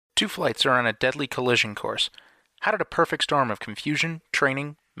Two flights are on a deadly collision course. How did a perfect storm of confusion,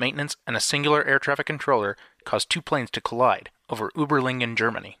 training, maintenance, and a singular air traffic controller cause two planes to collide over Uberlingen,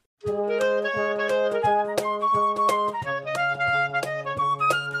 Germany?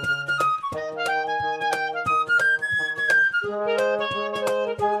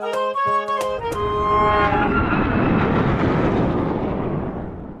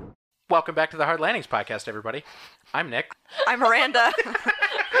 Welcome back to the Hard Landings podcast, everybody. I'm Nick. I'm Miranda.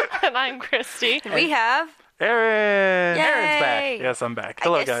 And I'm Christy. We have Aaron! Yay! Aaron's back. Yes, I'm back. I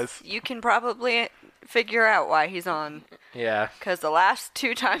Hello, guess guys. You can probably figure out why he's on, Yeah, because the last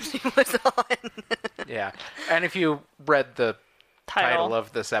two times he was on. yeah. And if you read the title Title.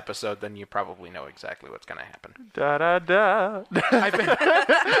 of this episode, then you probably know exactly what's going to happen. Da da da.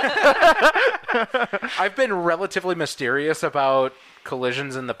 I've been relatively mysterious about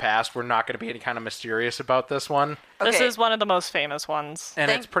collisions in the past. We're not going to be any kind of mysterious about this one, This Okay. is one of the most famous ones. and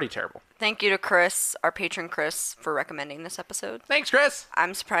Thank- it's pretty terrible. Thank you to Chris, our patron Chris, for recommending this episode. Thanks, Chris.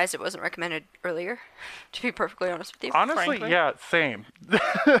 I'm surprised it wasn't recommended earlier, to be perfectly honest with you. Honestly, Frankly. yeah, same.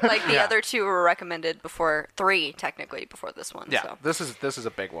 Like the Yeah. other two were recommended before, three technically before this one. Yeah, So, this is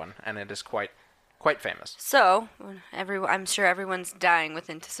a big one, and it is quite famous. so I'm sure everyone's dying with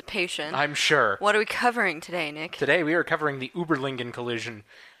anticipation. I'm sure. What are we covering today, Nick? Today we are covering the Uberlingen collision.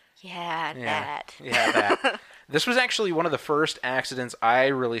 Yeah, that. Yeah, that. This was actually one of the first accidents I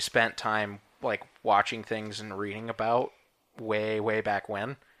really spent time like watching things and reading about way back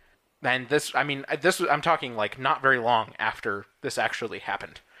when. And I'm talking like not very long after this actually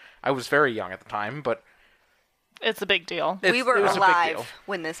happened. I was very young at the time, but It's a big deal. We were it was a big deal. alive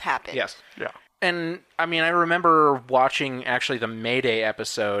when this happened. Yes. Yeah. And I mean, I remember watching actually the Mayday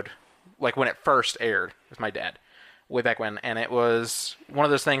episode, like when it first aired with my dad, way back when, and it was one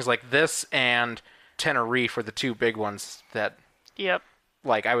of those things like this and Tenerife were the two big ones that, Yep.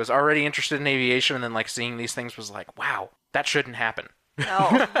 like, I was already interested in aviation, and then like seeing these things was like, wow, that shouldn't happen. No,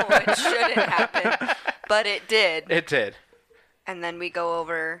 it shouldn't happen, but it did. It did. And then we go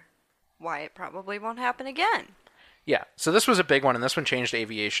over why it probably won't happen again. Yeah. So this was a big one, and this one changed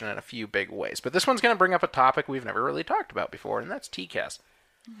aviation in a few big ways. But this one's going to bring up a topic we've never really talked about before, and that's TCAS.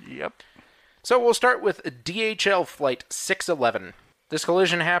 Yep. So we'll start with DHL Flight 611. This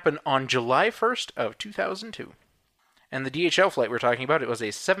collision happened on July 1st of 2002. And the DHL flight we're talking about, it was a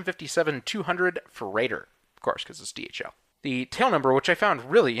 757-200 freighter, of course, because it's DHL. The tail number, which I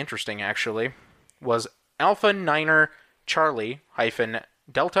found really interesting, actually, was Alpha Niner Charlie hyphen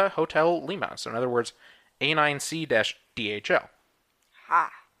Delta Hotel Lima. So in other words, A9C-DHL.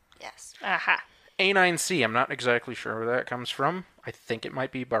 Ha. Yes. Aha. A9C, I'm not exactly sure where that comes from. I think it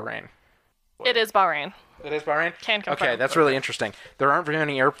might be Bahrain. It is Bahrain. It is Bahrain? Can confirm. Okay, that's really interesting. There aren't very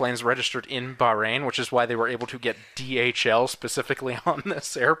many airplanes registered in Bahrain, which is why they were able to get DHL specifically on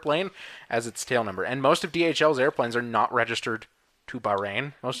this airplane as its tail number. And most of DHL's airplanes are not registered to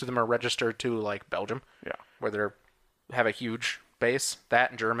Bahrain. Most of them are registered to, like, Belgium, Yeah. where they have a huge base.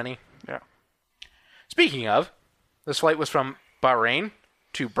 That and Germany. Yeah. Speaking of, this flight was from Bahrain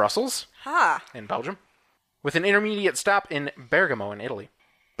to Brussels Ha. in Belgium, with an intermediate stop in Bergamo in Italy.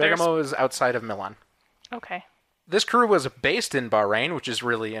 Bergamo is outside of Milan. Okay. This crew was based in Bahrain, which is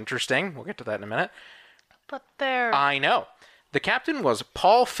really interesting. We'll get to that in a minute. But they're... I know. The captain was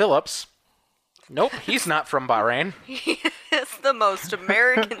Paul Phillips. Nope, he's not from Bahrain. It's the most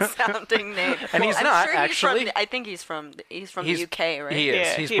American-sounding name. And he's I'm not, sure he's from actually. I think he's from He's- the UK, right? he is.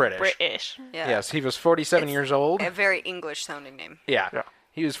 yeah, He's British. British. Yeah. Yes, he was 47 It's years old. A very English-sounding name. Yeah. Yeah.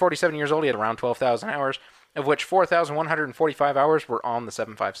 He was 47 years old. He had around 12,000 hours, of which 4,145 hours were on the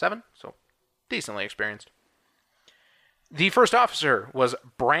 757, so decently experienced. The first officer was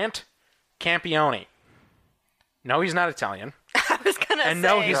Brant Campione. No, he's not Italian. I was gonna say. And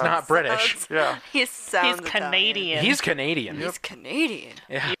no, he's not British. Yeah. He sounds He's Italian. Canadian. He's Canadian. He's Canadian.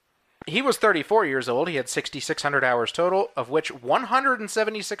 Yeah. He was 34 years old. He had 6,600 hours total, of which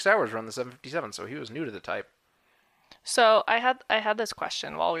 176 hours were on the 757, so he was new to the type. So I had this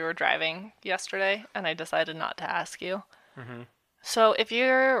question while we were driving yesterday, and I decided not to ask you. Mm-hmm. So if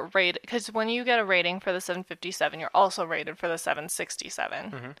you're rated, because when you get a rating for the 757, you're also rated for the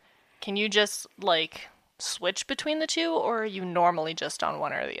 767. Mm-hmm. Can you just like switch between the two, or are you normally just on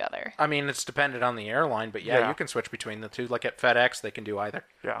one or the other? I mean, it's dependent on the airline, but yeah, Yeah. you can switch between the two. Like at FedEx, they can do either.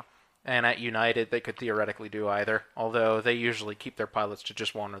 Yeah. And at United, they could theoretically do either, although they usually keep their pilots to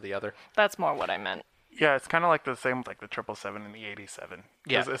just one or the other. That's more what I meant. Yeah, it's kind of like the same with like the 777 and the 87.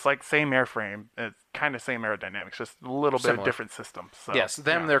 Yeah. It's like same airframe. It's kind of same aerodynamics, just a little bit Similar. of different systems. So, Yes,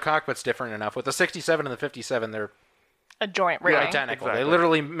 yeah. their cockpit's different enough. With the 67 and the 57, they're a joint rating. identical. Exactly. They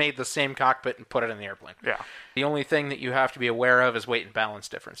literally made the same cockpit and put it in the airplane. Yeah. The only thing that you have to be aware of is weight and balance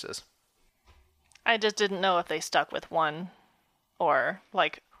differences. I just didn't know if they stuck with one or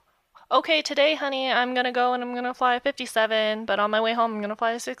like, okay, today, honey, I'm going to go and I'm going to fly a 57, but on my way home, I'm going to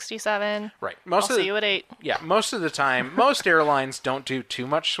fly a 67. Right. I'll see you at 8. Yeah, most of the time, most airlines don't do too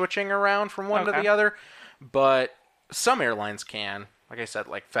much switching around from one to Okay. the other, but some airlines can. Like I said,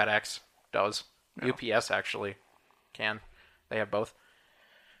 like FedEx does. UPS actually can. They have both.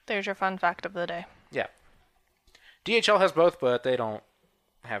 There's your fun fact of the day. Yeah. DHL has both, but they don't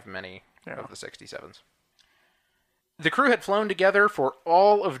have many of the 67s. The crew had flown together for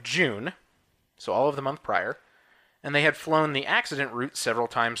all of June, so all of the month prior, and they had flown the accident route several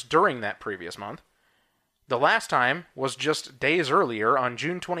times during that previous month. The last time was just days earlier on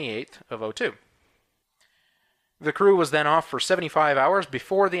June 28th of 02. The crew was then off for 75 hours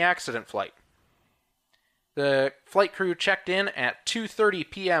before the accident flight. The flight crew checked in at 2:30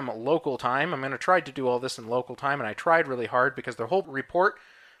 p.m. local time. I'm going to try to do all this in local time, and I tried really hard because the whole report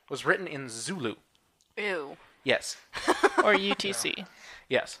was written in Zulu. Ew. Yes. Or UTC.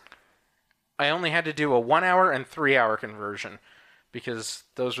 Yes. I only had to do a 1 hour and 3 hour conversion because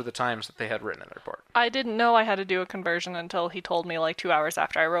those were the times that they had written in the report. I didn't know I had to do a conversion until he told me like 2 hours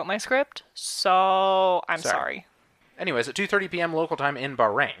after I wrote my script. So I'm sorry. Anyways, at 2:30 p.m. local time in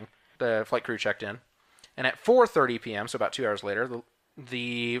Bahrain, the flight crew checked in. And at 4:30 p.m., so about 2 hours later,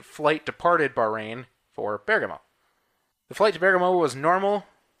 the flight departed Bahrain for Bergamo. The flight to Bergamo was normal,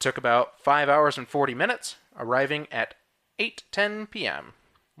 took about 5 hours and 40 minutes, arriving at 8:10 p.m.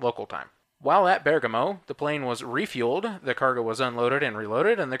 local time. While at Bergamo, the plane was refueled, the cargo was unloaded and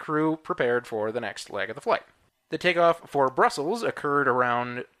reloaded, and the crew prepared for the next leg of the flight. The takeoff for Brussels occurred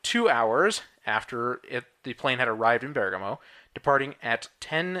around 2 hours after the plane had arrived in Bergamo, departing at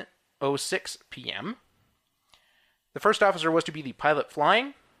 10:06 p.m. The first officer was to be the pilot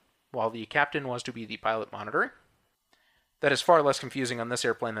flying, while the captain was to be the pilot monitoring. That is far less confusing on this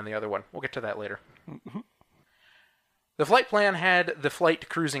airplane than the other one. We'll get to that later. The flight plan had the flight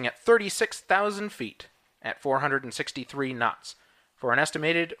cruising at 36,000 feet at 463 knots for an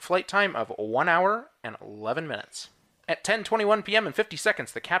estimated flight time of 1 hour and 11 minutes. At 10:21 p.m. and 50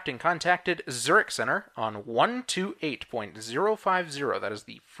 seconds, the captain contacted Zurich Center on 128.050. That is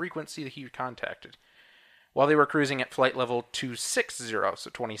the frequency that he contacted, while they were cruising at flight level 260, so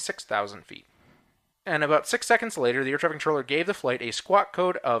 26,000 feet. And about 6 seconds later, the air traffic controller gave the flight a squawk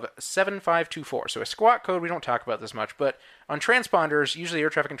code of 7524. So a squawk code, we don't talk about this much, but on transponders, usually air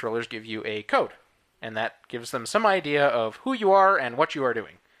traffic controllers give you a code, and that gives them some idea of who you are and what you are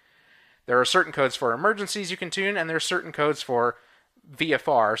doing. There are certain codes for emergencies you can tune, and there are certain codes for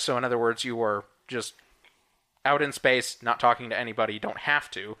VFR, so in other words, you are just out in space, not talking to anybody. You don't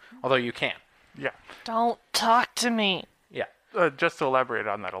have to, although you can. Yeah. Don't talk to me. Yeah. Just to elaborate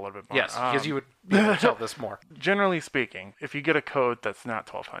on that a little bit more. Yes, because you would be able to tell this more. Generally speaking, if you get a code that's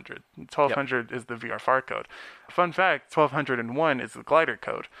not 1200, 1200 is the VFR code. Fun fact, 1201 is the glider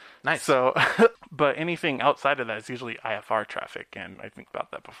code. Nice. So, but anything outside of that is usually IFR traffic, and I think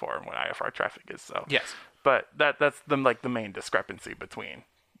about that before and what IFR traffic is. So Yes. But that's the main discrepancy between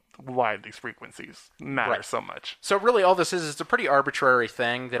why these frequencies matter Right. so much. So really all this is it's a pretty arbitrary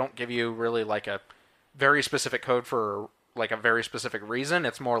thing. They don't give you really like a very specific code for like a very specific reason.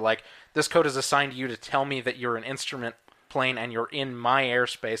 It's more like this code is assigned to you to tell me that you're an instrument plane and you're in my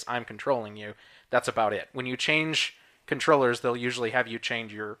airspace. I'm controlling you. That's about it. When you change controllers, they'll usually have you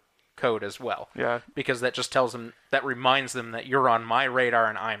change your code as well. Yeah. Because that just tells them, that reminds them that you're on my radar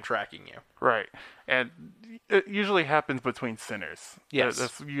and I'm tracking you. Right. And it usually happens between centers. Yes.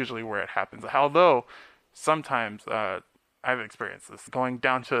 That's usually where it happens. Although sometimes I've experienced this going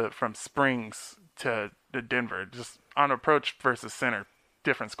down from Springs to Denver, just on approach versus center,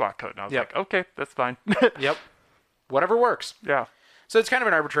 different squawk code. And I was Yep. like, okay, that's fine. Yep. Whatever works. Yeah. So it's kind of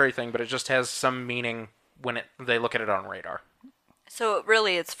an arbitrary thing, but it just has some meaning when they look at it on radar. So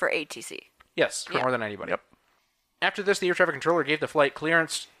really, it's for ATC. Yes, for Yeah. more than anybody. Yep. After this, the air traffic controller gave the flight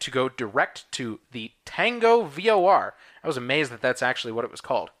clearance to go direct to the Tango VOR. I was amazed that that's actually what it was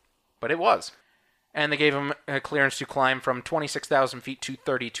called, but it was. And they gave him a clearance to climb from 26,000 feet to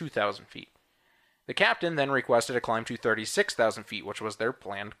 32,000 feet. The captain then requested a climb to 36,000 feet, which was their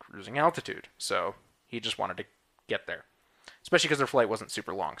planned cruising altitude. So he just wanted to get there, especially because their flight wasn't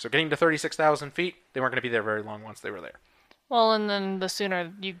super long. So getting to 36,000 feet, they weren't going to be there very long once they were there. Well, and then the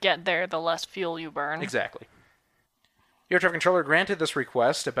sooner you get there, the less fuel you burn. Exactly. The air traffic controller granted this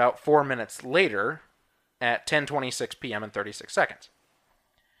request about 4 minutes later at 10:26 p.m. and 36 seconds.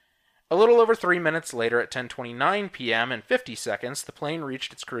 A little over 3 minutes later at 10:29 p.m. and 50 seconds, the plane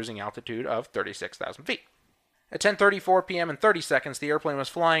reached its cruising altitude of 36,000 feet. At 10:34 p.m. and 30 seconds, the airplane was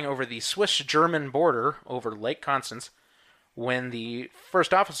flying over the Swiss-German border over Lake Constance when the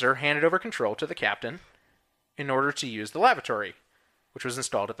first officer handed over control to the captain in order to use the lavatory, which was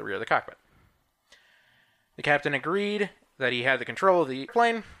installed at the rear of the cockpit. The captain agreed that he had the control of the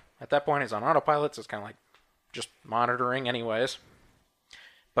plane. At that point, he's on autopilot, so it's kind of like just monitoring anyways.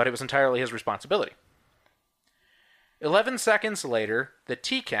 But it was entirely his responsibility. 11 seconds later, the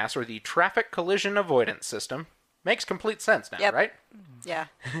TCAS, or the Traffic Collision Avoidance System, makes complete sense now, Yep. right? Yeah.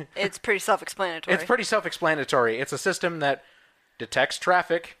 It's pretty self-explanatory. It's pretty self-explanatory. It's a system that detects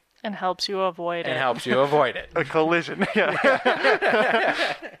traffic And helps you avoid and it. helps you avoid it. A collision.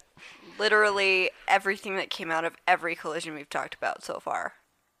 Yeah. Literally everything that came out of every collision we've talked about so far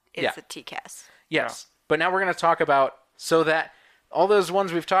is Yeah. the TCAS. Yes. But now we're going to talk about, so that all those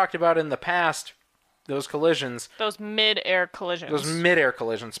ones we've talked about in the past, those collisions, Those mid-air collisions. those mid-air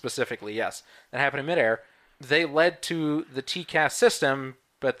collisions specifically, yes, that happened in mid-air, they led to the TCAS system,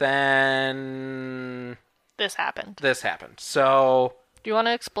 but then This happened. this happened. So, Do you want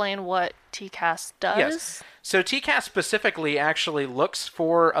to explain what TCAS does? yes. So TCAS specifically actually looks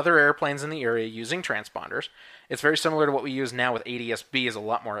for other airplanes in the area using transponders. It's very similar to what we use now with ADS-B, is a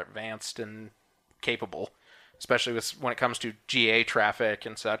lot more advanced and capable, especially when it comes to GA traffic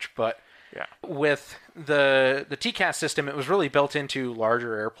and such. But Yeah. with the TCAS system, it was really built into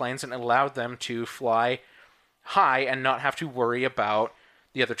larger airplanes, and it allowed them to fly high and not have to worry about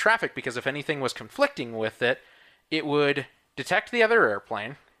the other traffic, because if anything was conflicting with it, it would detect the other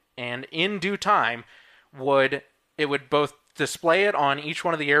airplane, and in due time it would both display it on each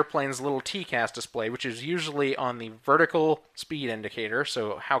one of the airplane's little TCAS display, which is usually on the vertical speed indicator,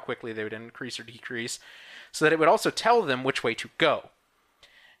 so how quickly they would increase or decrease, so that it would also tell them which way to go.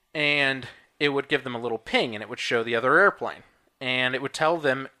 And it would give them a little ping, and it would show the other airplane. And it would tell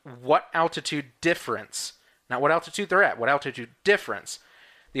them what altitude difference, not what altitude they're at, what altitude difference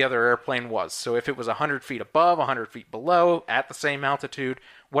the other airplane was. So if it was 100 feet above, 100 feet below, at the same altitude,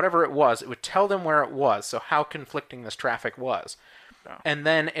 whatever it was, it would tell them where it was, so how conflicting this traffic was. Oh. And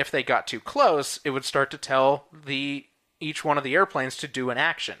then if they got too close, it would start to tell each one of the airplanes to do an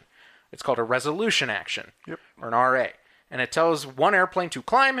action. It's called a resolution action, Yep. or an RA. And it tells one airplane to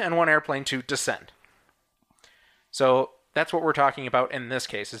climb and one airplane to descend. So that's what we're talking about in this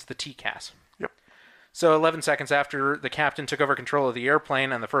case, is the TCAS. Yep. So 11 seconds after the captain took over control of the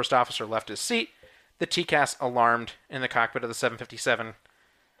airplane and the first officer left his seat, the TCAS alarmed in the cockpit of the 757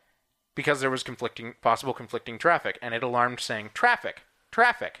 because there was possible conflicting traffic, and it alarmed saying, "Traffic,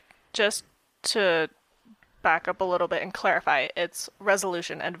 traffic." Just to back up a little bit and clarify, it's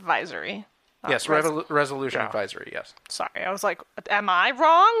resolution advisory. not Yes, resolution Yeah. advisory, yes. Sorry, I was like, am I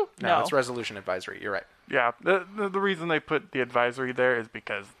wrong? No, it's resolution advisory, you're right. Yeah. The reason they put the advisory there is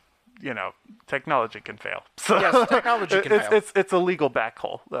because, technology can fail. So Yes, technology can fail. It's a legal back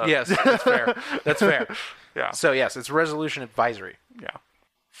hole. Yes, that's fair. That's fair. Yeah. So yes, it's resolution advisory. Yeah.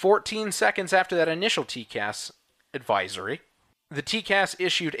 14 seconds after that initial TCAS advisory, the TCAS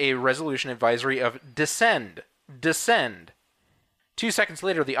issued a resolution advisory of descend. 2 seconds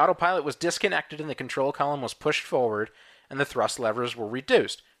later, the autopilot was disconnected and the control column was pushed forward and the thrust levers were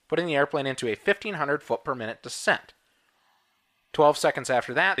reduced, putting the airplane into a 1,500 foot per minute descent. 12 seconds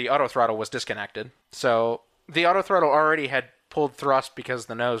after that, the autothrottle was disconnected. So the autothrottle already had pulled thrust because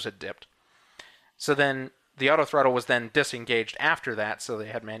the nose had dipped. So then the autothrottle was then disengaged after that, so they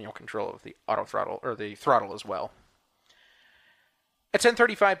had manual control of the autothrottle, or the throttle as well. At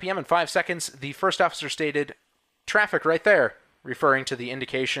 10:35 p.m. and 5 seconds, the first officer stated, "Traffic right there," referring to the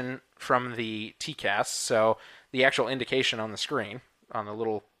indication from the TCAS, so the actual indication on the screen, on the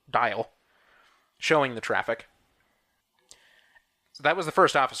little dial, showing the traffic. So that was the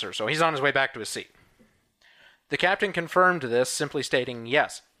first officer, so he's on his way back to his seat. The captain confirmed this, simply stating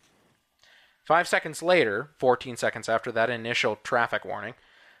yes. 5 seconds later, 14 seconds after that initial traffic warning,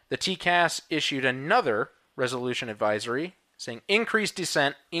 the TCAS issued another resolution advisory saying increase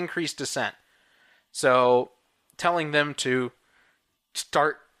descent. So telling them to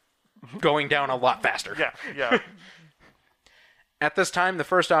start going down a lot faster. Yeah. At this time, the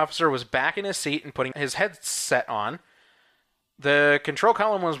first officer was back in his seat and putting his headset on. The control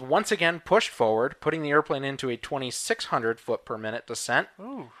column was once again pushed forward, putting the airplane into a 2,600 foot per minute descent.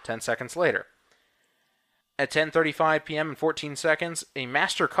 Ooh. 10 seconds later. At 10:35 p.m. and 14 seconds, a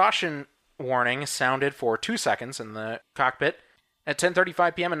master caution warning sounded for 2 seconds in the cockpit. At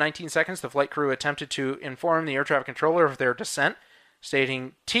 10:35 p.m. and 19 seconds, the flight crew attempted to inform the air traffic controller of their descent,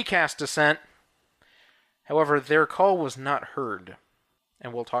 stating TCAS descent. However, their call was not heard,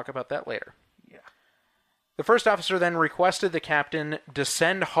 and we'll talk about that later. Yeah. The first officer then requested the captain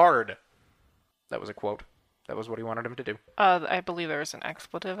descend hard. That was a quote. That was what he wanted him to do. I believe there was an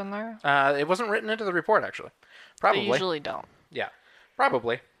expletive in there. It wasn't written into the report, actually. Probably. They usually don't. Yeah,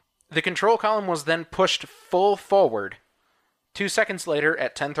 probably. The control column was then pushed full forward. 2 seconds later,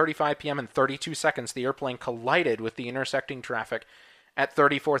 at 10:35 p.m. and 32 seconds, the airplane collided with the intersecting traffic at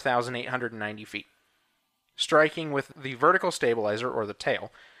 34,890 feet, striking with the vertical stabilizer, or the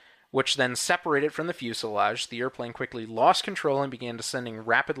tail, which then separated from the fuselage. The airplane quickly lost control and began descending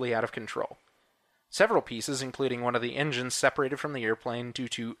rapidly out of control. Several pieces, including one of the engines, separated from the airplane due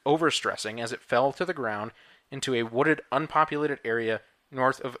to overstressing as it fell to the ground into a wooded, unpopulated area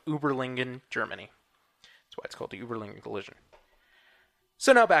north of Überlingen, Germany. That's why it's called the Überlingen collision.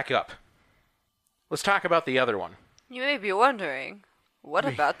 So now back up. Let's talk about the other one. You may be wondering, what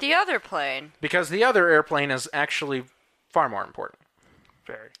about the other plane? Because the other airplane is actually far more important.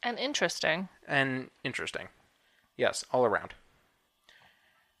 Very. And interesting. And interesting. Yes, all around.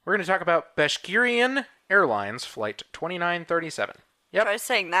 We're going to talk about Bashkirian Airlines Flight 2937. Yep. Try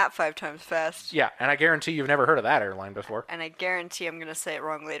saying that 5 times fast. Yeah, and I guarantee you've never heard of that airline before. And I guarantee I'm going to say it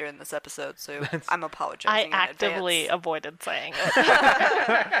wrong later in this episode, so I'm apologizing I in actively advance. avoided saying it.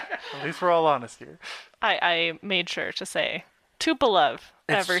 At least we're all honest here. I made sure to say Tupolev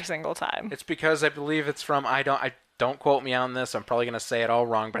every single time. It's because I believe it's from, I don't quote me on this, I'm probably going to say it all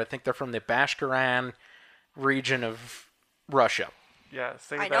wrong, but I think they're from the Bashkiran region of Russia. Yeah,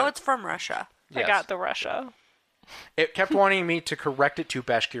 say I that. know it's from Russia. I Yes. got the Russia. It kept wanting me to correct it to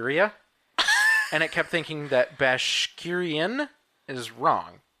Bashkiria, and it kept thinking that Bashkirian is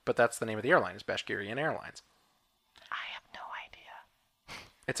wrong, but that's the name of the airline, is Bashkirian Airlines. I have no idea.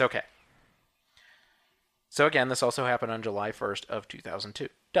 It's okay. So again, this also happened on July 1st of 2002.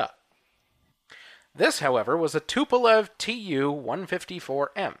 Duh. This, however, was a Tupolev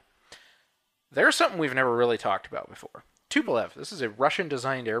Tu-154M. There's something we've never really talked about before. Tupolev, this is a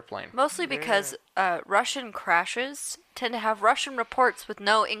Russian-designed airplane. Mostly because Russian crashes tend to have Russian reports with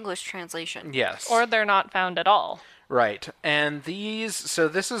no English translation. Yes. Or they're not found at all. Right. And so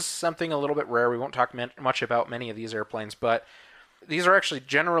this is something a little bit rare. We won't talk much about many of these airplanes, but these are actually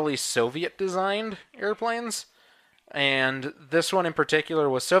generally Soviet-designed airplanes. And this one in particular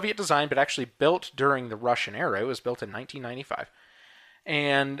was Soviet-designed, but actually built during the Russian era. It was built in 1995.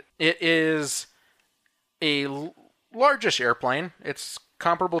 And it is a largish airplane. It's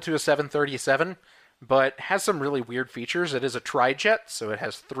comparable to a 737, but has some really weird features. It is a trijet, so it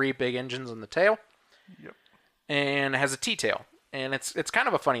has 3 big engines in the tail. Yep. And it has a T-tail. And it's kind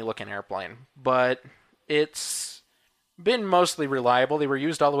of a funny looking airplane, but it's been mostly reliable. They were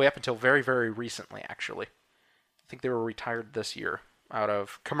used all the way up until very, very recently, actually. I think they were retired this year out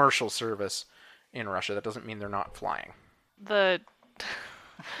of commercial service in Russia. That doesn't mean they're not flying. The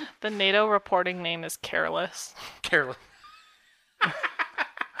NATO reporting name is Careless. Careless.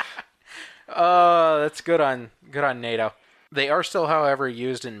 That's good on NATO. They are still, however,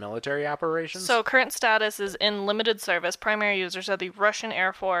 used in military operations. So current status is in limited service. Primary users are the Russian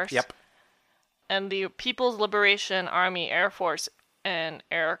Air Force. Yep. And the People's Liberation Army Air Force and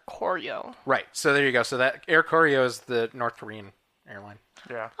Air Koryo. Right. So there you go. So that Air Koryo is the North Korean airline.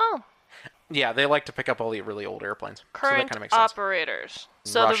 Yeah. Oh. Yeah, they like to pick up all the really old airplanes. So that Current kind of makes sense. operators.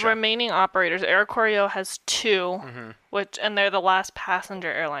 So Russia. the remaining operators, Air Koryo has 2, and they're the last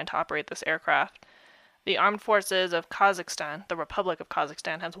passenger airline to operate this aircraft. The Armed Forces of Kazakhstan, the Republic of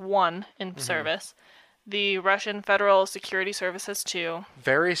Kazakhstan, has 1 in service. The Russian Federal Security Service has 2.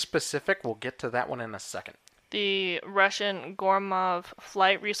 Very specific. We'll get to that one in a second. The Russian Gormov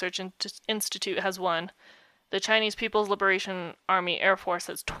Flight Research Institute has 1. The Chinese People's Liberation Army Air Force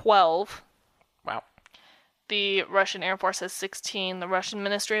has 12. Wow. The Russian Air Force has 16. The Russian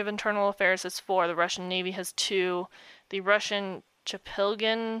Ministry of Internal Affairs has 4. The Russian Navy has 2. The Russian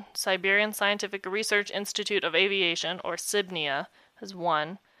Chapilgin Siberian Scientific Research Institute of Aviation, or SIBNIA, has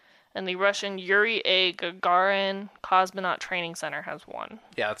 1. And the Russian Yuri A. Gagarin Cosmonaut Training Center has 1.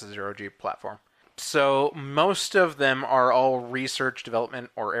 Yeah, that's a zero-G platform. So most of them are all research,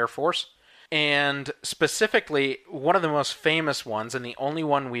 development, or Air Force. And specifically, one of the most famous ones, and the only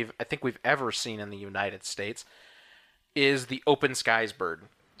one I think we've ever seen in the United States, is the Open Skies bird.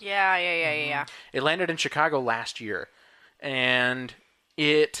 Yeah. It landed in Chicago last year, and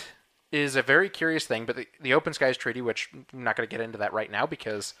it is a very curious thing, but the Open Skies Treaty, which I'm not going to get into that right now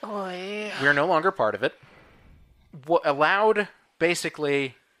because we're no longer part of it, allowed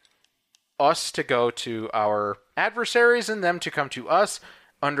basically us to go to our adversaries and them to come to us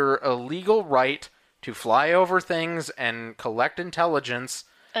under a legal right to fly over things and collect intelligence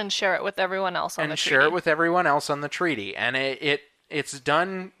And share it with everyone else on the treaty. And share it with everyone else on the treaty. And it's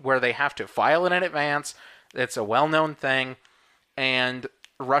done where they have to file it in advance. It's a well-known thing. And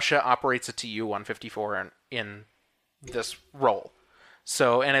Russia operates a Tu-154 in this role.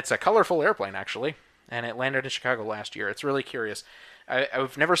 So, and it's a colorful airplane, actually, and it landed in Chicago last year. It's really curious.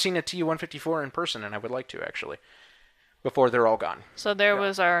 I've never seen a Tu-154 in person, and I would like to, actually, before they're all gone. So there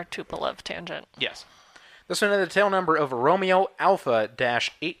was our Tupolev tangent. Yes. This one had the tail number of Romeo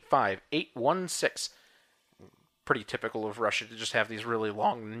Alpha-85816. Pretty typical of Russia to just have these really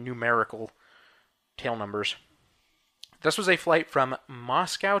long numerical tail numbers. This was a flight from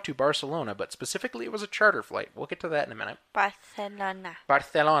Moscow to Barcelona, but specifically it was a charter flight. We'll get to that in a minute. Barcelona.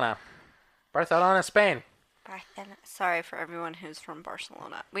 Barcelona, Spain. Barcelona. Sorry for everyone who's from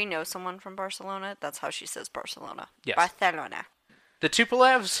Barcelona. We know someone from Barcelona. That's how she says Barcelona. Yes. Barcelona. The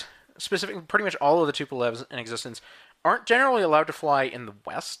Tupolevs, specifically pretty much all of the Tupolevs in existence, aren't generally allowed to fly in the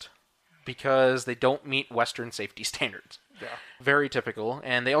West because they don't meet Western safety standards. Yeah. Very typical.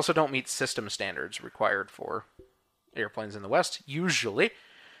 And they also don't meet system standards required for airplanes in the West, usually.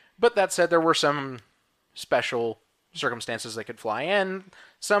 But that said, there were some special circumstances they could fly in.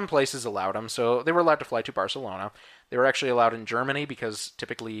 Some places allowed them, so they were allowed to fly to Barcelona. They were actually allowed in Germany because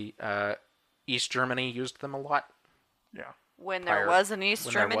typically East Germany used them a lot. Yeah. When there was an East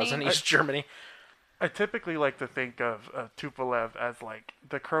Germany. When there was an East Germany. I typically like to think of Tupolev as like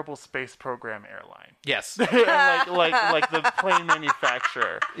the Kerbal Space Program airline. Yes. like the plane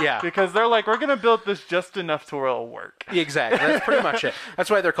manufacturer. Yeah. Because they're like, we're going to build this just enough to where it'll work. Exactly. That's pretty much it.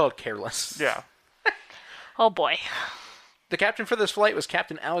 That's why they're called careless. Yeah. Oh boy. The captain for this flight was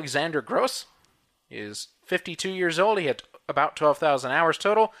Captain Alexander Gross. He is 52 years old. He had about 12,000 hours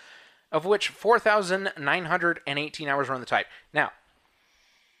total, of which 4,918 hours were on the type. Now,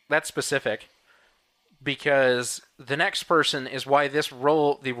 that's specific because the next person is why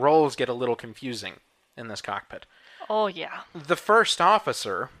the roles get a little confusing in this cockpit. Oh yeah. The first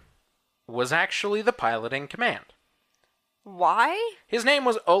officer was actually the pilot in command. Why? His name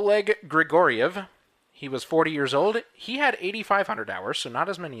was Oleg Grigoriev. He was 40 years old. He had 8,500 hours, so not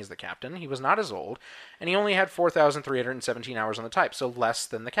as many as the captain. He was not as old. And he only had 4,317 hours on the type, so less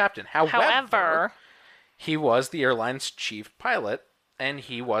than the captain. However, he was the airline's chief pilot, and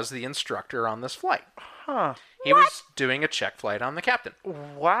he was the instructor on this flight. Huh. He was doing a check flight on the captain.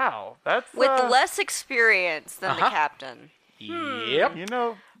 Wow. That's With less experience than the captain. Yep. You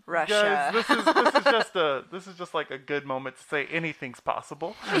know, Russia. guys, this is just like a good moment to say anything's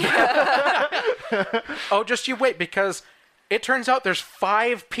possible. Oh, just you wait, because it turns out there's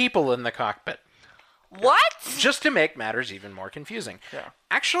 5 people in the cockpit. What? Just to make matters even more confusing. Yeah.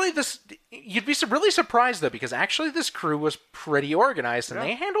 Actually, you'd be really surprised, though, because actually this crew was pretty organized, and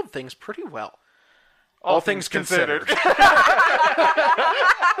they handled things pretty well. All things considered.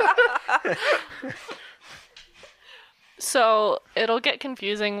 So it'll get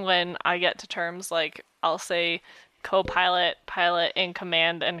confusing when I get to terms like I'll say co-pilot, pilot in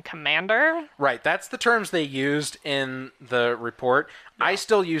command, and commander. Right, that's the terms they used in the report. Yeah. I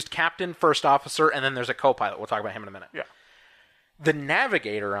still used captain, first officer, and then there's a co-pilot. We'll talk about him in a minute. Yeah. The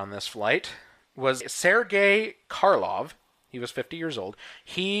navigator on this flight was Sergei Karlov. He was 50 years old.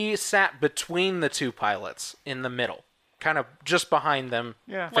 He sat between the two pilots in the middle, kind of just behind them,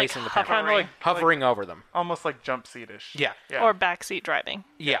 facing like the camera. Hovering over them. Almost like jump seat-ish. Yeah. Or backseat driving.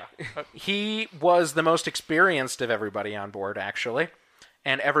 Yeah. He was the most experienced of everybody on board, actually,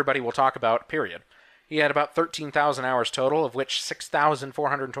 and everybody will talk about, period. He had about 13,000 hours total, of which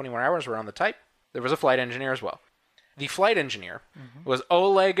 6,421 hours were on the type. There was a flight engineer as well. The flight engineer was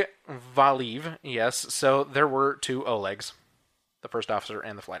Oleg Valiv. Yes, so there were 2 Olegs, the first officer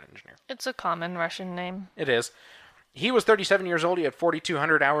and the flight engineer. It's a common Russian name. It is. He was 37 years old. He had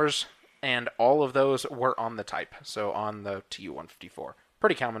 4,200 hours, and all of those were on the type, so on the Tu-154.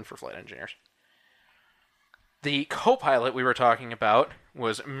 Pretty common for flight engineers. The co-pilot we were talking about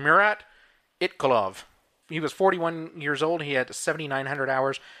was Murat Itkolov. He was 41 years old. He had 7,900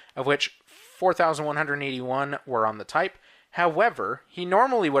 hours, of which 4,181 were on the type. However, he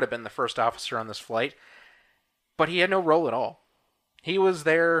normally would have been the first officer on this flight, but he had no role at all. He was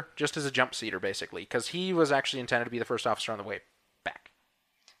there just as a jump seater, basically, because he was actually intended to be the first officer on the way back.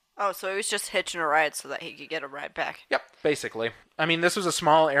 Oh, so he was just hitching a ride so that he could get a ride back. Yep, basically. I mean, this was a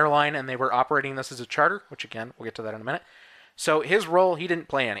small airline, and they were operating this as a charter, which, again, we'll get to that in a minute. So his role, he didn't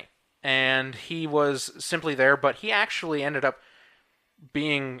play any, and he was simply there, but he actually ended up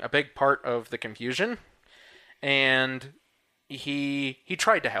being a big part of the confusion, and he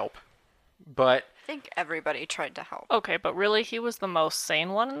tried to help, but I think everybody tried to help. Okay, but really he was the most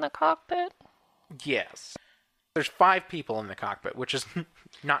sane one in the cockpit? yes. There's 5 people in the cockpit, which is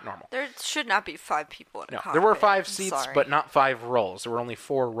not normal. There should not be 5 people in a cockpit. There were 5 I'm seats, sorry. but not 5 rows. There were only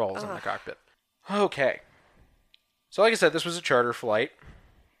 4 rows in the cockpit. Okay. So like I said, this was a charter flight.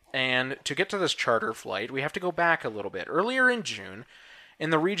 And to get to this charter flight, we have to go back a little bit. Earlier in June, in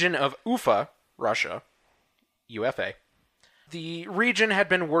the region of Ufa, Russia, UFA, the region had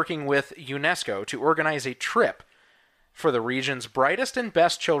been working with UNESCO to organize a trip for the region's brightest and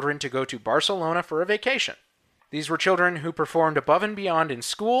best children to go to Barcelona for a vacation. These were children who performed above and beyond in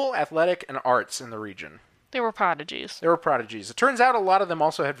school, athletic, and arts in the region. They were prodigies. They were prodigies. It turns out a lot of them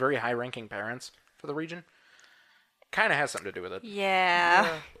also had very high-ranking parents for the region. Kind of has something to do with it.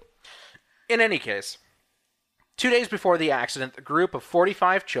 Yeah. In any case, 2 days before the accident, a group of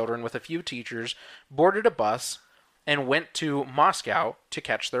 45 children with a few teachers boarded a bus and went to Moscow to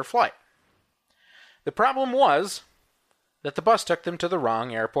catch their flight. The problem was that the bus took them to the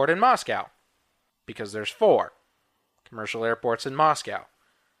wrong airport in Moscow, because there's 4 commercial airports in Moscow.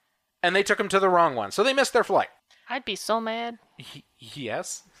 And they took them to the wrong one, so they missed their flight. I'd be so mad.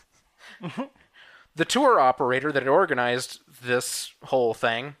 Yes. The tour operator that had organized this whole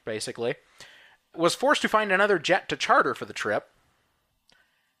thing, basically, was forced to find another jet to charter for the trip.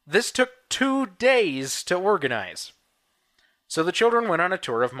 This took 2 days to organize. So the children went on a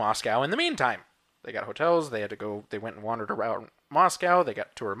tour of Moscow in the meantime. They got hotels, they went and wandered around Moscow, they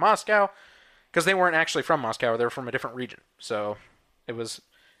got a tour of Moscow, because they weren't actually from Moscow, they were from a different region. So it was a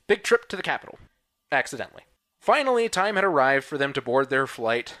big trip to the capital, accidentally. Finally, time had arrived for them to board their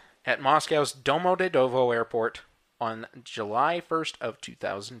flight at Moscow's Domodedovo Airport on July 1st of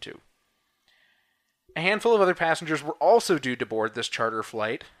 2002. A handful of other passengers were also due to board this charter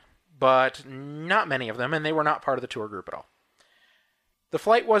flight, but not many of them, and they were not part of the tour group at all. The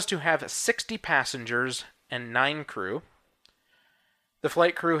flight was to have 60 passengers and 9 crew. The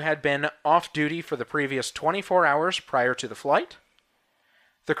flight crew had been off duty for the previous 24 hours prior to the flight.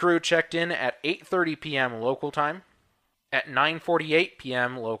 The crew checked in at 8:30 p.m. local time. At 9:48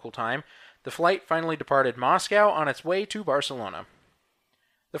 p.m. local time, the flight finally departed Moscow on its way to Barcelona.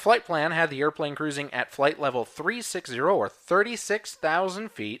 The flight plan had the airplane cruising at flight level 360, or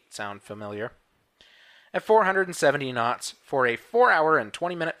 36,000 feet, sound familiar, at 470 knots for a 4-hour and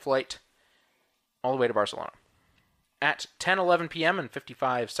 20-minute flight all the way to Barcelona. At 10:11 p.m. and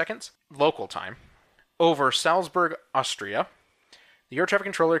 55 seconds, local time, over Salzburg, Austria, the air traffic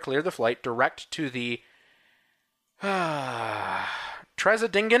controller cleared the flight direct to the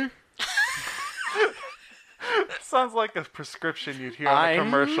Trezedingen. Sounds like a prescription you'd hear on a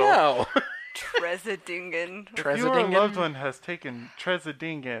commercial. I know. Trezedingen. If your loved one has taken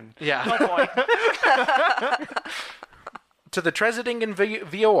Trezedingen. Yeah. Oh boy. To the Trezedingen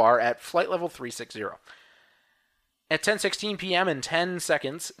VOR at flight level 360. At 10:16 p.m. and 10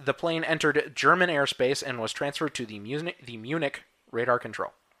 seconds, the plane entered German airspace and was transferred to the Munich radar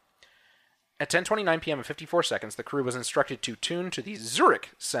control. At 10:29 p.m. and 54 seconds, the crew was instructed to tune to the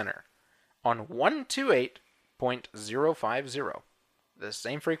Zurich Center on 128.050, the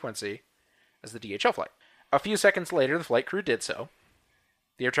same frequency as the DHL flight. A few seconds later, the flight crew did so.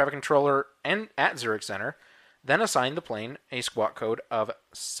 The air traffic controller at Zurich Center then assigned the plane a squawk code of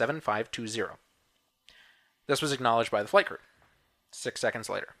 7520. This was acknowledged by the flight crew 6 seconds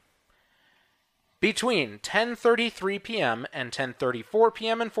later. Between 10:33 p.m. and 10:34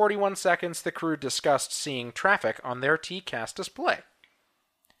 p.m. and 41 seconds, the crew discussed seeing traffic on their TCAS display.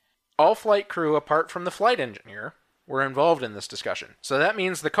 All flight crew, apart from the flight engineer, were involved in this discussion. So that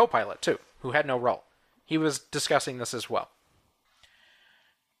means the co-pilot, too, who had no role. He was discussing this as well.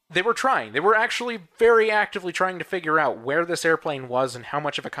 They were actually very actively trying to figure out where this airplane was and how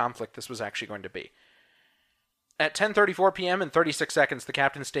much of a conflict this was actually going to be. At 10:34 p.m. and 36 seconds, the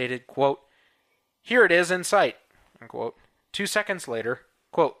captain stated, quote, "Here it is in sight," unquote. 2 seconds later,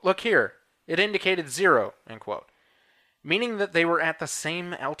 quote, "Look here, it indicated 0, unquote. Meaning that they were at the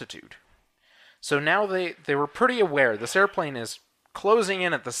same altitude. So now they were pretty aware this airplane is closing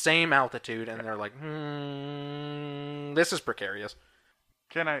in at the same altitude, and they're like, this is precarious.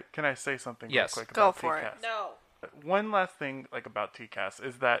 Can I say something Yes. real quick Go about for TCAS? it. No. One last thing about TCAS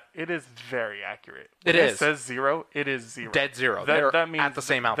is that it is very accurate. It When is. It says 0, it is 0. Dead zero. They're That means at the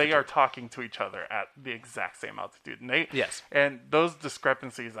same altitude. They are talking to each other at the exact same altitude. And Yes. And those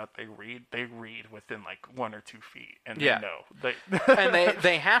discrepancies that they read within like 1 or 2 feet. And Yeah. they know. And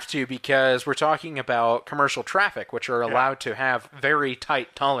they have to, because we're talking about commercial traffic, which are allowed to have very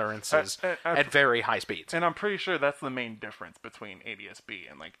tight tolerances at very high speeds. And I'm pretty sure that's the main difference between ADS-B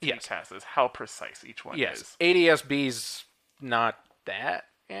and like Yes. TCAS is how precise each one Yes, is. ADS-B's not that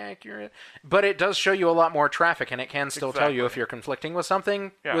accurate, but it does show you a lot more traffic, and it can still tell you if Exactly. you're conflicting with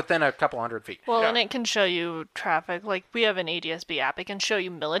something Yeah. within a couple hundred feet. Well, Yeah. and it can show you traffic. Like, we have an ADS-B app. It can show you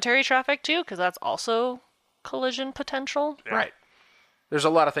military traffic, too, because that's also collision potential. Right. There's a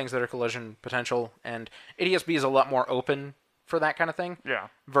lot of things that are collision potential, and ADS-B is a lot more open for that kind of thing. Yeah.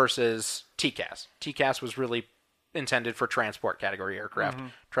 Versus TCAS. TCAS was really intended for transport category aircraft,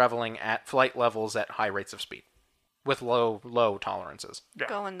 traveling at flight levels at high rates of speed, with low tolerances. Yeah.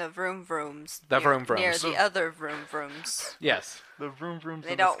 Going the vroom vrooms. The near, vroom vrooms. Near the other vroom vrooms. Yes. The vroom vrooms.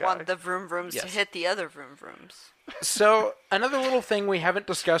 They in don't the sky. want the vroom vrooms to Yes. hit the other vroom vrooms. So, another little thing we haven't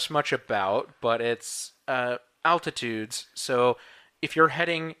discussed much about, but it's altitudes. So, if you're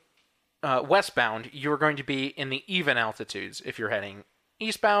heading westbound, you're going to be in the even altitudes. If you're heading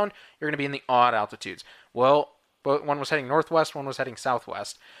eastbound, you're going to be in the odd altitudes. Well, one was heading northwest, one was heading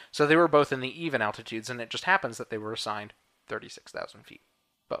southwest. So they were both in the even altitudes, and it just happens that they were assigned 36,000 feet.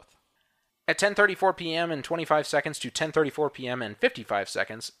 Both. At 10:34 p.m. and 25 seconds to 10:34 p.m. and 55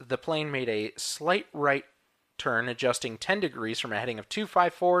 seconds, the plane made a slight right turn, adjusting 10 degrees from a heading of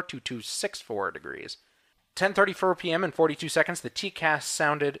 254 to 264 degrees. 10:34 p.m. and 42 seconds, the TCAS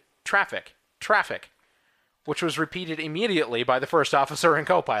sounded traffic, which was repeated immediately by the first officer and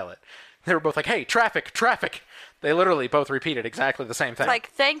co-pilot. They were both like, hey, traffic. They literally both repeated exactly the same thing. It's like,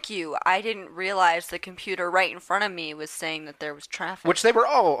 thank you. I didn't realize the computer right in front of me was saying that there was traffic. Which they were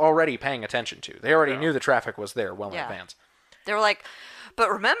all already paying attention to. They already knew the traffic was there well in Yeah. advance. They were like, but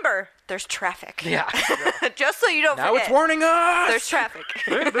remember, there's traffic. Yeah. Just so you don't Now forget. it's warning us! There's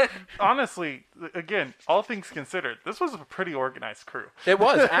traffic. Honestly, again, all things considered, this was a pretty organized crew. It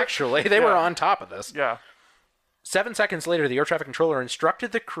was, actually. They were on top of this. Yeah. 7 seconds later, the air traffic controller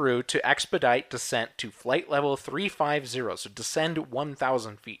instructed the crew to expedite descent to flight level 350, so descend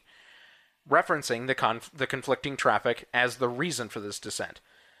 1,000 feet, referencing the conflicting traffic as the reason for this descent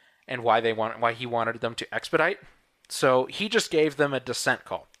and why he wanted them to expedite. So he just gave them a descent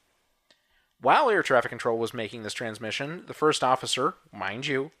call. While air traffic control was making this transmission, the first officer, mind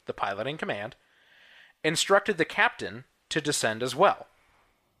you, the pilot in command, instructed the captain to descend as well.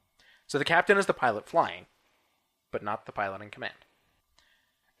 So the captain is the pilot flying, but not the pilot in command.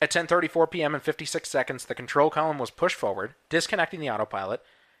 At 10:34 p.m. and 56 seconds, the control column was pushed forward, disconnecting the autopilot,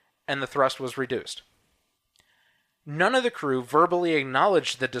 and the thrust was reduced. None of the crew verbally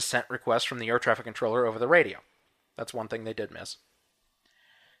acknowledged the descent request from the air traffic controller over the radio. That's one thing they did miss.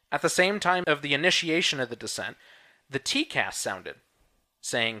 At the same time of the initiation of the descent, the TCAS sounded,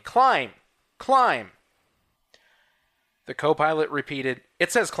 saying, "Climb! Climb!" The co-pilot repeated,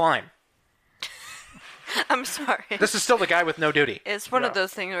 "It says climb." I'm sorry. This is still the guy with no duty. It's one of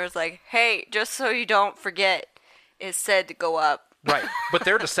those things where it's like, hey, just so you don't forget, it said to go up. Right, but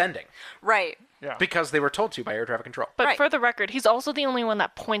they're descending Right. Yeah. because they were told to by air traffic control. But Right. for the record, he's also the only one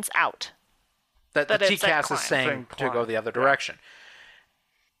that points out. That the That it said TCAS climb. is saying Saying to go climb. the other direction.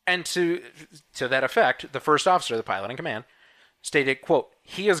 And to that effect, the first officer, the pilot in command, stated, quote,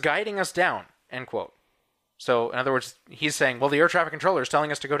 "He is guiding us down," end quote. So, in other words, he's saying, well, the air traffic controller is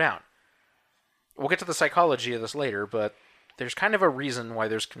telling us to go down. We'll get to the psychology of this later, but there's kind of a reason why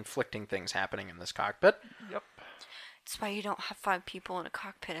there's conflicting things happening in this cockpit. Yep. That's why you don't have 5 people in a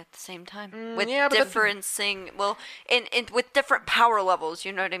cockpit at the same time. With yeah, but that- differencing, with different power levels,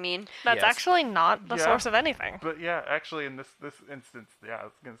 you know what I mean? That's Yes. actually not the Yeah. source of anything. But yeah, actually, in this instance, I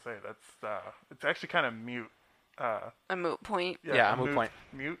was gonna say that's it's actually kind of mute. A moot point. Yeah, a moot point.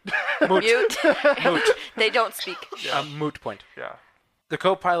 Mute. Moot. Mute. They don't speak. A moot point. Yeah. The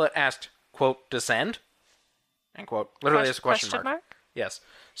co-pilot asked, quote, "Descend?" End quote. Literally, it's a question mark. Yes.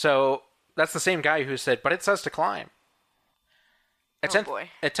 So that's the same guy who said, "But it says to climb." At Oh,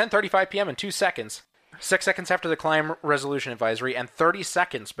 boy. At 10:35 p.m. and 2 seconds, 6 seconds after the climb resolution advisory and 30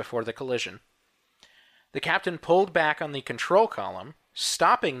 seconds before the collision, the captain pulled back on the control column,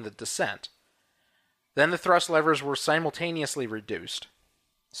 stopping the descent. Then the thrust levers were simultaneously reduced.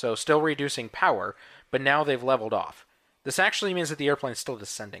 So still reducing power, but now they've leveled off. This actually means that the airplane's still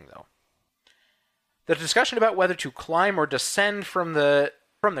descending, though. The discussion about whether to climb or descend from the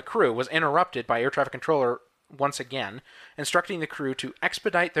crew was interrupted by air traffic controller once again, instructing the crew to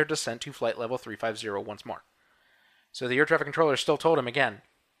expedite their descent to flight level 350 once more. So the air traffic controller still told him again,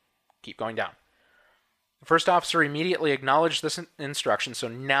 keep going down. The first officer immediately acknowledged this instruction, so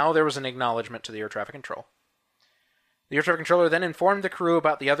now there was an acknowledgement to the air traffic control. The air traffic controller then informed the crew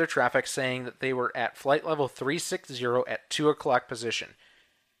about the other traffic, saying that they were at flight level 360 at 2 o'clock position,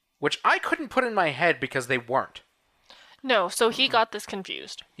 which I couldn't put in my head because they weren't. No, so he got this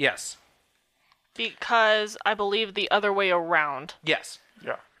confused. Yes. Because I believe the other way around. Yes.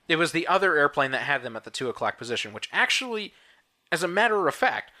 Yeah. It was the other airplane that had them at the 2 o'clock position, which actually, as a matter of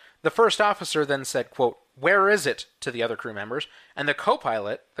fact, the first officer then said, quote, "Where is it?" to the other crew members, and the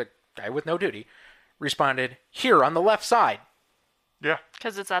co-pilot, the guy with no duty, responded, "Here, on the left side." Yeah.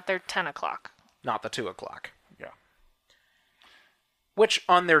 Because it's at their 10 o'clock. Not the 2 o'clock. Yeah. Which,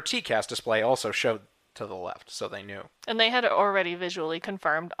 on their TCAS display, also showed to the left, so they knew. And they had already visually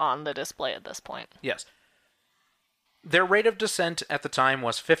confirmed on the display at this point. Yes. Their rate of descent at the time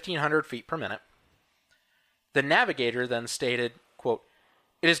was 1,500 feet per minute. The navigator then stated, quote,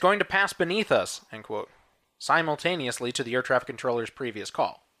 "It is going to pass beneath us," end quote, simultaneously to the air traffic controller's previous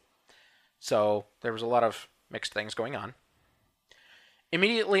call. So there was a lot of mixed things going on.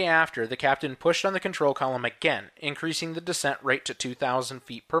 Immediately after, the captain pushed on the control column again, increasing the descent rate to 2,000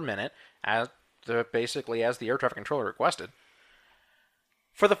 feet per minute, basically as the air traffic controller requested.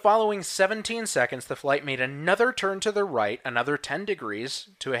 For the following 17 seconds, the flight made another turn to the right, another 10 degrees,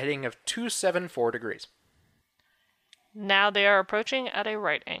 to a heading of 274 degrees. Now they are approaching at a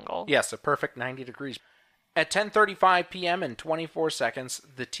right angle. Yes, a perfect 90 degrees. At 10:35 p.m. and 24 seconds,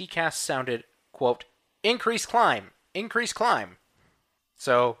 the TCAS sounded, quote, "Increase climb, increase climb."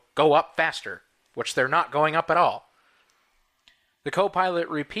 So, go up faster, which they're not going up at all. The co-pilot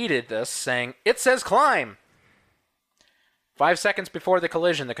repeated this, saying, "It says climb." 5 seconds before the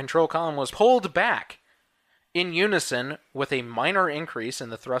collision, the control column was pulled back, in unison with a minor increase in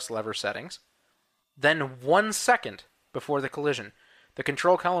the thrust lever settings. Then 1 second before the collision, the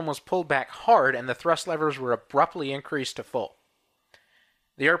control column was pulled back hard and the thrust levers were abruptly increased to full.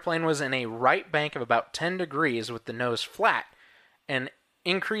 The airplane was in a right bank of about 10 degrees with the nose flat, an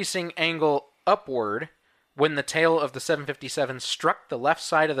increasing angle upward when the tail of the 757 struck the left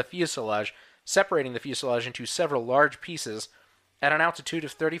side of the fuselage, separating the fuselage into several large pieces at an altitude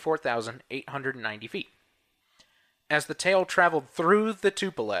of 34,890 feet. As the tail traveled through the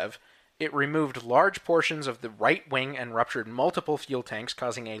Tupolev, it removed large portions of the right wing and ruptured multiple fuel tanks,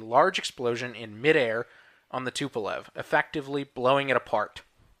 causing a large explosion in midair on the Tupolev, effectively blowing it apart.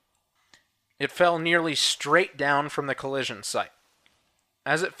 It fell nearly straight down from the collision site.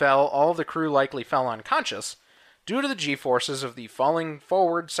 As it fell, all of the crew likely fell unconscious due to the G-forces of the falling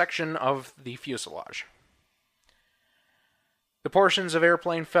forward section of the fuselage. The portions of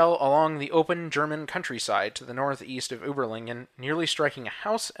airplane fell along the open German countryside to the northeast of Überlingen, nearly striking a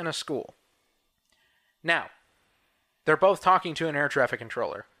house and a school. Now, they're both talking to an air traffic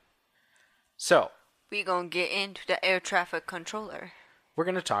controller. So, We gonna get into the air traffic controller. we're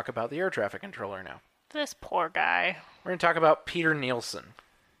going to talk about the air traffic controller now. This poor guy. We're going to talk about Peter Nielsen.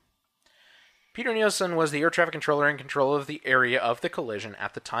 Peter Nielsen was the air traffic controller in control of the area of the collision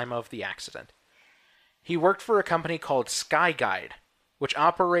at the time of the accident. He worked for a company called Skyguide, which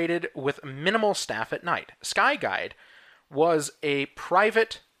operated with minimal staff at night. Skyguide was a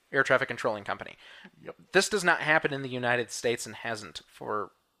private air traffic controlling company. Yep. This does not happen in the United States and hasn't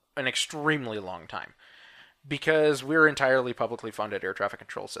for an extremely long time, because we're entirely publicly funded air traffic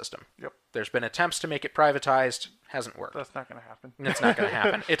control system. Yep. There's been attempts to make it privatized, hasn't worked. That's not going to happen. It's not going to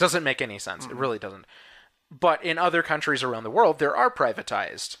happen. It doesn't make any sense. It really doesn't. But in other countries around the world, there are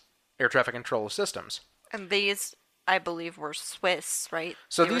privatized air traffic control systems. And these, I believe, were Swiss, right?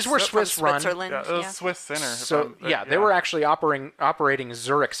 So They these were from Swiss-run. Switzerland. Yeah, it was Swiss Center. if So I'm- yeah, they were actually operating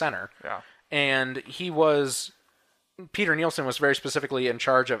Zurich Center. Yeah. And Peter Nielsen was very specifically in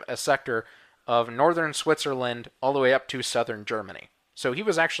charge of a sector of northern Switzerland all the way up to southern Germany. So he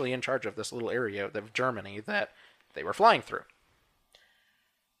was actually in charge of this little area of Germany that they were flying through.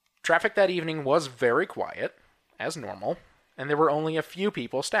 Traffic that evening was very quiet, as normal, and there were only a few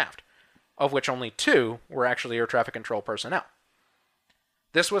people staffed, of which only 2 were actually air traffic control personnel.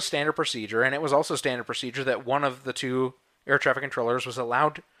 This was standard procedure, and it was also standard procedure that one of the 2 air traffic controllers was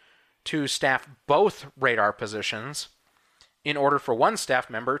allowed to staff both radar positions in order for one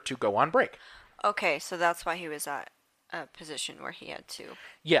staff member to go on break. Okay, so that's why he was at a position where he had to.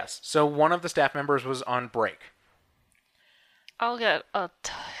 Yes, so one of the staff members was on break. I'll get a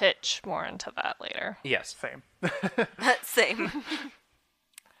hitch more into that later. Yes. Same. Same.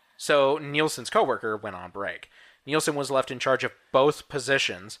 So Nielsen's coworker went on break. Nielsen was left in charge of both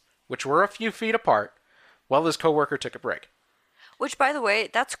positions, which were a few feet apart, while his coworker took a break. Which, by the way,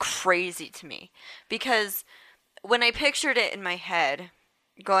 that's crazy to me. Because when I pictured it in my head,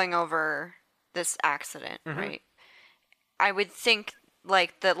 going over this accident, right, I would think,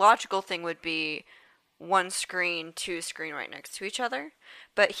 like, the logical thing would be 1 screen, 2 screen right next to each other.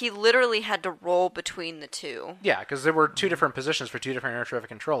 But he literally had to roll between the 2. Yeah, because there were 2 different positions for 2 different air traffic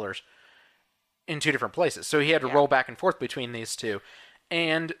controllers in 2 different places. So he had to roll back and forth between these 2.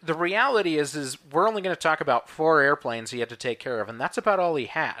 And the reality is we're only going to talk about 4 airplanes he had to take care of, and that's about all he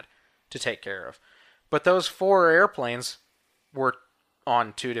had to take care of. But those 4 airplanes were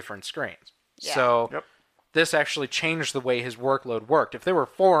on 2 different screens. Yeah. So Yep. this actually changed the way his workload worked. If there were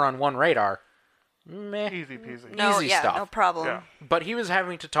 4 on one radar, meh. Easy peasy. No, Easy yeah, stuff. no problem. Yeah. But he was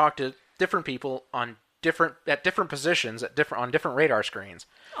having to talk to different people on different positions on different radar screens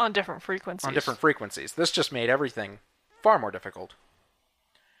On different frequencies. on different frequencies. This just made everything far more difficult.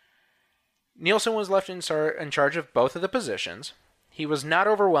 Nielsen was left in charge of both of the positions. He was not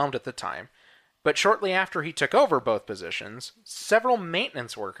overwhelmed at the time, but shortly after he took over both positions, several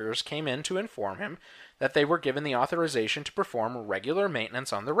maintenance workers came in to inform him that they were given the authorization to perform regular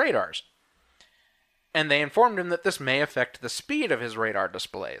maintenance on the radars. And they informed him that this may affect the speed of his radar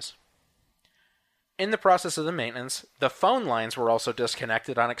displays. In the process of the maintenance, the phone lines were also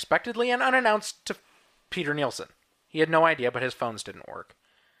disconnected unexpectedly and unannounced to Peter Nielsen. He had no idea, but his phones didn't work.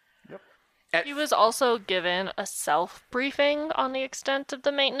 He was also given a self-briefing on the extent of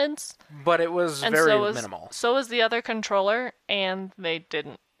the maintenance. But it was And very so was, minimal. So was the other controller, and they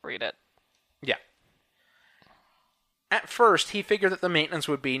didn't read it. Yeah. At first, he figured that the maintenance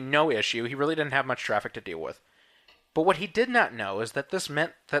would be no issue. He really didn't have much traffic to deal with. But what he did not know is that this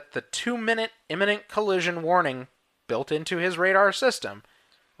meant that the 2-minute imminent collision warning built into his radar system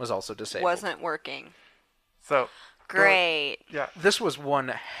was also disabled. Wasn't working. So Great. yeah, This was one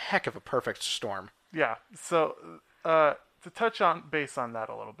heck of a perfect storm. yeah. So to touch on base on that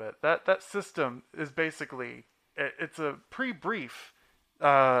a little bit, that system is basically it's a pre-brief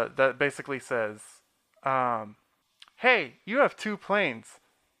that basically says, "Hey, you have two planes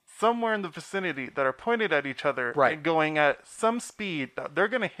somewhere in the vicinity that are pointed at each other Right. and going at some speed. They're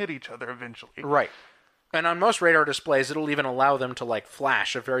going to hit each other eventually." Right. And on most radar displays, it'll even allow them to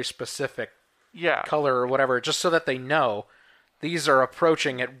flash a very specific Yeah. color or whatever, just so that they know these are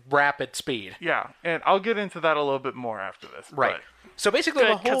approaching at rapid speed. Yeah, and I'll get into that a little bit more after this. Right. but- So basically,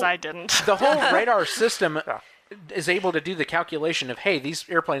 Good, because I didn't. the whole radar system Yeah. is able to do the calculation of, hey, these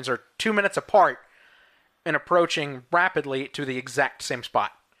airplanes are 2 minutes apart and approaching rapidly to the exact same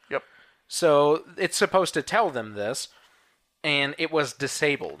spot. Yep. So it's supposed to tell them this, and it was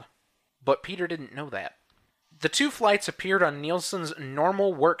disabled. But Peter didn't know that. The two flights appeared on Nielsen's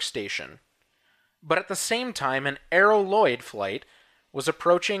normal workstation, but at the same time, an Aero Lloyd flight was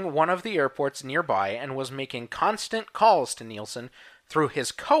approaching one of the airports nearby and was making constant calls to Nielsen through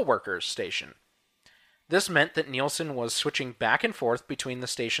his co-worker's station. This meant that Nielsen was switching back and forth between the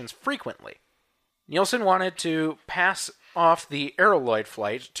stations frequently. Nielsen wanted to pass off the Aero Lloyd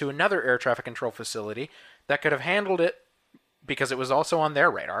flight to another air traffic control facility that could have handled it because it was also on their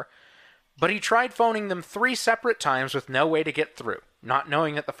radar, but he tried phoning them 3 separate times with no way to get through, not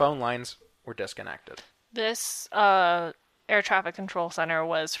knowing that the phone lines were disconnected. This air traffic control center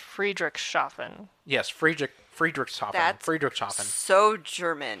was Friedrichshafen. Yes, Friedrichshafen. That's Friedrichshafen. so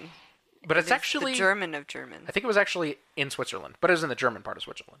German. But it's It's actually, the German of German. I think it was actually in Switzerland, but it was in the German part of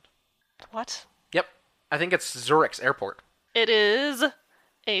Switzerland. What? Yep. I think it's Zurich's airport. It is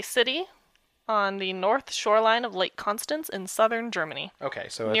a city on the north shoreline of Lake Constance in southern Germany, Okay,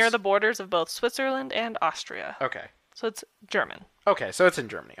 so it's... near the borders of both Switzerland and Austria. Okay. So it's German. Okay, so it's in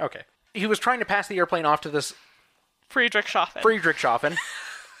Germany. Okay. He was trying to pass the airplane off to this Friedrichshafen. Friedrichshafen.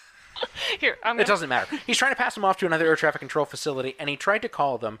 Here, I'm It gonna... doesn't matter. He's trying to pass them off to another air traffic control facility, and he tried to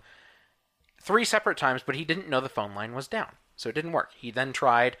call them 3 separate times, but he didn't know the phone line was down, so it didn't work. He then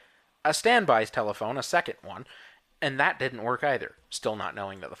tried a standby telephone, a second one, and that didn't work either, still not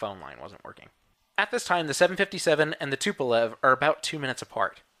knowing that the phone line wasn't working. At this time, the 757 and the Tupolev are about 2 minutes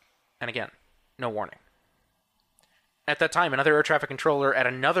apart. And again, no warning. At that time, another air traffic controller at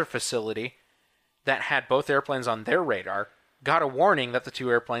another facility that had both airplanes on their radar got a warning that the two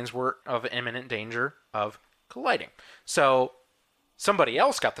airplanes were of imminent danger of colliding. So somebody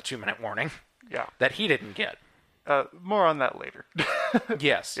else got the 2-minute warning Yeah. that he didn't get. More on that later.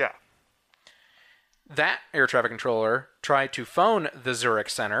 Yes. Yeah. That air traffic controller tried to phone the Zurich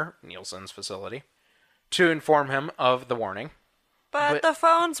Center, Nielsen's facility, to inform him of the warning. But the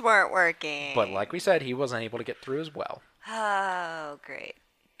phones weren't working. But like we said, he wasn't able to get through as well. Oh, great.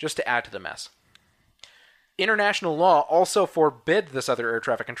 Just to add to the mess. International law also forbid this other air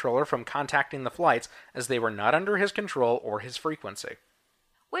traffic controller from contacting the flights as they were not under his control or his frequency.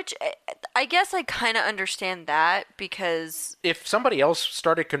 Which, I guess I kind of understand that, because... If somebody else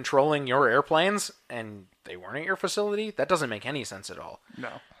started controlling your airplanes and they weren't at your facility, that doesn't make any sense at all. No.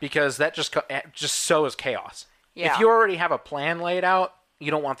 Because that just sows chaos. Yeah. If you already have a plan laid out,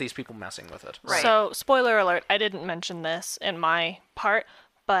 you don't want these people messing with it. Right. So, spoiler alert, I didn't mention this in my part,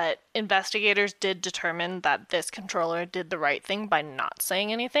 but investigators did determine that this controller did the right thing by not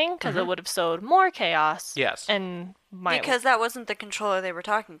saying anything, because it would have sowed more chaos. Yes. And might... Because that wasn't the controller they were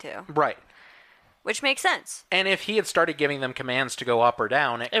talking to. Right. Which makes sense. And if he had started giving them commands to go up or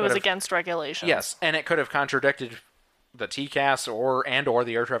down, it was against regulations. Yes, and it could have contradicted the TCAS or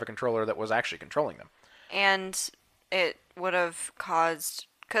the air traffic controller that was actually controlling them. And it could have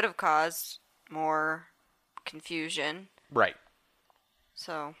caused more confusion. Right.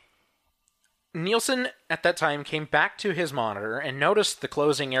 So, Nielsen, at that time, came back to his monitor and noticed the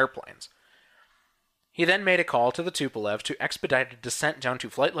closing airplanes. He then made a call to the Tupolev to expedite a descent down to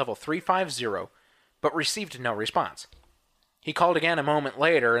flight level 350, but received no response. He called again a moment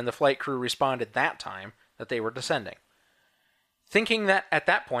later, and the flight crew responded that time that they were descending. Thinking that at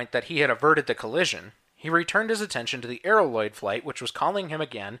that point that he had averted the collision, he returned his attention to the Aeroloid flight, which was calling him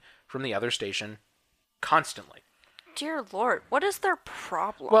again from the other station constantly. dear Lord, what is their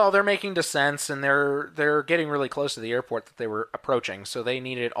problem? Well, they're making descents, and they're getting really close to the airport that they were approaching, so they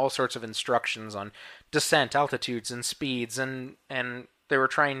needed all sorts of instructions on descent altitudes and speeds, and they were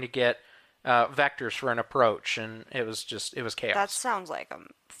trying to get vectors for an approach, and it was chaos. That sounds like a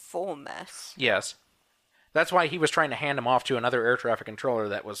full mess. Yes. That's why he was trying to hand him off to another air traffic controller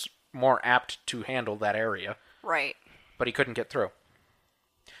that was more apt to handle that area, Right. but he couldn't get through.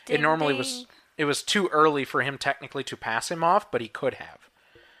 Ding, It normally ding. it was too early for him technically to pass him off, but he could have.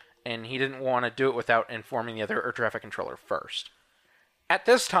 And he didn't want to do it without informing the other air traffic controller first. At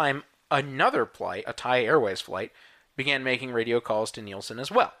this time, another flight, a Thai Airways flight, began making radio calls to Nielsen as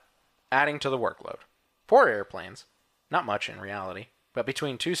well, adding to the workload. 4 airplanes, not much in reality, but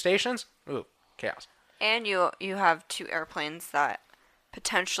between 2 stations, ooh, chaos. And you have 2 airplanes that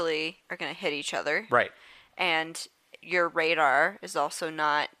potentially are going to hit each other. Right. And your radar is also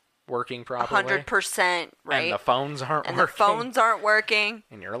not Working properly. 100%, right? And the phones aren't And working. the phones aren't working.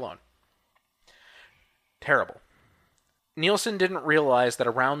 And you're alone. Terrible. Nielsen didn't realize that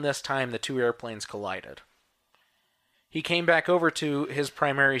around this time the 2 airplanes collided. He came back over to his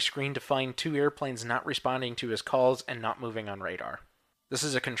primary screen to find 2 airplanes not responding to his calls and not moving on radar. This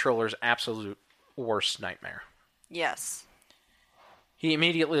is a controller's absolute worst nightmare. Yes. He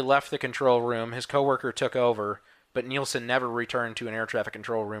immediately left the control room, his coworker took over, but Nielsen never returned to an air traffic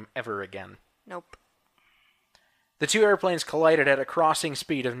control room ever again. Nope. The 2 airplanes collided at a crossing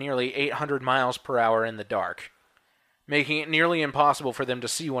speed of nearly 800 miles per hour in the dark, making it nearly impossible for them to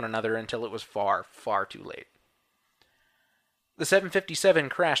see one another until it was far, far too late. The 757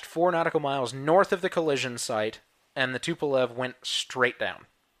 crashed 4 nautical miles north of the collision site, and the Tupolev went straight down.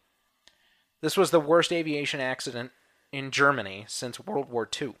 This was the worst aviation accident in Germany since World War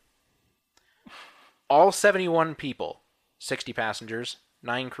II. All 71 people, 60 passengers,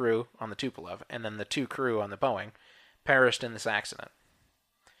 9 crew on the Tupolev, and then the 2 crew on the Boeing, perished in this accident.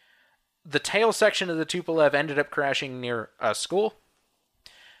 The tail section of the Tupolev ended up crashing near a school.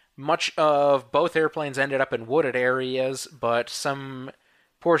 Much of both airplanes ended up in wooded areas, but some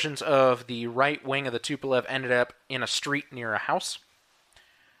portions of the right wing of the Tupolev ended up in a street near a house.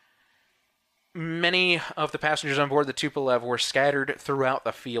 Many of the passengers on board the Tupolev were scattered throughout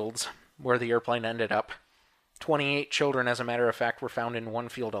the fields where the airplane ended up. 28 children, as a matter of fact, were found in one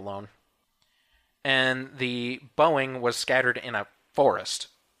field alone. And the Boeing was scattered in a forest.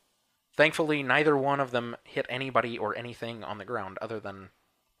 Thankfully, neither one of them hit anybody or anything on the ground other than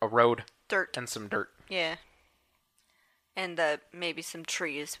a road Dirt. and some dirt. Yeah. And maybe some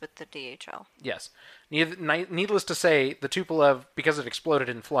trees with the DHL. Yes. Needless to say, the Tupolev, because it exploded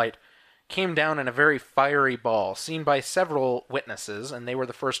in flight, came down in a very fiery ball, seen by several witnesses, and they were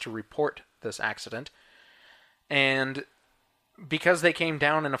the first to report this accident. And because they came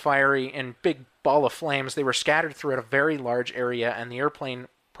down in a fiery and big ball of flames, they were scattered throughout a very large area, and the airplane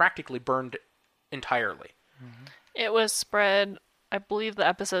practically burned entirely. It was spread, I believe the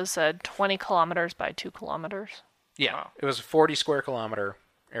episode said 20 kilometers by 2 kilometers. Yeah, Wow. it was a 40 square kilometer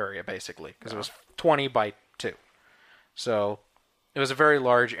area, basically, because it was 20 by 2. So it was a very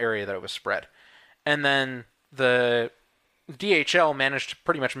large area that it was spread. And then the DHL managed to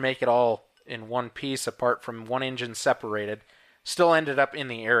pretty much make it all in one piece, apart from one engine separated. Still ended up in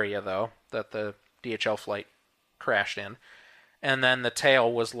the area, though, that the DHL flight crashed in. And then the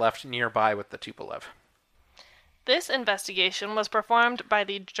tail was left nearby with the Tupolev. This investigation was performed by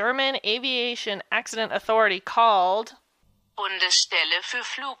the German Aviation Accident Authority called Bundesstelle für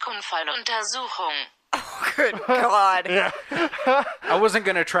Flugunfalluntersuchung. Good God. I wasn't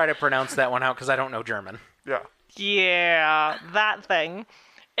going to try to pronounce that one out because I don't know German. Yeah. Yeah, that thing.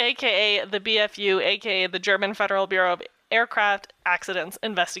 AKA the BFU, AKA the German Federal Bureau of Aircraft Accidents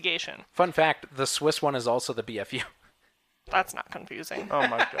Investigation. Fun fact, the Swiss one is also the BFU. That's not confusing. Oh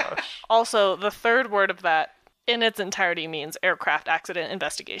my gosh. Also, the third word of that in its entirety means aircraft accident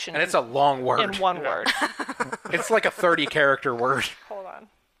investigation. And it's a long word. in one word. It's like a 30-character word. Hold on.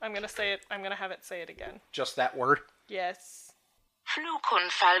 I'm going to say it. I'm going to have it say it again. Just that word. Yes.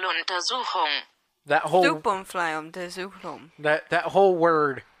 Flugunfalluntersuchung. That whole Superflyuntersuchung. that whole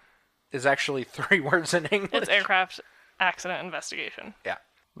word is actually 3 words in English. It's aircraft accident investigation. Yeah.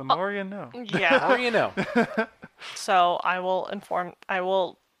 The more you know. Yeah. Or you know. So I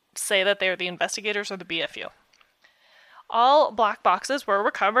will say that they're the investigators or the BFU. All black boxes were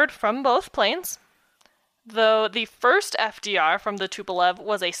recovered from both planes, though the first FDR from the Tupolev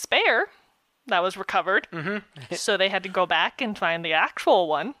was a spare that was recovered. Mm-hmm. So they had to go back and find the actual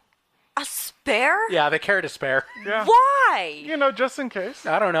one. A spare? Yeah, they carried a spare. Yeah. Why? You know, just in case.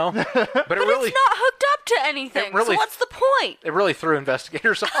 I don't know. But it But really it's not hooked up to anything. really- So what's the point? it really threw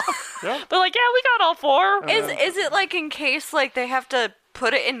investigators off. They're like, yeah, we got all four. Is it like in case like they have to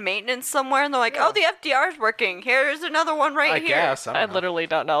put it in maintenance somewhere and they're like, oh, the FDR's working. Here's another one right I here. guess. I I don't know. literally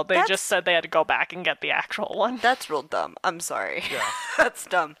don't know. They That's- just said they had to go back and get the actual one. That's real dumb. I'm sorry. Yeah. That's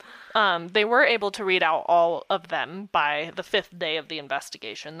dumb. They were able to read out all of them by the 5th day of the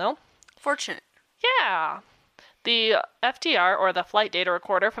investigation, though. Fortunate. Yeah. The FDR, or the flight data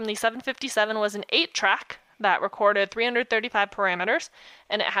recorder from the 757, was an 8-track that recorded 335 parameters,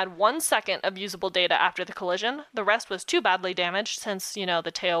 and it had 1 second of usable data after the collision. The rest was too badly damaged since,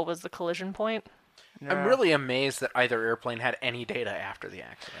 the tail was the collision point. I'm really amazed that either airplane had any data after the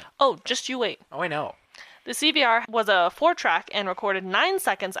accident. Oh, just you wait. Oh, I know. The CVR was a 4-track and recorded 9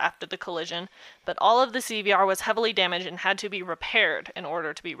 seconds after the collision, but all of the CVR was heavily damaged and had to be repaired in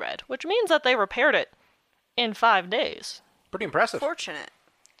order to be read, which means that they repaired it in 5 days. Pretty impressive. Fortunate.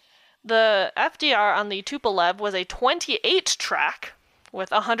 The FDR on the Tupolev was a 28-track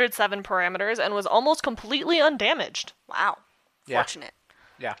with 107 parameters and was almost completely undamaged. Wow. Yeah. Fortunate.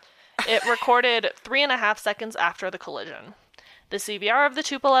 Yeah. It recorded 3.5 seconds after the collision. The CVR of the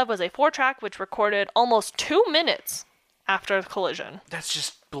Tupolev was a 4-track which recorded almost 2 minutes after the collision. That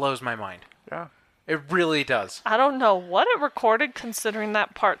just blows my mind. Yeah. It really does. I don't know what it recorded considering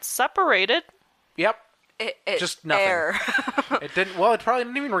that part separated. Yep. It Just nothing. Air. It didn't. Well, it probably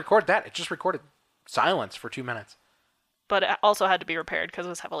didn't even record that. It just recorded silence for 2 minutes. But it also had to be repaired because it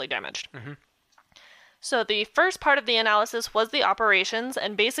was heavily damaged. Mm-hmm. So the first part of the analysis was the operations,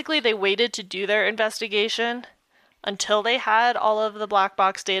 and basically they waited to do their investigation until they had all of the black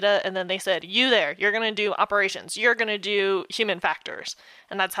box data, and then they said, you there, you're going to do operations, you're going to do human factors.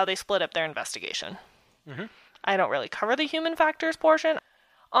 And that's how they split up their investigation. Mm-hmm. I don't really cover the human factors portion.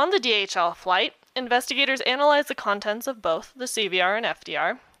 On the DHL flight, investigators analyzed the contents of both the CVR and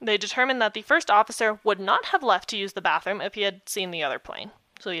FDR. They determined that the first officer would not have left to use the bathroom if he had seen the other plane.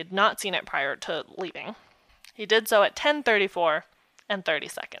 So he had not seen it prior to leaving. He did so at 10:34 and 30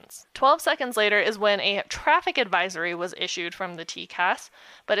 seconds. 12 seconds later is when a traffic advisory was issued from the TCAS,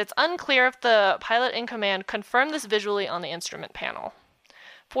 but it's unclear if the pilot in command confirmed this visually on the instrument panel.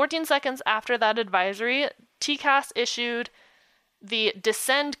 14 seconds after that advisory, TCAS issued the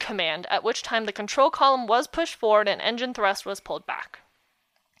descend command, at which time the control column was pushed forward and engine thrust was pulled back.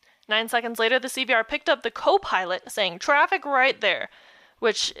 9 seconds later, the CVR picked up the co-pilot saying traffic right there,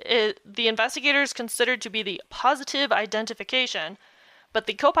 which the investigators considered to be the positive identification, but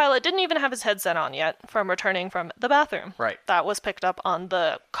the co-pilot didn't even have his headset on yet from returning from the bathroom. Right. That was picked up on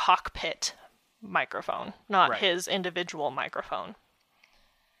the cockpit microphone, not Right. his individual microphone.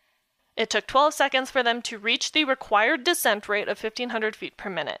 It took 12 seconds for them to reach the required descent rate of 1,500 feet per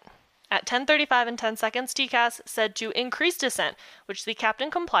minute. At 10:35 and 10 seconds, TCAS said to increase descent, which the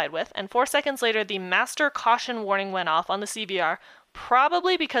captain complied with, and 4 seconds later the master caution warning went off on the CVR,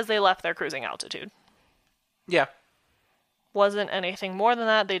 probably because they left their cruising altitude. Yeah. Wasn't anything more than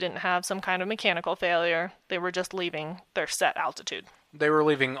that. They didn't have some kind of mechanical failure. They were just leaving their set altitude. They were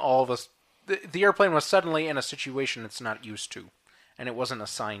leaving all of us. The airplane was suddenly in a situation it's not used to, and it wasn't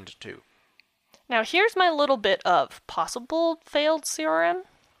assigned to. Now here's my little bit of possible failed CRM.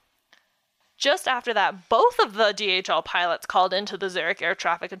 Just after that, both of the DHL pilots called into the Zurich air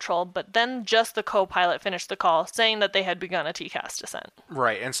traffic control, but then just the co-pilot finished the call, saying that they had begun a TCAS descent.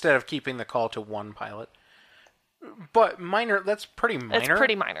 Right, instead of keeping the call to one pilot. But minor, that's pretty minor. It's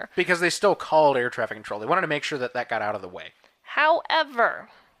pretty minor. Because they still called air traffic control. They wanted to make sure that that got out of the way. However,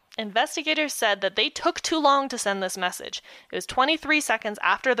 investigators said that they took too long to send this message. It was 23 seconds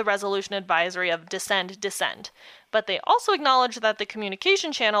after the resolution advisory of descend. But they also acknowledged that the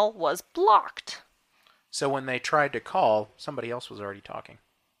communication channel was blocked. So when they tried to call, somebody else was already talking.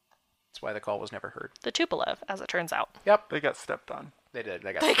 That's why the call was never heard. The Tupolev, as it turns out. Yep, They got stepped on. they did.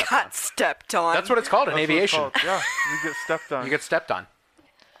 They got They stepped got on. stepped on. That's what it's called in That's what it's aviation. called. Yeah, you get stepped on. You get stepped on.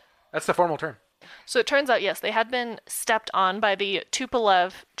 That's the formal term. So it turns out, yes, they had been stepped on by the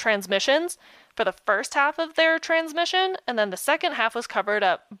Tupolev transmissions for the first half of their transmission, and then the second half was covered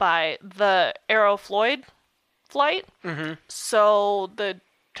up by the Aeroflot flight. Mm-hmm. So the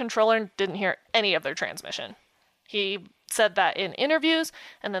controller didn't hear any of their transmission. He said that in interviews,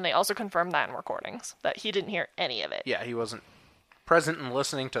 and then they also confirmed that in recordings, that he didn't hear any of it. Yeah, he wasn't present and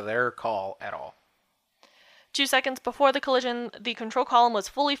listening to their call at all. 2 seconds before the collision, the control column was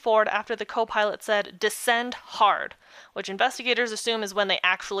fully forward after the co-pilot said, "Descend hard," which investigators assume is when they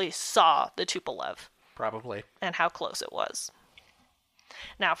actually saw the Tupolev Probably. and how close it was.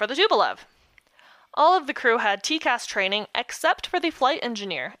 Now for the Tupolev. All of the crew had TCAS training except for the flight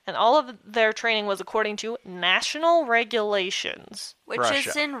engineer, and all of their training was according to national regulations. Which Russia.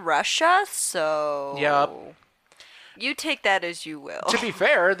 is in Russia, so... Yup. You take that as you will. To be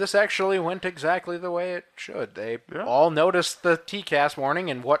fair, this actually went exactly the way it should. They Yeah. all noticed the TCAS warning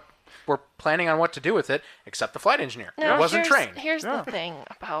and what were planning on what to do with it, except the flight engineer. Now, It wasn't trained. Here's the thing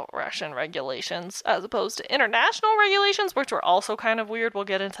about Russian regulations as opposed to international regulations, which were also kind of weird. We'll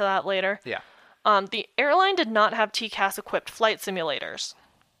get into that later. Yeah. The airline did not have TCAS-equipped flight simulators.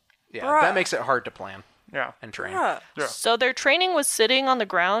 Yeah, Bruh. that makes it hard to plan Yeah. and train. Bruh. Yeah. So their training was sitting on the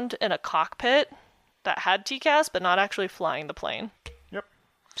ground in a cockpit that had TCAS, but not actually flying the plane. Yep.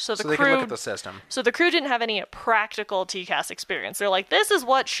 So the So they crew can look at the system. So the crew didn't have any practical TCAS experience. They're like, this is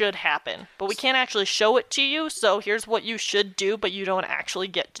what should happen, but we can't actually show it to you, so here's what you should do, but you don't actually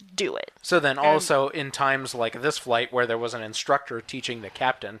get to do it. So then also in times like this flight where there was an instructor teaching the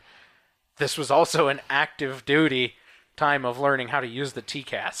captain, this was also an active duty time of learning how to use the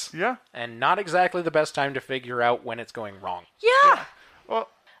TCAS. Yeah. And not exactly the best time to figure out when it's going wrong. Yeah. Well,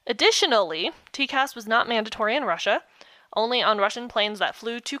 Additionally, TCAS was not mandatory in Russia, only on Russian planes that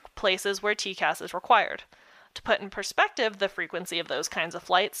flew to places where TCAS is required. To put in perspective the frequency of those kinds of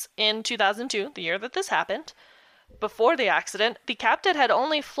flights, in 2002, the year that this happened, before the accident, the captain had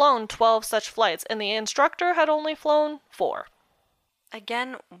only flown 12 such flights, and the instructor had only flown 4.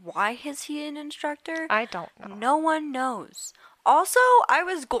 Again, why is he an instructor? I don't know. No one knows. Also, I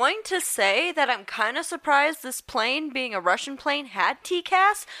was going to say that I'm kind of surprised this plane, being a Russian plane, had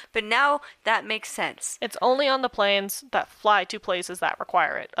TCAS, but now that makes sense. It's only on the planes that fly to places that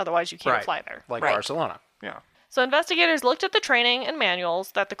require it. Otherwise, you can't fly there. Like Right. Barcelona. yeah. So investigators looked at the training and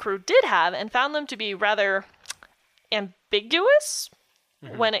manuals that the crew did have and found them to be rather ambiguous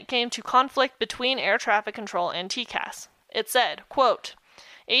when it came to conflict between air traffic control and TCAS. It said, quote,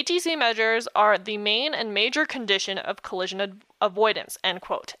 ATC measures are the main and major condition of collision avoidance, end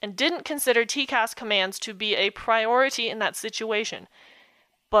quote, and didn't consider TCAS commands to be a priority in that situation.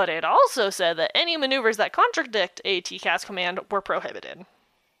 But it also said that any maneuvers that contradict a TCAS command were prohibited.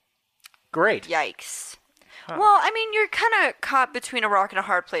 Great. Yikes. Well, I mean, you're kind of caught between a rock and a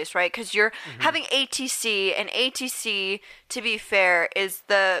hard place, right? Because you're having ATC, and ATC, to be fair, is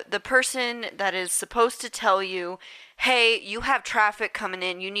the person that is supposed to tell you, hey, you have traffic coming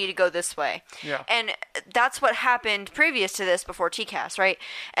in, you need to go this way. Yeah. And that's what happened previous to this before TCAS, right?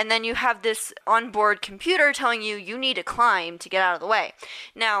 And then you have this onboard computer telling you you need to climb to get out of the way.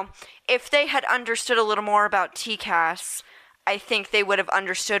 Now, if they had understood a little more about TCAS, I think they would have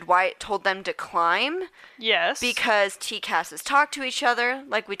understood why it told them to climb, Yes. because TCASs talk to each other,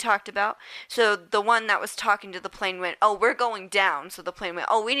 like we talked about. So the one that was talking to the plane went, oh, we're going down. So the plane went,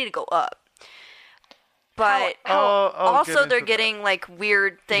 oh, we need to go up. But I'll also get they're into getting like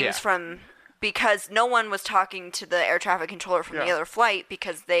weird things Yeah. from, because no one was talking to the air traffic controller from the Yeah. other flight,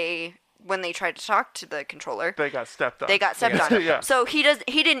 because when they tried to talk to the controller, They got stepped on. they got stepped got on. Yeah. So he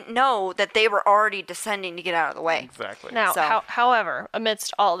didn't know that they were already descending to get out of the way. Exactly. Now, So- however,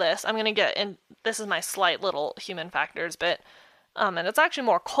 amidst all this, I'm going to get in. This is my slight little human factors bit, and it's actually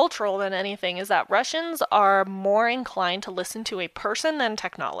more cultural than anything. Is that Russians are more inclined to listen to a person than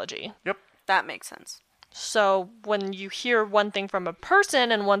technology. Yep. That makes sense. So when you hear one thing from a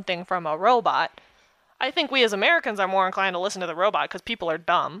person and one thing from a robot, I think we as Americans are more inclined to listen to the robot because people are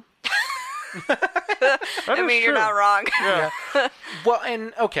dumb. I mean, you're not wrong. Yeah. Well,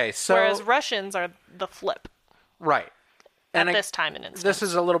 and okay, so Whereas Russians are the flip right. at And this time and instance. this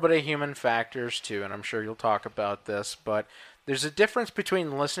is a little bit of human factors too, and I'm sure you'll talk about this, but there's a difference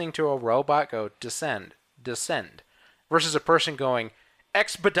between listening to a robot go descend, versus a person going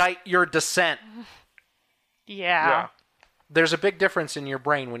expedite your descent. yeah. There's a big difference in your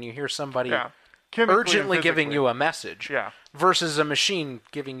brain when you hear somebody Yeah. Chemically and urgently giving physically. you a message Yeah. versus a machine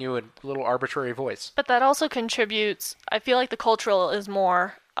giving you a little arbitrary voice. But that also contributes, I feel like the cultural is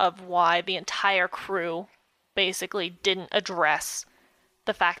more of why the entire crew basically didn't address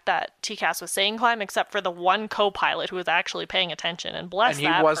the fact that TCAS was saying climb, except for the one co-pilot who was actually paying attention, and bless And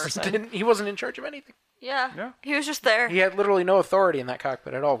that person. he wasn't in charge of anything. Yeah. Yeah. He was just there. He had literally no authority in that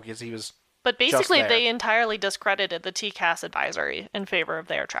cockpit at all because he was But basically, there. they entirely discredited the TCAS advisory in favor of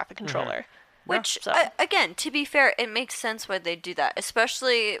the air traffic controller. Which, So- again, to be fair, it makes sense why they do that,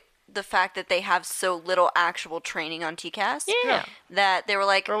 especially the fact that they have so little actual training on TCAS. Yeah. That they were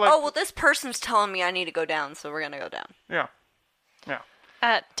like, They're like- oh, well, this person's telling me I need to go down, so we're going to go down. Yeah. Yeah.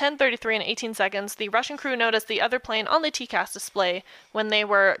 At 10:33 and 18 seconds, the Russian crew noticed the other plane on the TCAS display when they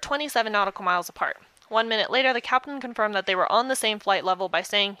were 27 nautical miles apart. 1 minute later, the captain confirmed that they were on the same flight level by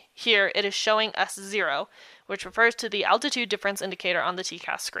saying, "Here, it is showing us 0, which refers to the altitude difference indicator on the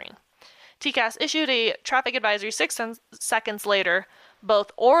TCAS screen. TCAS issued a traffic advisory 6 seconds later,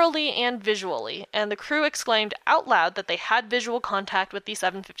 both orally and visually, and the crew exclaimed out loud that they had visual contact with the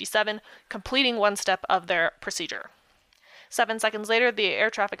 757, completing one step of their procedure. 7 seconds later, the air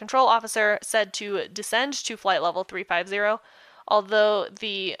traffic control officer said to descend to flight level 350, although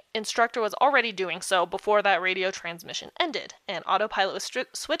the instructor was already doing so before that radio transmission ended, and autopilot was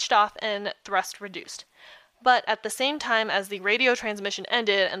switched off and thrust reduced. But at the same time as the radio transmission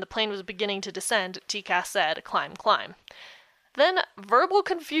ended and the plane was beginning to descend, TCAS said, "Climb, climb." Then verbal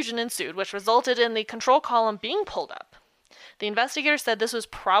confusion ensued, which resulted in the control column being pulled up. The investigators said this was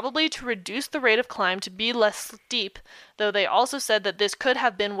probably to reduce the rate of climb to be less steep, though they also said that this could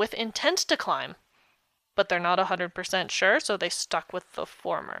have been with intent to climb. But they're not 100% sure, so they stuck with the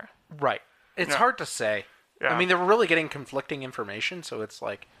former. Right. It's Yeah. hard to say. Yeah. I mean, they were really getting conflicting information, so it's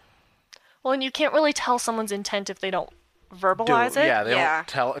like... Well, and you can't really tell someone's intent if they don't verbalize it. Yeah, they Yeah.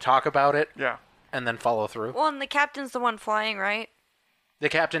 don't talk about it Yeah. and then follow through. Well, and the captain's the one flying, right? The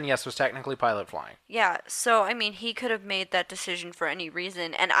captain, yes, was technically pilot flying. Yeah, so, I mean, he could have made that decision for any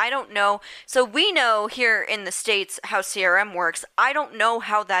reason, and I don't know. So we know here in the States how CRM works. I don't know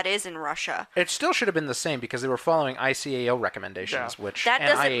how that is in Russia. It still should have been the same because they were following ICAO recommendations, Yeah. which That and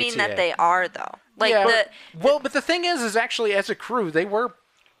doesn't mean that IATA. they are, though. Like, Yeah, but the thing is actually, as a crew, they were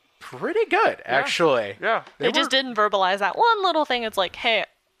pretty good, actually. Yeah. They just didn't verbalize that one little thing. It's like, hey,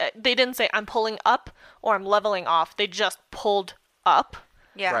 they didn't say I'm pulling up or I'm leveling off. They just pulled up,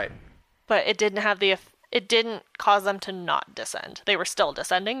 yeah. Right. but it didn't have it didn't cause them to not descend. They were still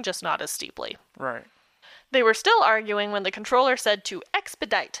descending, just not as steeply. Right. They were still arguing when the controller said to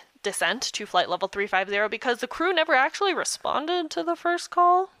expedite descent to flight level 350 because the crew never actually responded to the first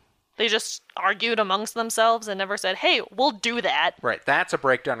call. They just argued amongst themselves and never said, hey, we'll do that. Right. That's a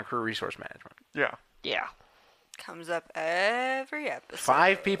breakdown of crew resource management. Yeah. Yeah. Comes up every episode.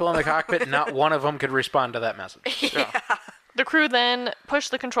 5 people in the cockpit, not one of them could respond to that message. The crew then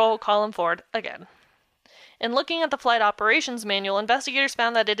pushed the control column forward again. In looking at the flight operations manual, investigators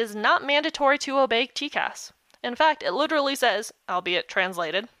found that it is not mandatory to obey TCAS. In fact, it literally says, albeit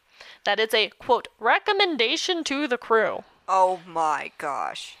translated, that it's a, quote, recommendation to the crew. Oh my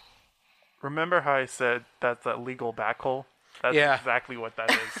gosh. Remember how I said that's a legal backhole? That's Yeah. exactly what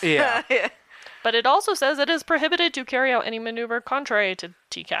that is. Yeah. But it also says it is prohibited to carry out any maneuver contrary to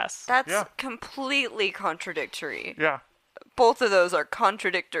TCAS. That's Yeah. completely contradictory. Yeah. Both of those are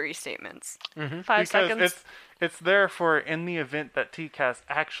contradictory statements. 5 Because seconds. it's there for in the event that TCAS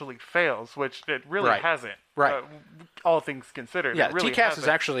actually fails, which it really Right. hasn't. Right. All things considered. Yeah, it really TCAS is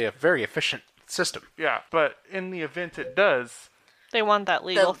hasn't. actually a very efficient system. Yeah, but in the event it does, They want that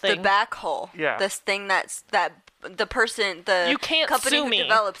legal The thing. back hole. Yeah. This thing that the person, the You can't company sue who me.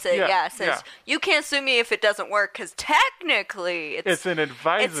 develops it, Yeah, says, yeah. you can't sue me if it doesn't work, because technically it's an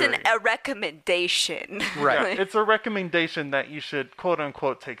advisory. a recommendation. Right. It's a recommendation that you should quote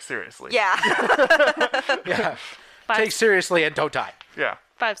unquote take seriously. Yeah. Yeah. Five- Take seriously and don't die. Yeah.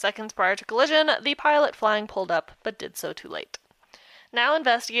 5 seconds prior to collision, the pilot flying pulled up, but did so too late. Now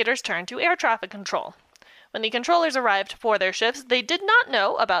investigators turned to air traffic control. When the controllers arrived for their shifts, they did not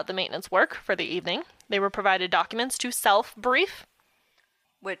know about the maintenance work for the evening. They were provided documents to self-brief.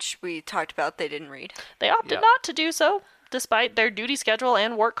 Which we talked about they didn't read. They opted Yeah. not to do so, despite their duty schedule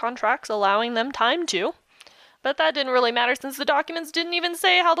and work contracts allowing them time to. But that didn't really matter since the documents didn't even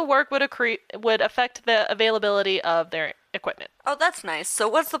say how the work would affect the availability of their equipment. Oh, that's nice. So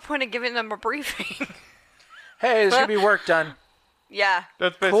what's the point of giving them a briefing? Hey, there's going to be work done. Yeah.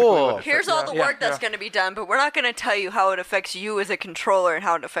 That's basically Cool. what it Here's said. all the Yeah, work that's yeah. going to be done, but we're not going to tell you how it affects you as a controller and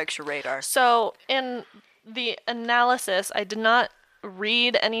how it affects your radar. So, in the analysis, I did not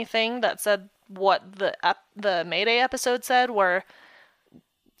read anything that said what the Mayday episode said, where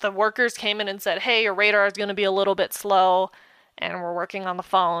the workers came in and said, hey, your radar is going to be a little bit slow, and we're working on the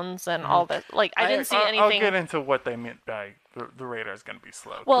phones and all this. Like, I didn't see I'll anything. get into what they meant by the radar is going to be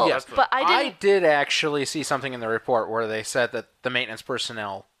slow. Well, Yes, but I didn't. did actually see something in the report where they said that the maintenance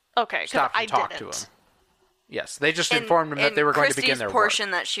personnel Okay, because stopped I and talked didn't. to him. Yes, they just informed them that they were going to begin their work.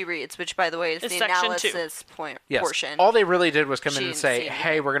 portion that she reads, which, by the way, is Is the section 2. analysis point Yes. portion. All they really did was come in She and didn't say, see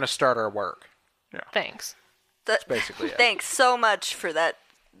hey, we're going to start our work. Thanks. That's basically it. Thanks so much for that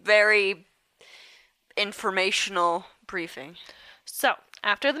very informational briefing. So,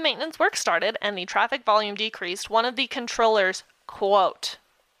 after the maintenance work started and the traffic volume decreased, one of the controllers, quote,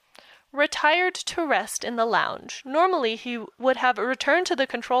 retired to rest in the lounge. Normally, he would have returned to the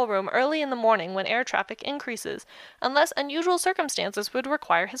control room early in the morning when air traffic increases, unless unusual circumstances would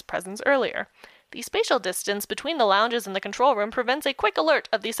require his presence earlier. The spatial distance between the lounges and the control room prevents a quick alert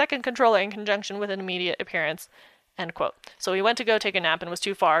of the second controller in conjunction with an immediate appearance. End quote. So he went to go take a nap and was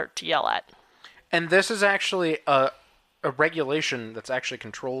too far to yell at. And this is actually a regulation that's actually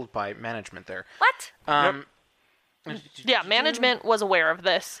controlled by management there. What? Yeah, management was aware of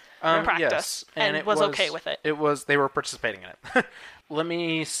this practice yes, and it was okay with it. They were participating in it. Let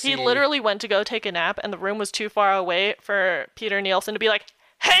me see. He literally went to go take a nap, and the room was too far away for Peter Nielsen to be like,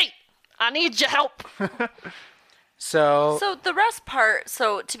 "Hey, I need your help." So the rest part.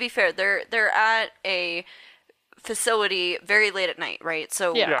 So to be fair, they're at a facility very late at night, right?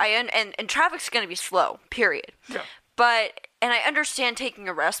 So Yeah. and traffic's going to be slow. Period. Yeah. But I understand taking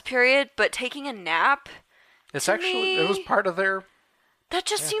a rest period, but taking a nap, it's actually it was part of their. that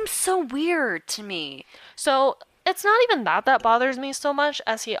just seems so weird to me. So it's not even that bothers me so much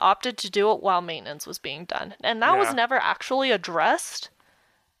as he opted to do it while maintenance was being done. And that was Yeah. never actually addressed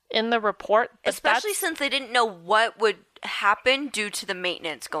in the report. But Especially since they didn't know what would happen due to the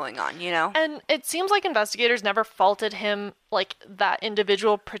maintenance going on, you know? And it seems like investigators never faulted him, like that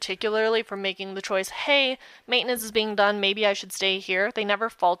individual particularly, for making the choice, hey, maintenance is being done, maybe I should stay here. They never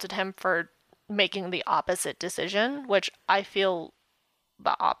faulted him for making the opposite decision, which I feel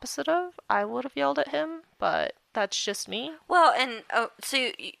the opposite of. I would have yelled at him, but that's just me. Well, and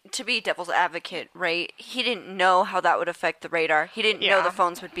to be devil's advocate, right? He didn't know how that would affect the radar. He didn't know Yeah. the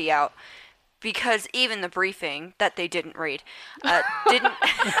phones would be out. Because even the briefing that they didn't read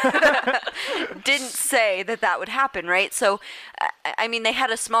didn't say that would happen, right? So, I mean, they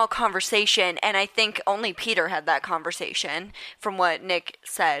had a small conversation, and I think only Peter had that conversation from what Nick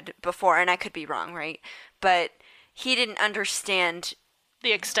said before, and I could be wrong, right? But he didn't understand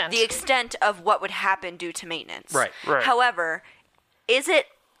The extent. of what would happen due to maintenance. Right. Right. However, is it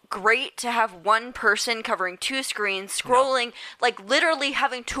great to have one person covering two screens, scrolling, like literally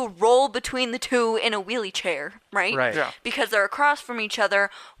having to roll between the two in a wheelie chair, right? Right. Yeah. Because they're across from each other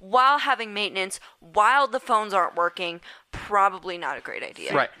while having maintenance, while the phones aren't working. Probably not a great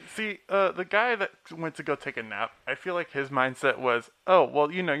idea. Right. See, the guy that went to go take a nap, I feel like his mindset was, oh,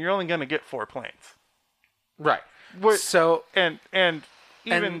 well, you're only going to get 4 planes. Right. What- So And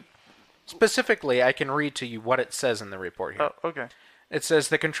even... specifically, I can read to you what it says in the report here. Oh, okay. It says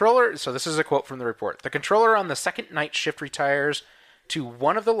the controller, so this is a quote from the report. The controller on the second night shift retires to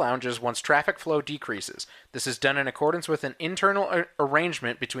one of the lounges once traffic flow decreases. This is done in accordance with an internal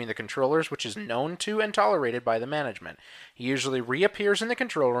arrangement between the controllers, which is known to and tolerated by the management. He usually reappears in the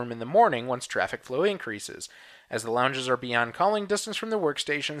control room in the morning once traffic flow increases. As the lounges are beyond calling distance from the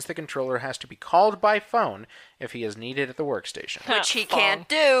workstations, the controller has to be called by phone if he is needed at the workstation. Which he Phone. can't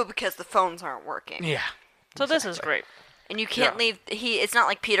do because the phones aren't working. Yeah. So this is great. And you can't leave. It's not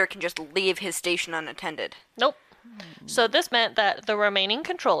like Peter can just leave his station unattended. Nope. So this meant that the remaining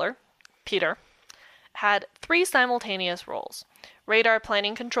controller, Peter, had 3 simultaneous roles. Radar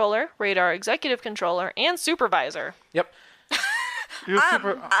planning controller, radar executive controller, and supervisor. Yep. You're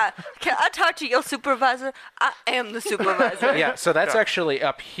super... Can I talk to your supervisor? I am the supervisor. Yeah, so that's actually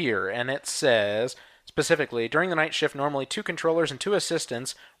up here, and it says specifically during the night shift, normally 2 controllers and 2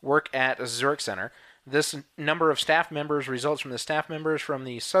 assistants work at Zurich Center. This number of staff members results from the staff members from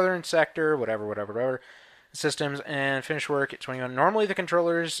the southern sector, whatever, systems, and finish work at 21. Normally, the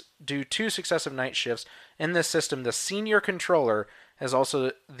controllers do 2 successive night shifts. In this system, the senior controller has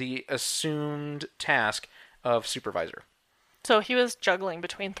also the assumed task of supervisor. So he was juggling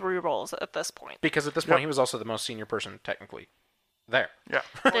between 3 roles at this point. Because at this point, he was also the most senior person, technically, there. Yeah.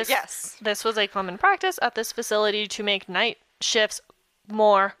 This, yes. This was a common practice at this facility to make night shifts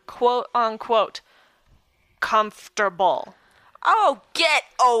more quote-unquote comfortable. Oh, get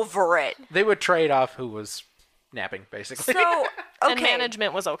over it. They would trade off who was napping, basically. So, And okay.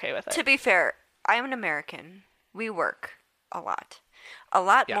 management was okay with it. To be fair, I'm an American. We work a lot. A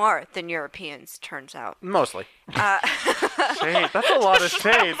lot Yeah. more than Europeans, turns out. Mostly. Shade. That's a lot of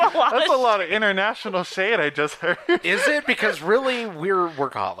shade. That's a lot of international shade I just heard. Is it? Because really, we're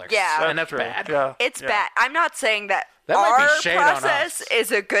workaholics. Yeah. And that's true. bad. Yeah. It's bad. I'm not saying that, That might be our shade on process us.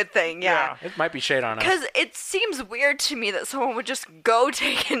 is a good thing. Yeah. It might be shade on us. Because it seems weird to me that someone would just go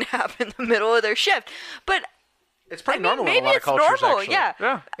take a nap in the middle of their shift. But It's pretty I mean, normal in maybe a lot of it's cultures, normal. actually. Yeah.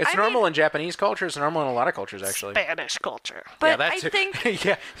 Yeah. It's I normal mean- in Japanese culture. It's normal in a lot of cultures, actually. Spanish culture. But yeah, I think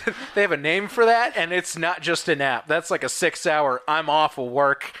yeah, they have a name for that, and it's not just a nap. That's like a 6-hour, I'm off of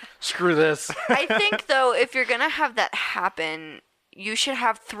work, screw this. I think though, if you're gonna have that happen, you should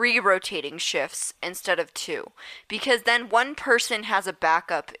have 3 rotating shifts instead of 2, because then one person has a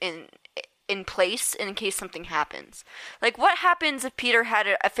backup in place in case something happens. Like, what happens if Peter had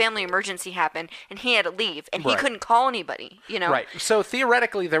a family emergency happen and he had to leave and he Right. couldn't call anybody, you know? Right. So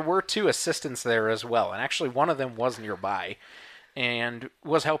theoretically, there were 2 assistants there as well, and actually one of them was nearby and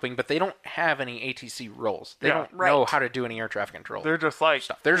was helping, but they don't have any ATC roles. They Yeah. don't know Right. how to do any air traffic control. They're just like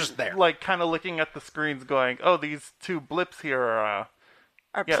stuff. They're just there. like kind of looking at the screens, going, "Oh, these 2 blips here are."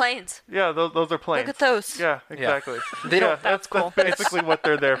 Our Yeah. planes. Yeah, those are planes. Look at those. Yeah, exactly. They don't- That's basically what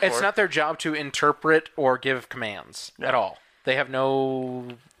they're there for. It's not their job to interpret or give commands at all. They have no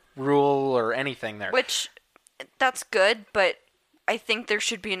rule or anything there. Which, that's good, but I think there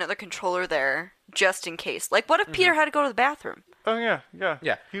should be another controller there just in case. Like, what if Peter had to go to the bathroom? Oh yeah. Yeah.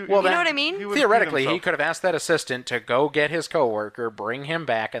 Well, You know what I mean? Theoretically, he could have asked that assistant to go get his coworker, bring him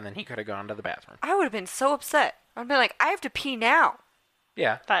back, and then he could have gone to the bathroom. I would have been so upset. I'd be like, I have to pee now.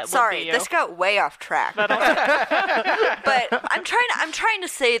 Yeah. That would Sorry, be you. this got way off track. But I'm trying to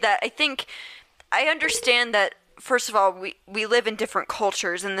say that I understand that. First of all, we live in different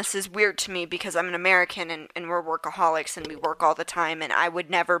cultures, and this is weird to me because I'm an American and we're workaholics and we work all the time, and I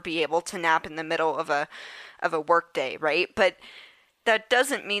would never be able to nap in the middle of a work day, right? But that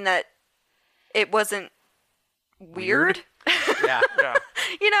doesn't mean that it wasn't weird. Yeah. Yeah.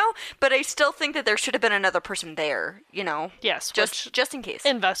 You know, but I still think that there should have been another person there, you know. Yes, Just in case.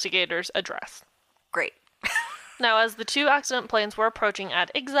 investigators address. Great. Now, as the 2 accident planes were approaching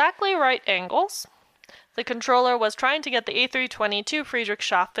at exactly right angles, the controller was trying to get the A320 to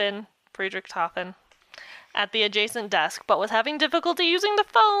Friedrichshafen at the adjacent desk, but was having difficulty using the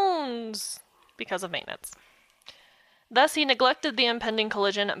phones because of maintenance. Thus, he neglected the impending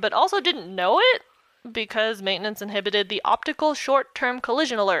collision, but also didn't know it because maintenance inhibited the Optical Short-Term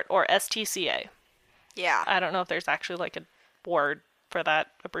Collision Alert, or STCA. Yeah. I don't know if there's actually like a word for that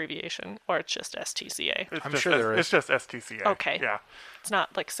abbreviation, or it's just STCA. I'm sure there It's just STCA. Okay. Yeah. It's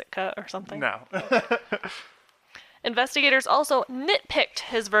not like Sitka or something. No. Investigators also nitpicked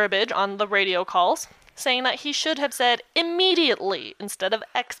his verbiage on the radio calls, saying that he should have said immediately instead of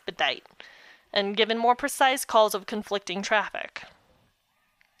expedite, and given more precise calls of conflicting traffic.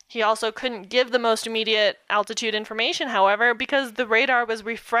 He also couldn't give the most immediate altitude information, however, because the radar was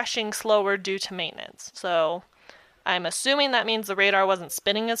refreshing slower due to maintenance. So I'm assuming that means the radar wasn't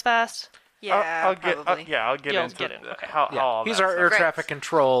spinning as fast. Yeah, I'll probably. get You'll into get it, okay. how all He's that our stuff. air Great. traffic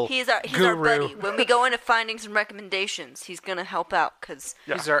control He's our guru. buddy. When we go into findings and recommendations, he's gonna help out because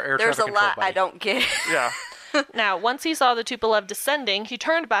He's our air there's a traffic control lot buddy. I don't get. Yeah. Now, once he saw the Tupolev descending, he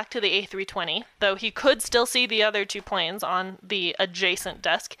turned back to the A320, though he could still see the other 2 planes on the adjacent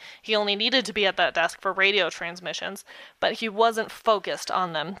desk. He only needed to be at that desk for radio transmissions, but he wasn't focused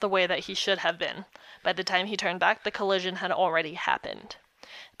on them the way that he should have been. By the time he turned back, the collision had already happened.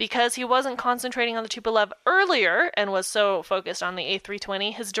 Because he wasn't concentrating on the Tupolev earlier and was so focused on the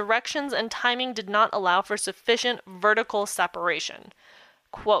A320, his directions and timing did not allow for sufficient vertical separation.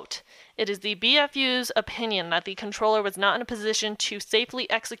 Quote, "It is the BFU's opinion that the controller was not in a position to safely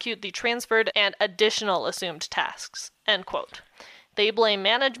execute the transferred and additional assumed tasks." End quote. They blame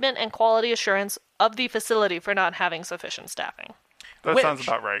management and quality assurance of the facility for not having sufficient staffing. That Which- sounds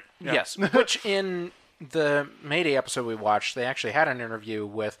about right. Yeah. Yes, which in the Mayday episode we watched, they actually had an interview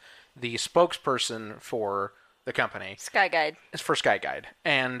with the spokesperson for the company. Sky Guide. It's for Sky Guide,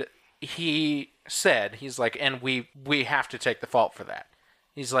 and he said, he's like, and we have to take the fault for that.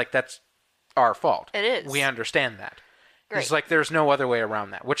 He's like, that's our fault. It is. We understand that. Great. He's like, there's no other way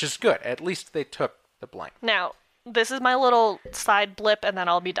around that, which is good. At least they took the blame. Now, this is my little side blip and then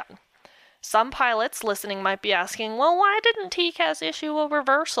I'll be done. Some pilots listening might be asking, well, why didn't TCAS issue a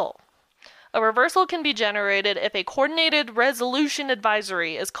reversal? A reversal can be generated if a coordinated resolution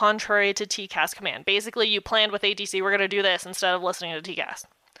advisory is contrary to TCAS command. Basically, you planned with ATC, we're going to do this instead of listening to TCAS.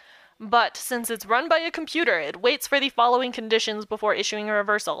 But since it's run by a computer, it waits for the following conditions before issuing a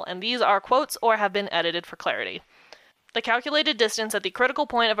reversal, and these are quotes or have been edited for clarity. The calculated distance at the critical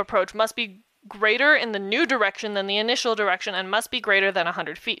point of approach must be greater in the new direction than the initial direction and must be greater than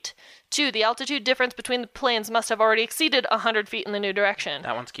 100 feet. 2. The altitude difference between the planes must have already exceeded 100 feet in the new direction.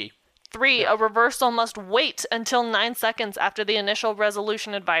 That one's key. 3. A reversal must wait until 9 seconds after the initial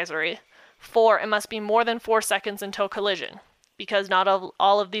resolution advisory. 4. It must be more than 4 seconds until collision. Because not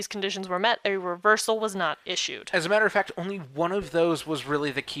all of these conditions were met, a reversal was not issued. As a matter of fact, only one of those was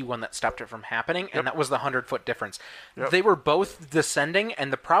really the key one that stopped it from happening, and that was the 100-foot difference. They were both descending,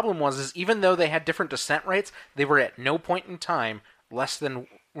 and the problem was even though they had different descent rates, they were at no point in time less than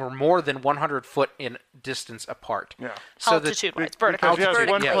or more than 100 foot in distance apart. Yeah. So Altitude-wise, vertical. Because you had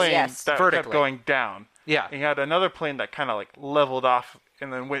one Vertically, plane yes. that Vertically. kept going down. Yeah. And you had another plane that kind of like leveled off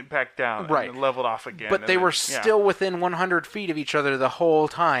and then went back down Right. and then leveled off again. But and they then- were yeah. still within 100 feet of each other the whole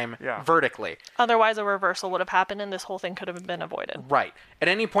time, Yeah. vertically. Otherwise, a reversal would have happened, and this whole thing could have been avoided. Right. At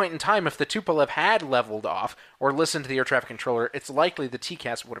any point in time, if the Tupolev had leveled off or listened to the air traffic controller, it's likely the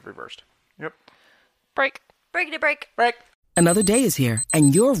TCAS would have reversed. Yep. Break. Breakity break. Right. Another day is here,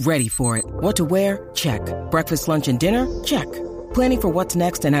 and you're ready for it. What to wear? Check. Breakfast, lunch, and dinner? Check. Planning for what's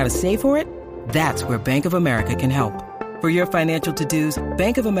next and how to save for it? That's where Bank of America can help. For your financial to-dos,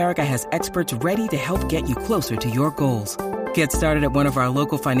 Bank of America has experts ready to help get you closer to your goals. Get started at one of our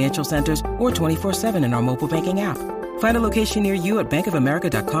local financial centers or 24/7 in our mobile banking app. Find a location near you at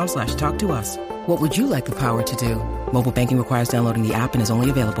bankofamerica.com/talktous. What would you like the power to do? Mobile banking requires downloading the app and is only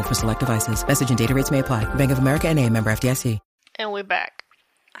available for select devices. Message and data rates may apply. Bank of America NA, member FDIC. And we're back.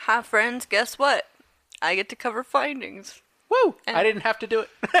 Hi, friends. Guess what? I get to cover findings Woo! I didn't have to do it.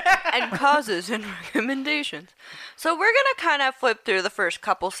 and causes and recommendations. So we're going to kind of flip through the first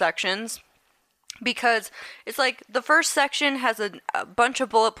couple sections because it's like the first section has a bunch of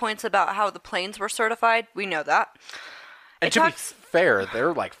bullet points about how the planes were certified. We know that. And It to talks- be fair,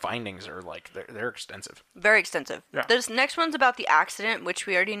 their findings are they're extensive. Very extensive. Yeah. This next one's about the accident, which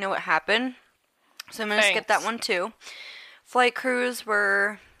we already know what happened. So I'm going to skip that Thanks. one too. Flight crews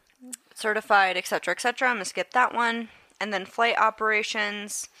were certified, etc., etc. I'm going to skip that one. And then flight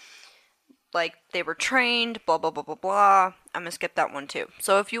operations, like they were trained, blah, blah, blah, blah, blah. I'm going to skip that one too.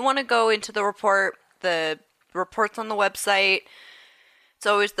 So if you want to go into the report's on the website. It's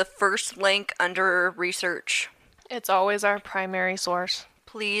always the first link under research. It's always our primary source.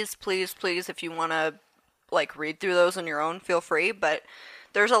 Please, please, please, if you want to like read through those on your own, feel free. But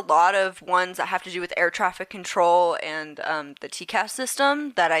there's a lot of ones that have to do with air traffic control and the TCAS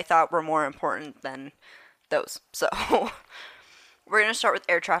system that I thought were more important than those. So we're going to start with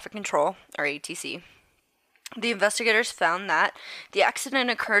air traffic control, or ATC. The investigators found that the accident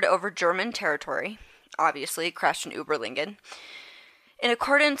occurred over German territory. Obviously, it crashed in Überlingen. In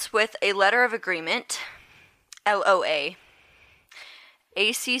accordance with a letter of agreement, LOA,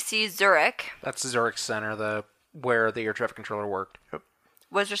 ACC Zurich That's Zurich Center, where the air traffic controller worked.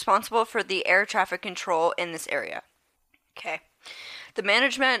 was responsible for the air traffic control in this area. Okay. The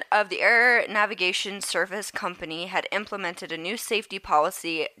management of the Air Navigation Service Company had implemented a new safety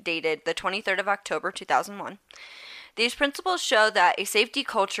policy dated the 23rd of October 2001. These principles show that a safety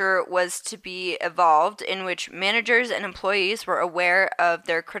culture was to be evolved in which managers and employees were aware of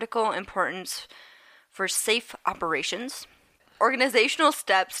their critical importance for safe operations. Organizational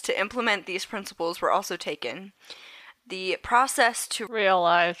steps to implement these principles were also taken. The process to Real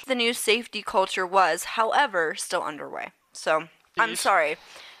life. the new safety culture was, however, still underway. So, I'm sorry.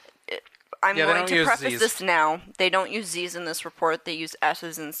 I'm Yeah, they going don't to use preface Zs. this now. They don't use Z's in this report. They use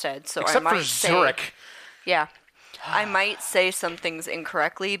S's instead. So Except I for might say, Zurich. yeah, I might say some things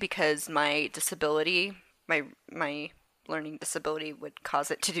incorrectly because my disability, my learning disability would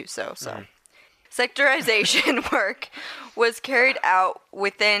cause it to do so. So, sectorization work was carried out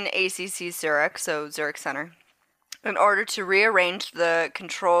within ACC Zurich, so Zurich Center, in order to rearrange the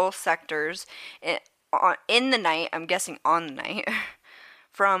control sectors in the night. I'm guessing on the night,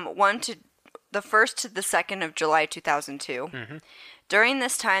 from the 1st to the 2nd of July 2002. During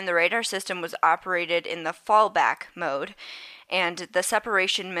this time, the radar system was operated in the fallback mode, and the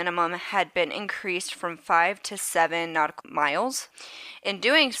separation minimum had been increased from 5 to 7 nautical miles. In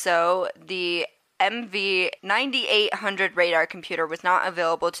doing so, the MV 9800 radar computer was not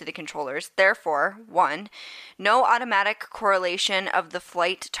available to the controllers. Therefore, 1, no automatic correlation of the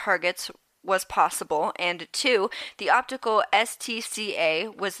flight targets was possible, and 2, the optical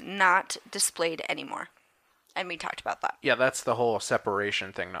STCA was not displayed anymore. And we talked about that. Yeah, that's the whole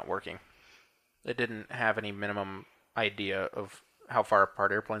separation thing not working. It didn't have any minimum idea of how far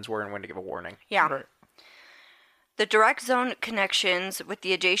apart airplanes were and when to give a warning. Yeah. Right. The direct zone connections with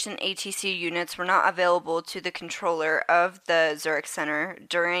the adjacent ATC units were not available to the controller of the Zurich Center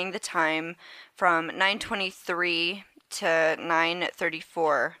during the time from 9:23 to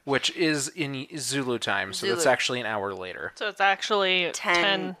 9:34. Which is in Zulu time, so that's Zulu. actually an hour later. So it's actually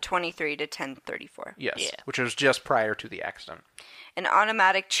 10:23 to 10:34. Yes, Yeah. which was just prior to the accident. An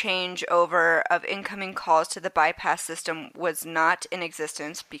automatic changeover of incoming calls to the bypass system was not in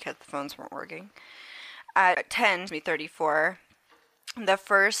existence because the phones weren't working. At 10:34, the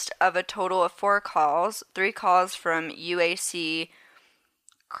first of a total of 4 calls, 3 calls from UAC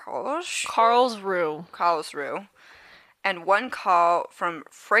Karlsruhe, and 1 call from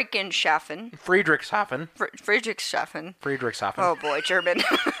Friedrichshafen. Friedrichshafen. Oh boy, German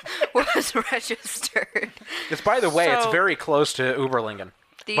was registered. It's, by the way, it's So- very close to Überlingen.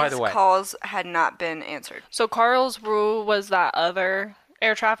 These by the way. calls had not been answered. So Karlsruhe was that other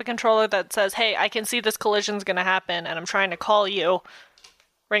air traffic controller that says, hey, I can see this collision's going to happen, and I'm trying to call you.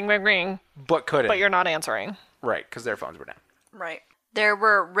 Ring, ring, ring. But couldn't. But you're not answering. Right, because their phones were down. Right. There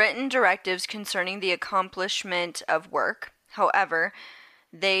were written directives concerning the accomplishment of work. However,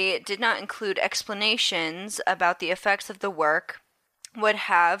 they did not include explanations about the effects of the work would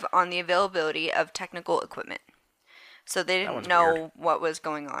have on the availability of technical equipment. So they didn't know what was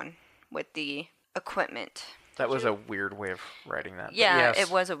going on with the equipment. That was a weird way of writing that. Yeah, yes.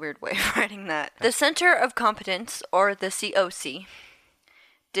 it was a weird way of writing that. The Center of Competence, or the COC,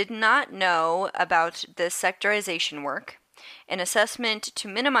 did not know about the sectorization work. An assessment to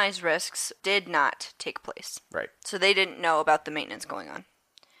minimize risks did not take place. Right. So they didn't know about the maintenance going on.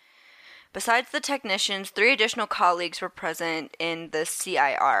 Besides the technicians, 3 additional colleagues were present in the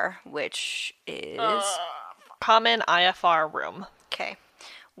CIR, which is... Common IFR room. Okay.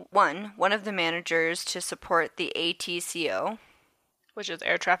 One of the managers to support the ATCO. Which is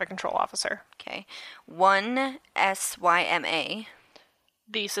Air Traffic Control Officer. Okay. 1 SYMA.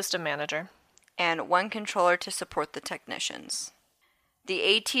 The system manager. And 1 controller to support the technicians. The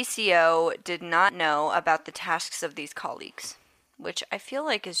ATCO did not know about the tasks of these colleagues, which I feel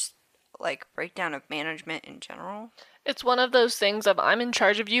like is like breakdown of management in general. It's one of those things of I'm in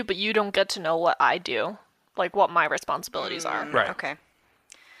charge of you, but you don't get to know what I do, like what my responsibilities are. Right. Okay.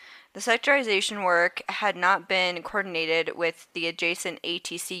 The sectorization work had not been coordinated with the adjacent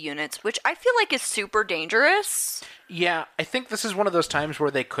ATC units, which I feel like is super dangerous. Yeah, I think this is one of those times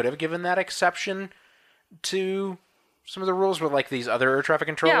where they could have given that exception to some of the rules with like these other air traffic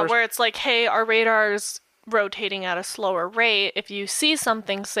controllers. Yeah, where it's like, hey, our radar's rotating at a slower rate. If you see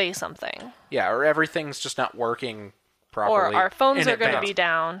something, say something. Yeah, or everything's just not working properly. Or our phones in are going to advance. be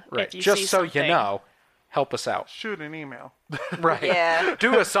down Right. if you Just see so something. you know, help us out. Shoot an email. Right. Yeah.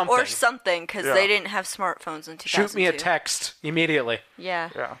 Do us something. Or something, because Yeah. they didn't have smartphones in 2002. Shoot me a text immediately. Yeah.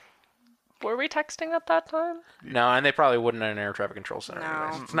 Yeah. Were we texting at that time? No, and they probably wouldn't at an air traffic control center. No.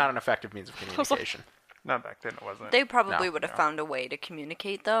 Anyways. It's not an effective means of communication. Not back then, it wasn't. They probably No. would have found a way to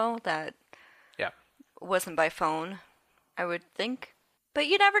communicate, though, that Yeah. wasn't by phone, I would think. But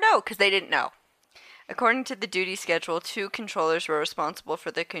you never know, because they didn't know. According to the duty schedule, 2 controllers were responsible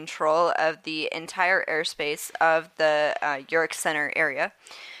for the control of the entire airspace of the Urich Center area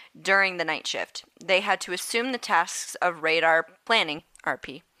during the night shift. They had to assume the tasks of radar planning,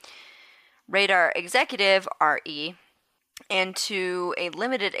 RP, radar executive, RE, and to a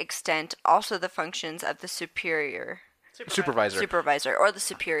limited extent, also the functions of the supervisor, or the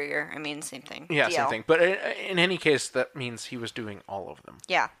superior. I mean, same thing. Yeah, DL. same thing. But in any case, that means he was doing all of them.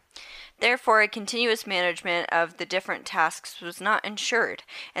 Yeah. Therefore, a continuous management of the different tasks was not ensured.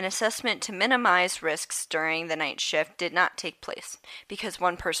 An assessment to minimize risks during the night shift did not take place because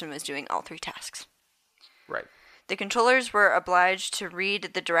one person was doing all 3 tasks. Right. The controllers were obliged to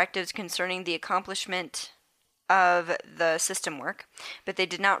read the directives concerning the accomplishment of the system work, but they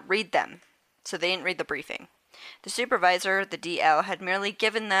did not read them, so they didn't read the briefing. The supervisor, the DL, had merely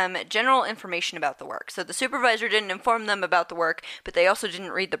given them general information about the work. So the supervisor didn't inform them about the work, but they also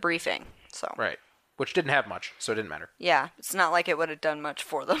didn't read the briefing. So Right. Which didn't have much, so it didn't matter. yeah, it's not like it would have done much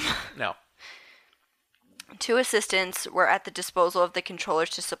for them. No. 2 assistants were at the disposal of the controllers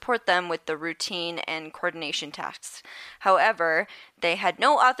to support them with the routine and coordination tasks. However, they had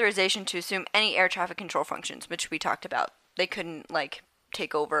no authorization to assume any air traffic control functions, which we talked about. They couldn't, like,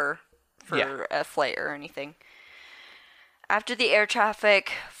 take over for a flight or anything. After the air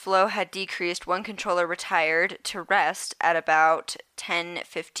traffic flow had decreased, 1 controller retired to rest at about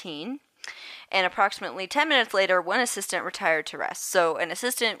 10:15. And approximately 10 minutes later, 1 assistant retired to rest. So an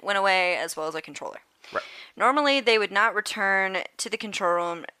assistant went away as well as a controller. Right. Normally, they would not return to the control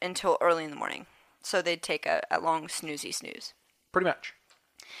room until early in the morning. So they'd take a long snoozy. Pretty much.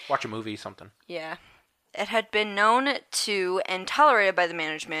 Watch a movie, something. Yeah. It had been known to and tolerated by the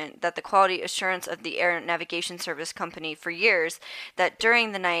management that the quality assurance of the Air Navigation Service Company for years that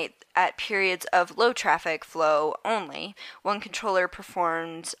during the night, at periods of low traffic flow only, 1 controller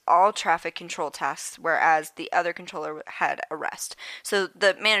performed all traffic control tasks, whereas the other controller had a rest. So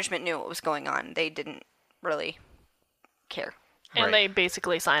the management knew what was going on. They didn't really care. And Right. they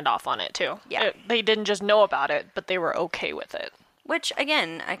basically signed off on it, too. Yeah. They didn't just know about it, but they were okay with it. Which,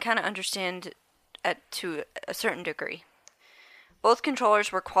 again, I kind of understand to a certain degree. Both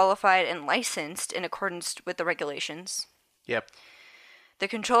controllers were qualified and licensed in accordance with the regulations. Yep. The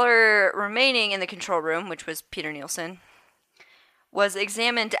controller remaining in the control room, which was Peter Nielsen, was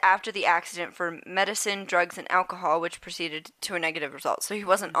examined after the accident for medicine, drugs, and alcohol, which proceeded to a negative result. So he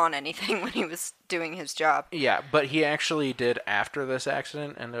wasn't on anything when he was doing his job. Yeah, but he actually did, after this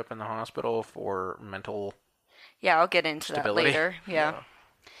accident, end up in the hospital for mental... Yeah, I'll get into Stability. that later. Yeah.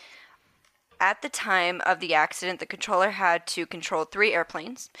 at the time of the accident, the controller had to control 3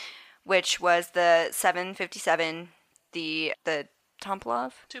 airplanes, which was the 757, the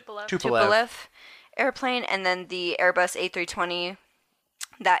Tupolev Tupolev. airplane, and then the Airbus A320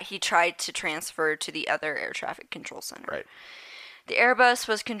 that he tried to transfer to the other air traffic control center. Right. The Airbus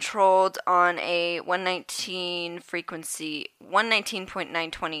was controlled on a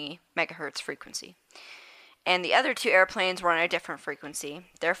 119.920 megahertz frequency. And the other 2 airplanes were on a different frequency.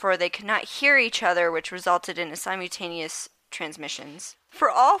 Therefore, they could not hear each other, which resulted in simultaneous transmissions. For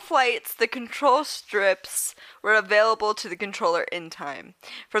all flights, the control strips were available to the controller in time.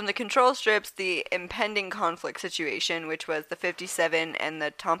 From the control strips, the impending conflict situation, which was the 57 and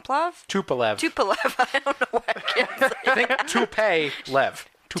the Tupolev, I don't know what I can't say. I think Tupolev.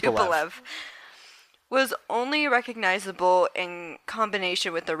 Tupolev was only recognizable in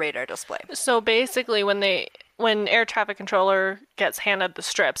combination with the radar display. So basically, when air traffic controller gets handed the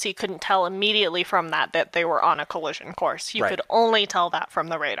strips, he couldn't tell immediately from that they were on a collision course. You Right. could only tell that from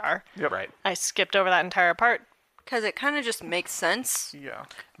the radar. Yep. Right. I skipped over that entire part. Because it kind of just makes sense. Yeah.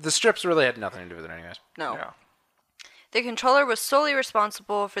 The strips really had nothing to do with it anyways. No. Yeah. The controller was solely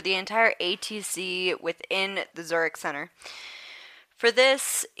responsible for the entire ATC within the Zurich Center. For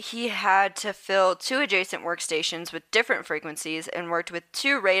this, he had to fill 2 adjacent workstations with different frequencies and worked with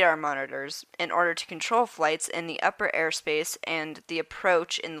 2 radar monitors in order to control flights in the upper airspace and the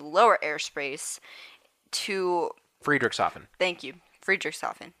approach in the lower airspace to, Friedrichshafen. thank you,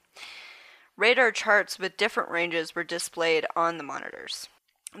 Friedrichshafen. Radar charts with different ranges were displayed on the monitors.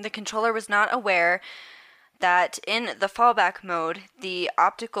 The controller was not aware that in the fallback mode, the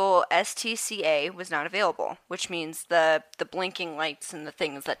optical STCA was not available, which means the blinking lights and the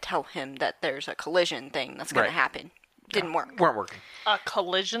things that tell him that there's a collision thing that's going Right. to happen didn't work. Weren't working. A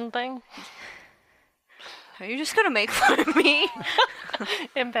collision thing? Are you just going to make fun of me?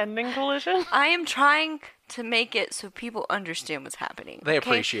 Impending collision? I am trying to make it so people understand what's happening. They okay?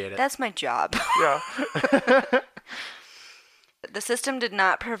 appreciate it. That's my job. Yeah. The system did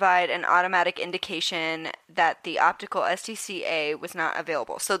not provide an automatic indication that the optical STCA was not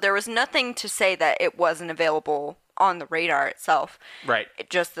available. So there was nothing to say that it wasn't available on the radar itself. Right.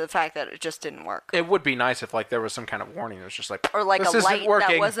 Just the fact that it just didn't work. It would be nice if there was some kind of warning. It was just like, Or like this a isn't light working.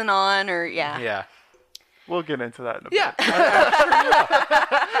 that wasn't on, or yeah. Yeah. We'll get into that in a Yeah.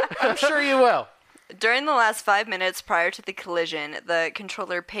 bit. I'm sure you will. During the last 5 minutes prior to the collision, the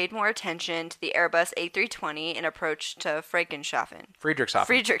controller paid more attention to the Airbus A320 in approach to Friedrichshafen.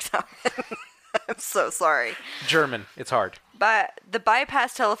 Friedrichshafen. I'm so sorry. German. It's hard. But the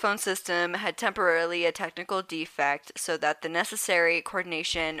bypass telephone system had temporarily a technical defect so that the necessary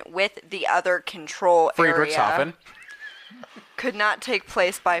coordination with the other control area Friedrichshafen. could not take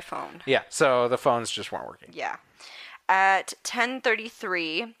place by phone. Yeah. So the phones just weren't working. Yeah. At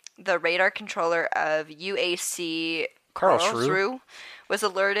 10:33, the radar controller of UAC Karlsruhe was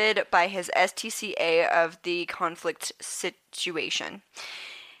alerted by his STCA of the conflict situation.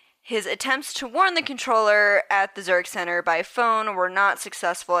 His attempts to warn the controller at the Zurich Center by phone were not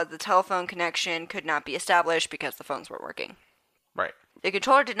successful as the telephone connection could not be established because the phones weren't working. Right. The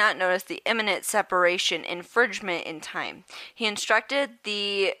controller did not notice the imminent separation infringement in time. He instructed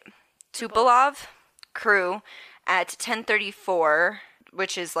the Tupolev crew at 10:34,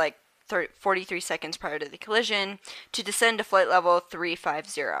 which is like 43 seconds prior to the collision, to descend to flight level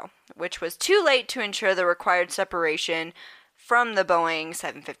 350, which was too late to ensure the required separation from the Boeing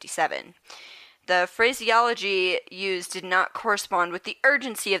 757. The phraseology used did not correspond with the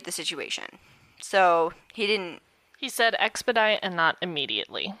urgency of the situation. So he didn't. He said expedite and not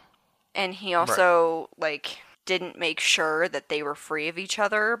immediately. And he also, didn't make sure that they were free of each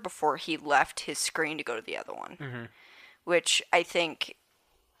other before he left his screen to go to the other one. Mm-hmm. Which I think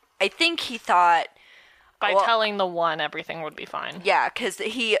he thought... By telling the one, everything would be fine. Yeah, because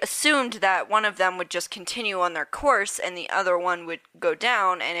he assumed that one of them would just continue on their course and the other one would go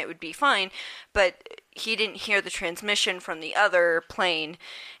down and it would be fine. But he didn't hear the transmission from the other plane,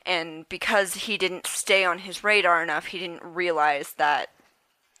 and because he didn't stay on his radar enough, he didn't realize that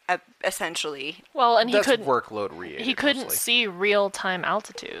essentially... Well, and That's workload related. he couldn't mostly. see real-time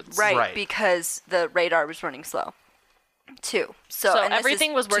altitudes. Right, because the radar was running slow, too. So and this everything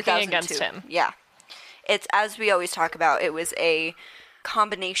is was working 2002. against him. Yeah. It's, as we always talk about, it was a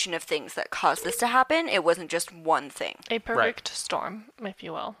combination of things that caused this to happen. It wasn't just one thing. A perfect storm, if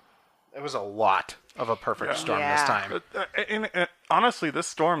you will. It was a lot of a perfect storm this Yeah. time. And honestly, this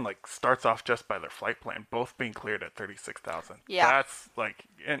storm starts off just by their flight plan, both being cleared at 36,000. Yeah. That's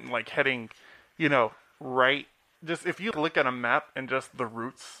heading, right. Just if you look at a map and just the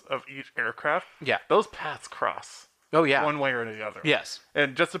routes of each aircraft, Yeah. those paths cross Oh, yeah. one way or the other. Yes.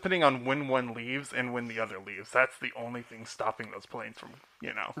 And just depending on when one leaves and when the other leaves, that's the only thing stopping those planes from,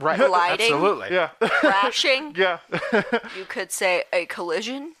 Right. Colliding? Absolutely. Yeah. Crashing? Yeah. You could say a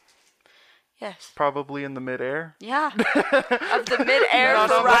collision? Yes. Probably in the midair. Yeah. Of the mid-air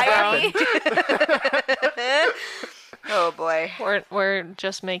Not on the variety. Oh, boy. We're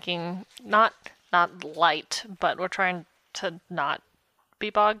just making not light, but we're trying to not be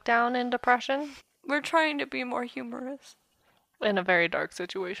bogged down in depression We're trying to be more humorous. in a very dark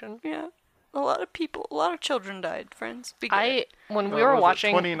situation. Yeah. A lot of children died, friends. When we What were was it,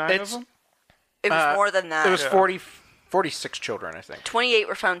 watching 29 of It's- them? It was more than that. It was 46 children, I think. 28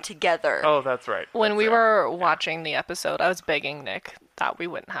 were found together. Oh, that's right. when That's we right. were watching the episode, I was begging Nick that we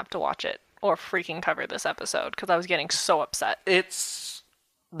wouldn't have to watch it or freaking cover this episode because I was getting so upset. It's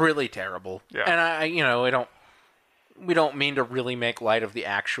really terrible. Yeah. And we don't mean to really make light of the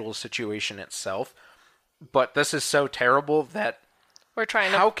actual situation itself, but this is so terrible that We're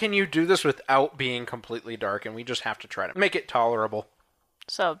trying how to. can you do this without being completely dark? And we just have to try to make it tolerable.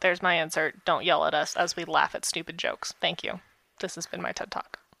 So there's my insert. Don't yell at us as we laugh at stupid jokes. Thank you. This has been my TED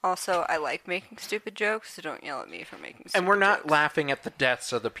Talk. Also, I like making stupid jokes, so don't yell at me for making stupid And we're not jokes. laughing at the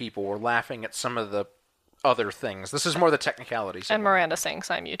deaths of the people. We're laughing at some of the other things. This is more the technicalities. And Miranda saying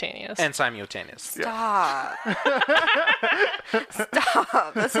simultaneous. And simultaneous. Stop.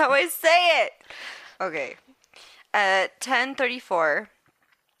 Stop. That's how I say it. Okay. At 10:34,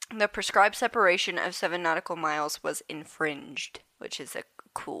 the prescribed separation of 7 nautical miles was infringed, which is a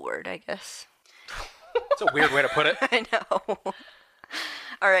cool word, I guess. It's a weird way to put it. I know.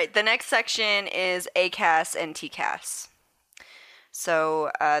 All right, the next section is ACAS and TCAS.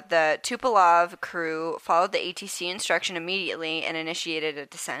 So the Tupolev crew followed the ATC instruction immediately and initiated a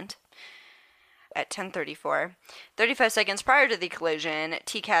descent. At 10:34, 35 seconds prior to the collision,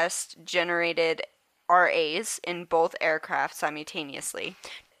 TCAS generated RAs in both aircraft simultaneously.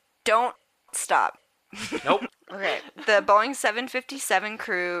 Don't stop. Nope. Okay. The Boeing 757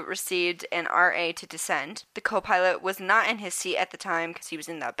 crew received an RA to descend. The co-pilot was not in his seat at the time because he was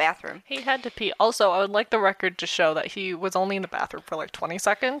in the bathroom. he had to pee. Also, I would like the record to show that he was only in the bathroom for like 20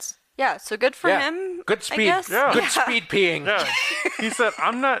 seconds. Yeah, so good for Yeah. him. Good I speed. guess. Yeah. Good speed peeing. Yeah. He said,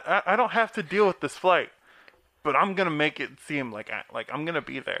 I don't have to deal with this flight, but I'm going to make it seem like I'm going to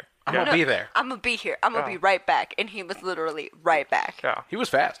be there. I'm Yeah. gonna be there. I'm gonna be here. I'm gonna be right back. And he was literally right back. Yeah. He was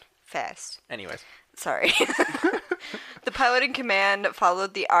fast. Fast. Anyways. Sorry. The pilot in command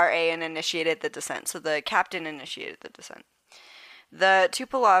followed the RA and initiated the descent. So the captain initiated the descent. The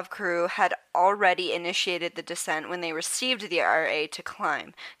Tupolev crew had already initiated the descent when they received the RA to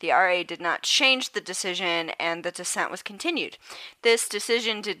climb. The RA did not change the decision and the descent was continued. This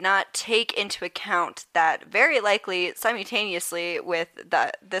decision did not take into account that very likely simultaneously with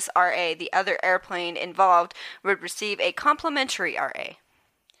this RA, the other airplane involved would receive a complimentary RA.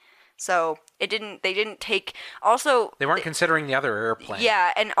 So they didn't take, also... They weren't considering the other airplane.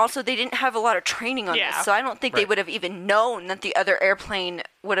 Yeah, and also they didn't have a lot of training on Yeah. this, so I don't think they Right. would have even known that the other airplane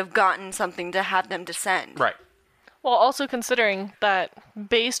would have gotten something to have them descend. Right. Well, also considering that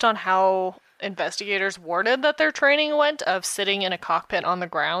based on how investigators worded that their training went of sitting in a cockpit on the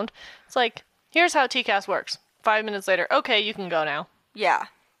ground, it's like, here's how TCAS works. 5 minutes later, okay, you can go now. Yeah.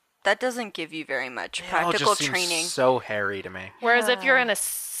 That doesn't give you very much It all practical just seems training. so hairy to me. Whereas if you're in a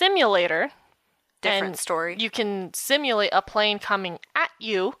simulator, Different and story. you can simulate a plane coming at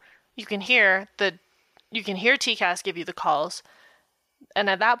you. You can hear TCAS give you the calls, and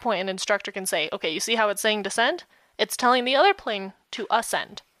at that point, an instructor can say, "Okay, you see how it's saying descend? It's telling the other plane to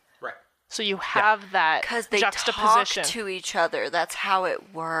ascend." Right. So you have that Because they juxtaposition. talk to each other. That's how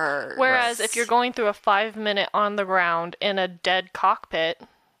it works. Whereas if you're going through a 5-minute on the ground in a dead cockpit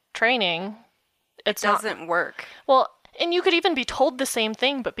training, It doesn't work. Well, and you could even be told the same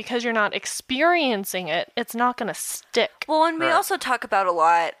thing, but because you're not experiencing it, it's not going to stick. Well, and we Right. also talk about a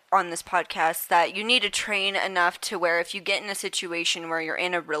lot on this podcast that you need to train enough to where if you get in a situation where you're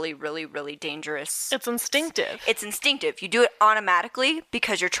in a really, really, really dangerous... It's instinctive. It's instinctive. You do it automatically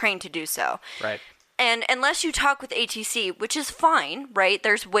because you're trained to do so. Right. And unless you talk with ATC, which is fine, right?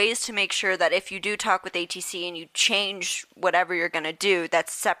 There's ways to make sure that if you do talk with ATC and you change whatever you're going to do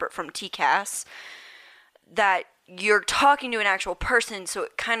that's separate from TCAS, that you're talking to an actual person, so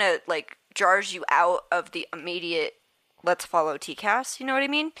it kind of like jars you out of the immediate let's follow TCAS, you know what I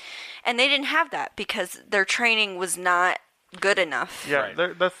mean? And they didn't have that because their training was not good enough. Yeah,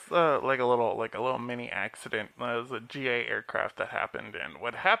 Right. that's like a little mini accident. It was a GA aircraft that happened, and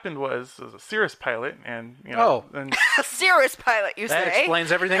what happened was a Cirrus pilot, and and A Cirrus pilot, you That say?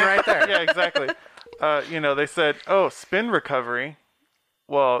 explains everything right there. yeah, exactly. They said, "Oh, spin recovery."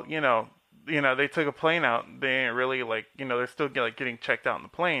 Well, they took a plane out. They didn't really they're still getting checked out in the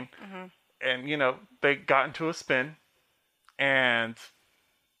plane, and they got into a spin, and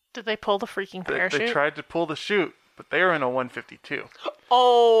Did they pull the freaking parachute? they tried to pull the chute, but they were in a 152.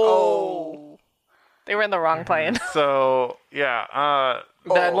 Oh. They were in the wrong plane. So yeah,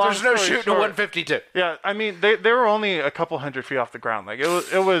 There's no story shoot to short, 152. Yeah, I mean they were only a couple hundred feet off the ground. Like it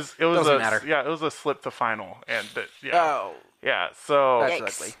was Doesn't matter. Yeah, it was a slip to final, and Oh, yeah. So that's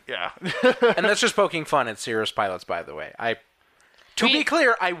Yikes. ugly. yeah, And that's just poking fun at Cirrus pilots, by the way. To be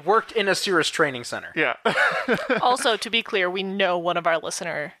clear, I worked in a Cirrus training center. yeah. Also, to be clear, we know one of our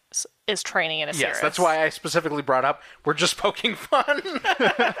listeners is training in a Cirrus. Yes, that's why I specifically brought up we're just poking fun.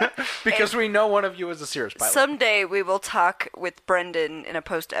 Because we know one of you is a Cirrus pilot. Someday we will talk with Brendan in a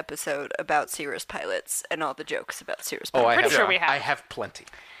post episode about Cirrus pilots and all the jokes about Cirrus pilots. Pretty sure we have. I have plenty.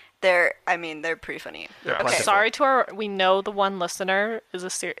 They're pretty funny. Yeah. Okay. Sorry to we know the one listener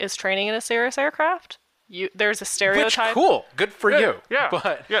is training in a Cirrus aircraft. There's a Which, stereotype. cool. Good for you. Yeah,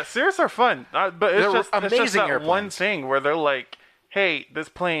 But yeah, Cirrus are fun, but They're it's just amazing that one airplanes. thing where they're like, "Hey, this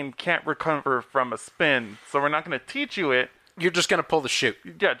plane can't recover from a spin, so we're not going to teach you it. you're just going to pull the chute.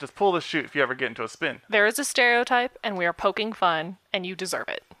 Yeah, just pull the chute if you ever get into a spin." There is a stereotype, and we are poking fun, and you deserve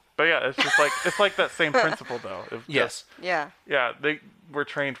it. But yeah, it's just like that same principle though. It's Yes. Yeah. yeah, they were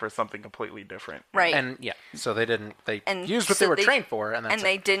trained for something completely different. Right. And yeah, so they And used what so they were they- trained for, and that's and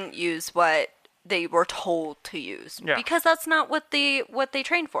they didn't use what they were told to use Yeah. because that's not what they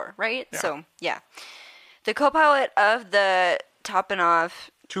trained for, right? So yeah, the co-pilot of the Topanov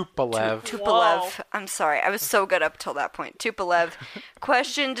Tupolev. Tupolev, I'm sorry, I was so good up till that point. Tupolev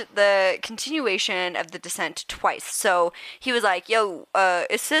questioned the continuation of the descent twice. So he was like, "Yo,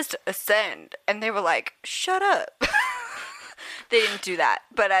 assist, ascend," and they were like, "Shut up." They didn't do that,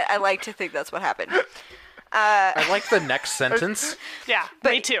 but I like to think that's what happened. I like the next sentence, Yeah,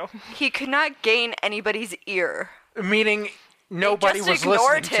 But me too. He could not gain anybody's ear. meaning nobody just was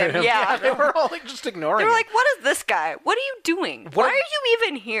ignored listening to him, him. yeah. They were all like just ignoring They were him. like, "What is this guy? What are you doing? What Why a- are you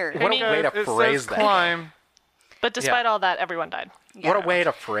even here?" What a way to It phrase says that. climb. But despite all that, everyone died. What a way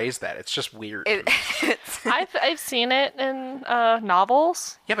to phrase that. It's just weird. It's I've seen it in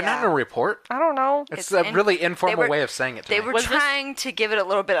novels. yeah, but not in a report. I don't know. It's It's a really in- informal they were- way of saying it to they me. were Was this- trying to give it a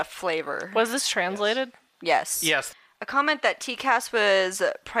little bit of flavor. Was this translated? Yes. Yes. A comment that TCAS was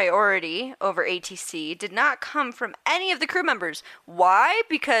priority over ATC did not come from any of the crew members. Why?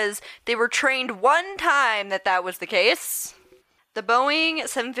 Because they were trained one time that was the case. The Boeing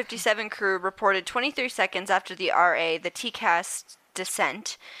 757 crew reported 23 seconds after the RA, the TCAS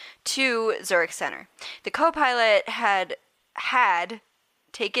descent, to Zurich Center. The co-pilot had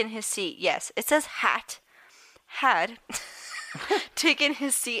taken his seat. Yes, it says had taken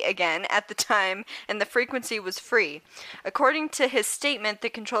his seat again at the time, and the frequency was free. According to his statement, the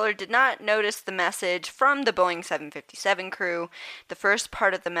controller did not notice the message from the Boeing 757 crew. The first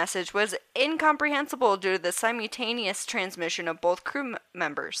part of the message was incomprehensible due to the simultaneous transmission of both crew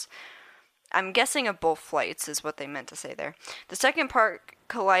members. I'm guessing of both flights is what they meant to say there. The second part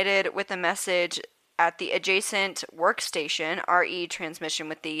collided with a message at the adjacent workstation, RE transmission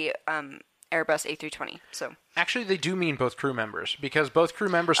with the Airbus A320. So Actually, they do mean both crew members, because both crew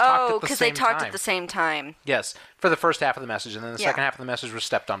members talked at the because same they talked time. at the same time. Yes, for the first half of the message, and then the Yeah. second half of the message was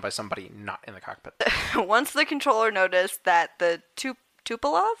stepped on by somebody not in the cockpit. Once the controller noticed that the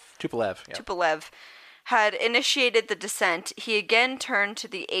Tupolev Tupolev, yeah. had initiated the descent, he again turned to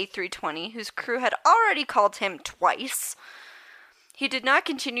the A320, whose crew had already called him twice. He did not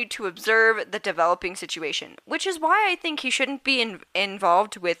continue to observe the developing situation, which is why I think he shouldn't be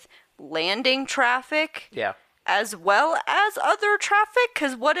involved with landing traffic Yeah. as well as other traffic,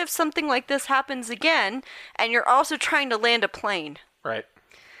 because what if something like this happens again and you're also trying to land a plane? Right.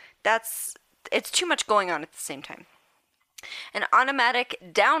 It's too much going on at the same time. An automatic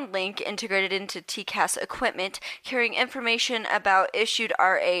downlink integrated into TCAS equipment carrying information about issued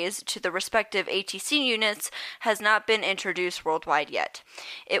RAs to the respective ATC units has not been introduced worldwide yet.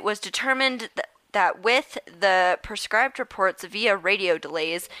 It was determined that with the prescribed reports via radio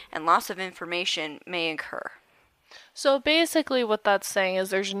delays and loss of information may occur. So basically what that's saying is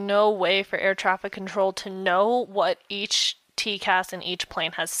there's no way for air traffic control to know what each TCAS in each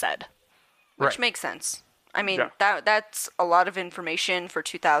plane has said. Which Right. makes sense. I mean, Yeah. that's a lot of information for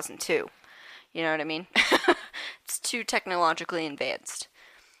 2002. You know what I mean? It's too technologically advanced.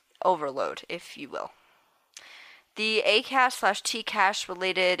 Overload, if you will. The ACAS/TCAS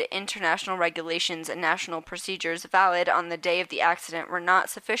related international regulations and national procedures valid on the day of the accident were not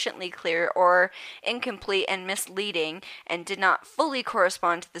sufficiently clear or incomplete and misleading and did not fully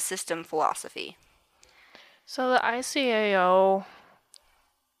correspond to the system philosophy. So the ICAO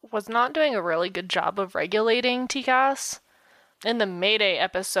was not doing a really good job of regulating TCAS. In the Mayday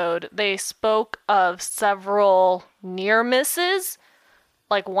episode, they spoke of several near misses.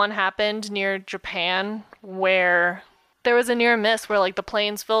 Like one happened near Japan where there was a near miss where like the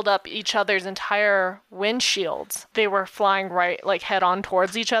planes filled up each other's entire windshields. They were flying right like head on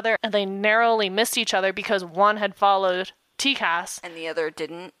towards each other and they narrowly missed each other because one had followed TCAS. And the other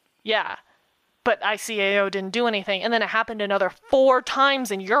didn't. Yeah. But ICAO didn't do anything. And then it happened another 4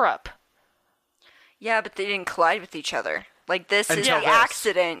 times in Europe. Yeah, but they didn't collide with each other. Like, this is Until the this.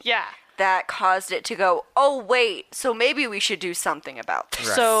 accident Yeah. that caused it to go, oh, wait, so maybe we should do something about this.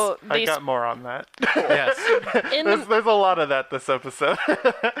 Right. So I they got more on that. Yes. There's a lot of that this episode.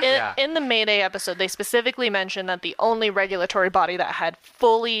 in the Mayday episode, they specifically mentioned that the only regulatory body that had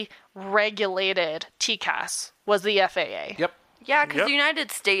fully regulated TCAS was the FAA. Yep. Yeah, because Yep. the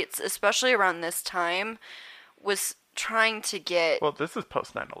United States, especially around this time, was trying to get... Well, this is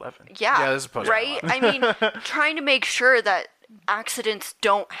post 9/11. yeah, this is post- right? I mean, trying to make sure that accidents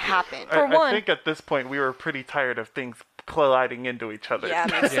don't happen. For one- I think at this point we were pretty tired of things colliding into each other. Yeah,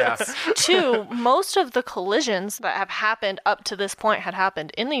 makes Yeah. sense. 2, most of the collisions that have happened up to this point had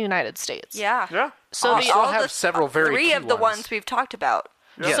happened in the United States. Yeah. Yeah. So We the still have several very three key of the ones. ones we've talked about.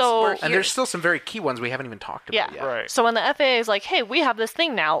 Yes. So- were and here. there's still some very key ones we haven't even talked about yet. Right. So when the FAA is like, hey, we have this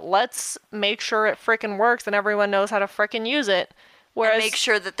thing now, let's make sure it frickin' works and everyone knows how to frickin' use it. Whereas, And make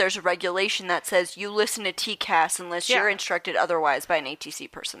sure that there's a regulation that says you listen to TCAS unless Yeah. you're instructed otherwise by an ATC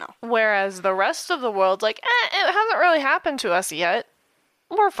personnel. whereas the rest of the world's like, it hasn't really happened to us yet.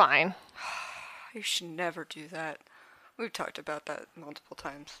 We're fine. You should never do that. We've talked about that multiple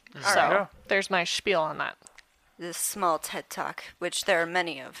times. So Yeah. there's my spiel on that. This small TED Talk, which there are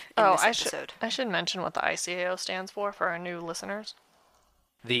many of in Oh, this episode. I should mention what the ICAO stands for our new listeners.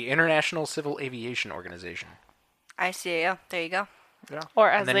 The International Civil Aviation Organization. ICAO, there you go. Or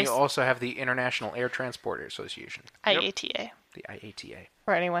as And then they you also have the International Air Transport Association, IATA. the IATA.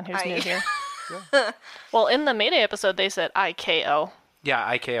 For anyone who's new I- here. Well, in the Mayday episode, they said ICAO. Yeah,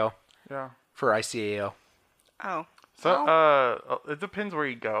 ICAO Yeah. for ICAO. Oh, So, it depends where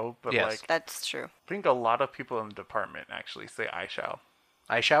you go, but Yes. like, that's true. I think a lot of people in the department actually say I shall.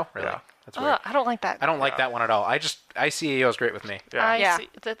 I shall? Really? Yeah. That's weird. I don't like that. I don't like that one at all. ICAO is great with me. Yeah. Yeah.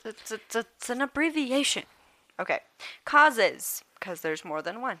 It's It's an abbreviation. Okay. Causes, because there's more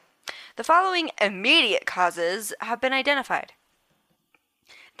than one. The following immediate causes have been identified.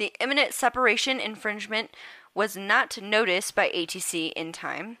 The imminent separation infringement was not noticed by ATC in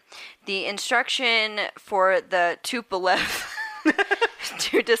time. The instruction for the Tupolev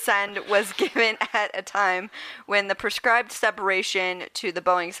to descend was given at a time when the prescribed separation to the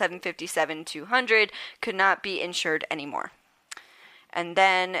Boeing 757-200 could not be ensured anymore. And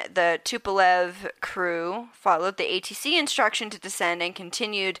then the Tupolev crew followed the ATC instruction to descend and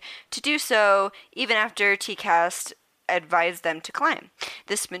continued to do so even after TCAS advised them to climb.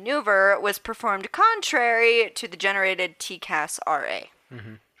 This maneuver was performed contrary to the generated TCAS RA.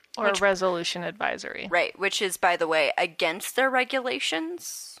 or resolution advisory. Right, which is, by the way, against their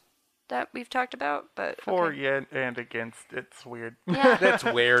regulations that we've talked about. But For okay. yeah and against, it's weird. Yeah. That's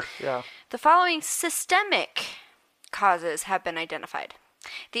weird. Yeah. The following systemic causes have been identified.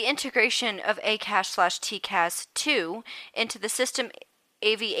 The integration of ACAS/TCAS2 into the system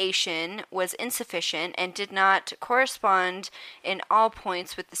aviation was insufficient and did not correspond in all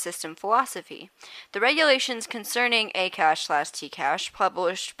points with the system philosophy. The regulations concerning ACAS/TCAS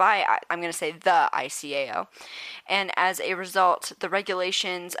published by, I'm going to say the ICAO, and as a result, the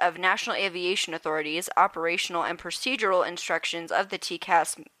regulations of National Aviation Authority's operational and procedural instructions of the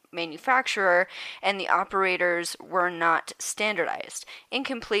TCAS manufacturer and the operators were not standardized,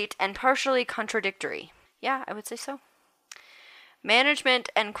 incomplete, and partially contradictory. Yeah, I would say so. Management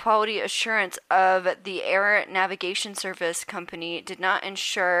and quality assurance of the Air Navigation Service Company did not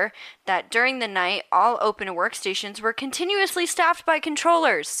ensure that during the night all open workstations were continuously staffed by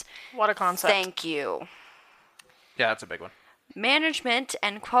controllers. What a concept. Thank you. Yeah, that's a big one. Management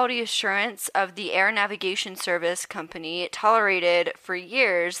and quality assurance of the Air Navigation Service Company tolerated for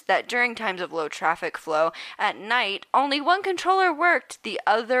years that during times of low traffic flow at night, only one controller worked, the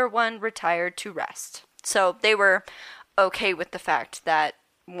other one retired to rest. So they were okay with the fact that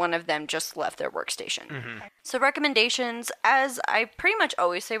one of them just left their workstation. So recommendations, as I pretty much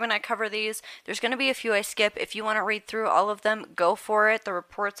always say when I cover these, there's going to be a few I skip. If you want to read through all of them, go for it. The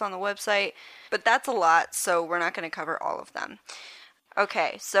report's on the website. But that's a lot, so we're not going to cover all of them.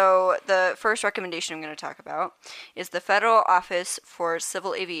 Okay, so the first recommendation I'm going to talk about is the Federal Office for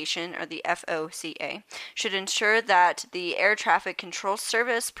Civil Aviation, or the FOCA, should ensure that the air traffic control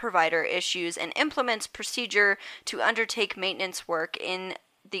service provider issues and implements procedure to undertake maintenance work in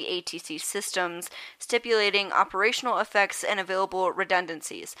the ATC systems, stipulating operational effects and available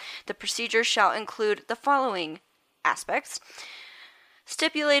redundancies. The procedure shall include the following aspects: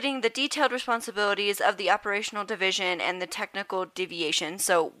 stipulating the detailed responsibilities of the operational division and the technical deviation.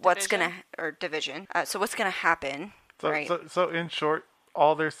 So what's gonna happen? Right. So in short,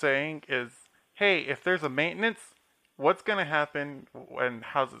 all they're saying is, hey, if there's a maintenance, what's going to happen and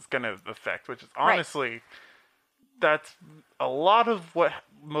how's it going to affect? Which is honestly, that's a lot of what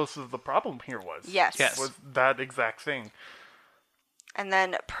most of the problem here was. Yes. Was that exact thing. And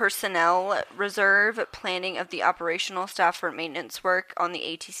then personnel reserve, planning of the operational staff for maintenance work on the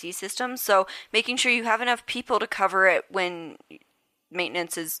ATC system. So making sure you have enough people to cover it when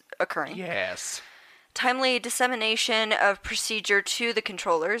maintenance is occurring. Yes. Timely dissemination of procedure to the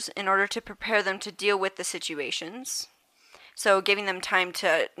controllers in order to prepare them to deal with the situations. So giving them time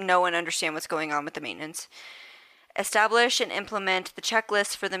to know and understand what's going on with the maintenance. Establish and implement the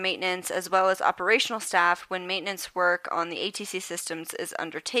checklist for the maintenance as well as operational staff when maintenance work on the ATC systems is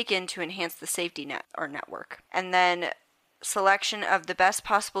undertaken to enhance the safety net or network. And then selection of the best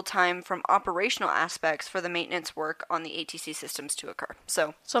possible time from operational aspects for the maintenance work on the ATC systems to occur.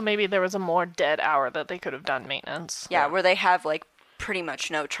 So maybe there was a more dead hour that they could have done maintenance. Yeah, where they have like pretty much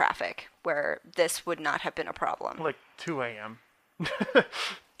no traffic, where this would not have been a problem. Like 2 a.m.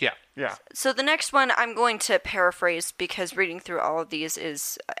 Yeah. So the next one I'm going to paraphrase because reading through all of these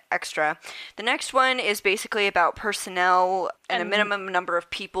is extra. The next one is basically about personnel and a minimum number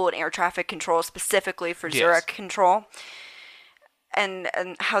of people in air traffic control, specifically for Zurich control. And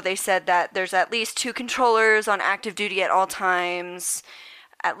how they said that there's at least 2 controllers on active duty at all times,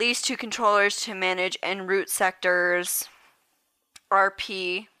 at least 2 controllers to manage en route sectors,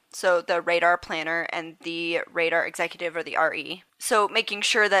 RP, so the radar planner, and the radar executive, or the RE. So making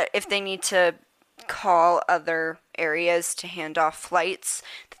sure that if they need to call other areas to hand off flights,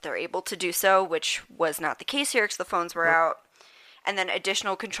 that they're able to do so, which was not the case here because the phones were out. And then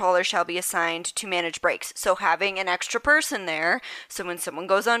additional controllers shall be assigned to manage breaks. So having an extra person there, so when someone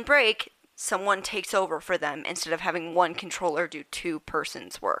goes on break, someone takes over for them instead of having one controller do 2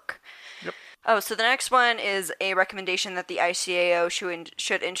 persons' work. Yep. Oh, so the next one is a recommendation that the ICAO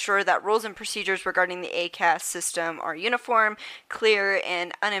should ensure that rules and procedures regarding the ACAS system are uniform, clear,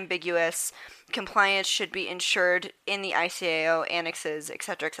 and unambiguous. Compliance should be ensured in the ICAO annexes,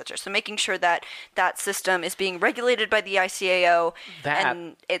 etc., etc. So making sure that that system is being regulated by the ICAO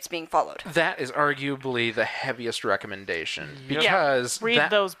and it's being followed. That is arguably the heaviest recommendation because read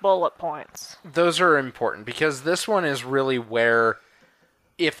those bullet points. Those are important because this one is really where,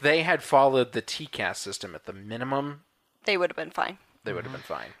 if they had followed the TCAS system at the minimum, they would have been fine. They would have been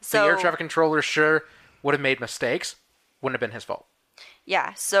fine. So, the air traffic controller sure would have made mistakes. Wouldn't have been his fault.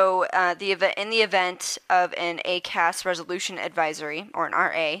 Yeah, so in the event of an ACAS resolution advisory, or an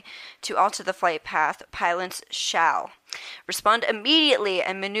RA, to alter the flight path, pilots shall respond immediately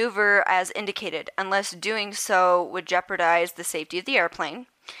and maneuver as indicated, unless doing so would jeopardize the safety of the airplane,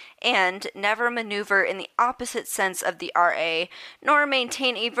 and never maneuver in the opposite sense of the RA, nor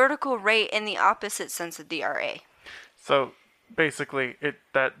maintain a vertical rate in the opposite sense of the RA. So basically,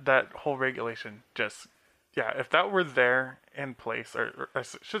 that whole regulation just, if that were there in place, or I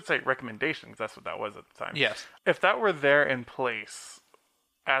should say recommendations, that's what that was at the time. Yes. If that were there in place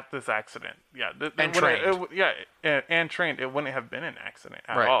at this accident, and trained. And trained, it wouldn't have been an accident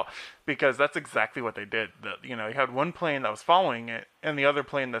at Right. all, because that's exactly what they did. You had one plane that was following it, and the other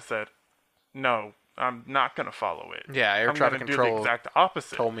plane that said, "No, I'm not going to follow it. Yeah, air traffic do control the exact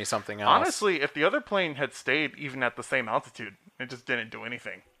opposite." told me something else. Honestly, if the other plane had stayed even at the same altitude, it just didn't do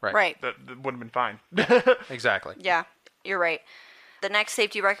anything. Right. That would have been fine. Exactly. Yeah, you're right. The next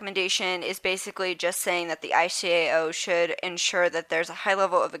safety recommendation is basically just saying that the ICAO should ensure that there's a high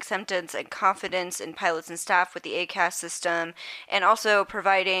level of acceptance and confidence in pilots and staff with the ACAS system, and also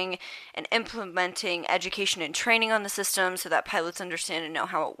providing and implementing education and training on the system so that pilots understand and know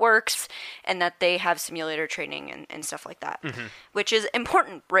how it works, and that they have simulator training and stuff like that, which is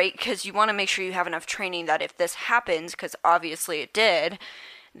important, right? Because you want to make sure you have enough training that if this happens, because obviously it did,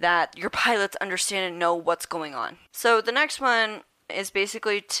 that your pilots understand and know what's going on. So the next one is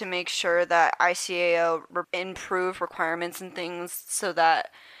basically to make sure that ICAO improve requirements and things so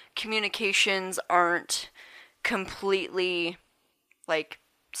that communications aren't completely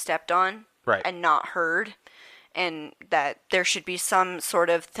stepped on and not heard, and that there should be some sort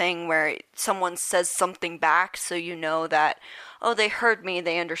of thing where someone says something back so you know that, oh, they heard me,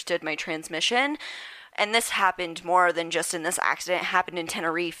 they understood my transmission. And this happened more than just in this accident. It happened in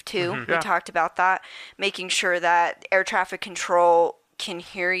Tenerife, too. We talked about that. Making sure that air traffic control can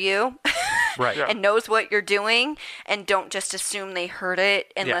hear you Right. Yeah. and knows what you're doing, and don't just assume they heard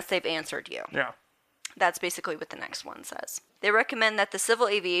it unless they've answered you. Yeah. That's basically what the next one says. They recommend that the Civil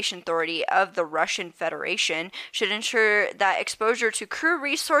Aviation Authority of the Russian Federation should ensure that exposure to crew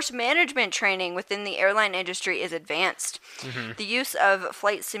resource management training within the airline industry is advanced. The use of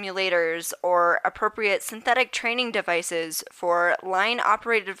flight simulators or appropriate synthetic training devices for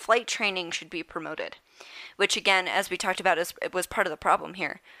line-operated flight training should be promoted. Which, again, as we talked about, it was part of the problem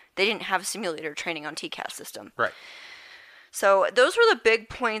here. They didn't have simulator training on TCAS system. Right. So those were the big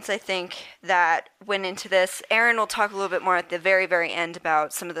points, I think, that went into this. Aaron will talk a little bit more at the very, very end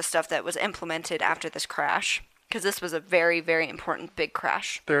about some of the stuff that was implemented after this crash, because this was a very, very important big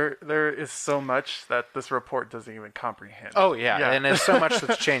crash. There is so much that this report doesn't even comprehend. Oh, yeah. And there's so much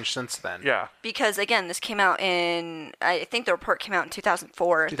that's changed since then. Yeah. Because, again, this came out I think the report came out in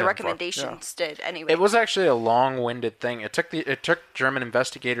 2004. The 2004, recommendations did anyway. It was actually a long-winded thing. It took German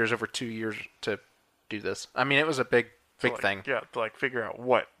investigators over 2 years to do this. I mean, it was a big thing. Yeah, to figure out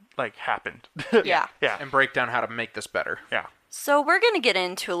what happened. Yeah. Yeah. And break down how to make this better. Yeah. So we're going to get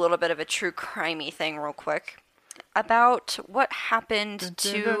into a little bit of a true crimey thing real quick about what happened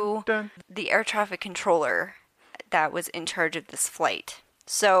to the air traffic controller that was in charge of this flight.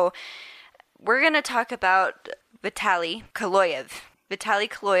 So we're going to talk about Vitaly Kaloyev. Vitaly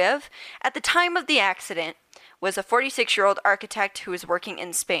Kaloyev, at the time of the accident, was a 46-year-old architect who was working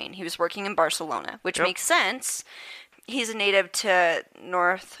in Spain. He was working in Barcelona, which makes sense. He's a native to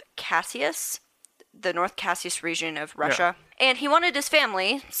North Cassius, the North Cassius region of Russia. Yeah. And he wanted his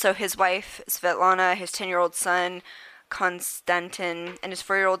family, so his wife, Svetlana, his 10-year-old son, Konstantin, and his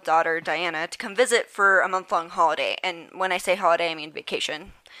 4-year-old daughter, Diana, to come visit for a month-long holiday. And when I say holiday, I mean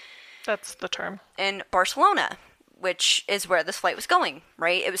vacation. That's the term. In Barcelona, which is where this flight was going,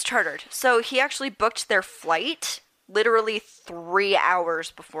 right? It was chartered. So he actually booked their flight literally 3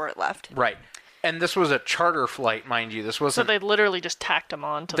 hours before it left. Right. And this was a charter flight, mind you. This wasn't... So they literally just tacked him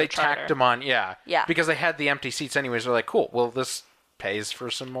on to the charter. They tacked him on, yeah. Yeah. Because they had the empty seats anyways. They're like, cool, well, this pays for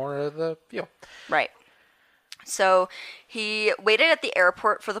some more of the fuel. Right. So he waited at the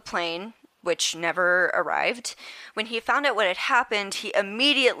airport for the plane, which never arrived. When he found out what had happened, he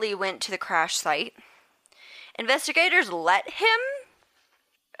immediately went to the crash site. Investigators let him.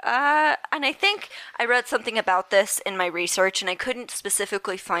 And I think I read something about this in my research, and I couldn't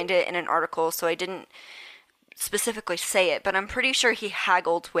specifically find it in an article, so I didn't specifically say it, but I'm pretty sure he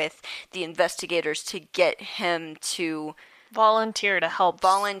haggled with the investigators to get him to volunteer to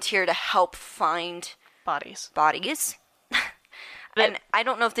help find bodies. And I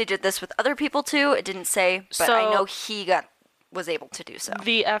don't know if they did this with other people too. It didn't say, but I know he was able to do so.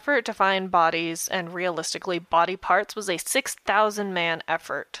 The effort to find bodies and realistically body parts was a 6,000-man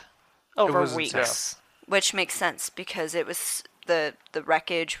effort over weeks. Which makes sense because it was the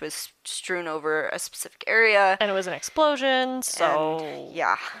wreckage was strewn over a specific area. And it was an explosion, so... And,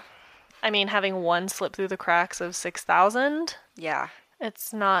 yeah. I mean, having one slip through the cracks of 6,000... Yeah.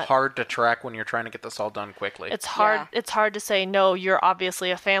 It's not... hard to track when you're trying to get this all done quickly. It's hard. Yeah. It's hard to say, no, you're obviously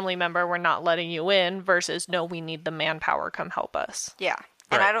a family member, we're not letting you in, versus, no, we need the manpower, come help us. Yeah.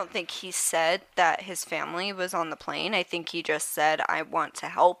 And I don't think he said that his family was on the plane. I think he just said, I want to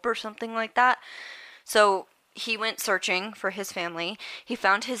help or something like that. So he went searching for his family. He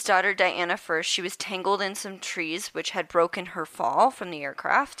found his daughter Diana first. She was tangled in some trees, which had broken her fall from the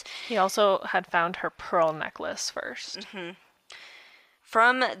aircraft. He also had found her pearl necklace first. Mm-hmm.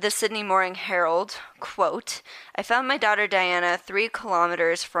 From the Sydney Morning Herald, quote, I found my daughter Diana 3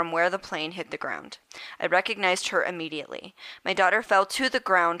 kilometers from where the plane hit the ground. I recognized her immediately. My daughter fell to the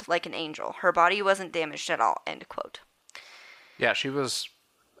ground like an angel. Her body wasn't damaged at all, end quote. Yeah, she was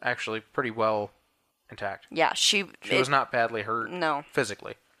actually pretty well intact. Yeah, she was not badly hurt. No.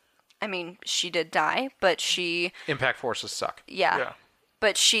 Physically. I mean, she did die, but she... Impact forces suck. Yeah.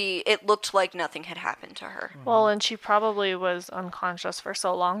 But it looked like nothing had happened to her. Well, and she probably was unconscious for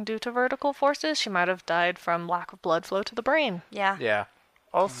so long due to vertical forces, she might have died from lack of blood flow to the brain. Yeah. Yeah.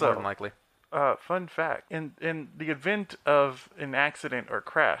 Also, more than likely. Fun fact, in the event of an accident or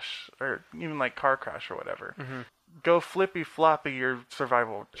crash, or even like car crash or whatever, go flippy floppy, your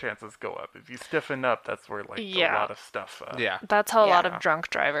survival chances go up. If you stiffen up, that's where a lot of stuff... That's how a lot of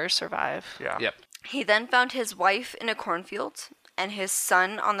drunk drivers survive. Yeah. Yep. He then found his wife in a cornfield and his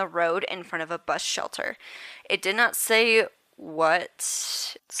son on the road in front of a bus shelter. It did not say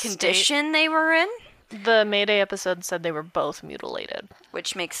what condition they were in. The Mayday episode said they were both mutilated.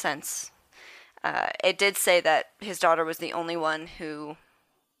 Which makes sense. It did say that his daughter was the only one who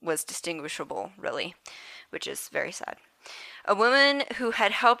was distinguishable, really, which is very sad. A woman who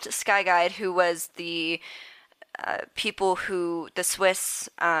had helped Skyguide, who was the people who the Swiss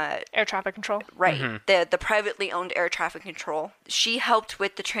Air traffic control. right, the privately owned air traffic control. She helped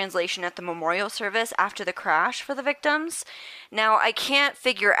with the translation at the memorial service after the crash for the victims. Now, I can't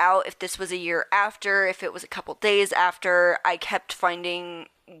figure out if this was a year after, if it was a couple days after. I kept finding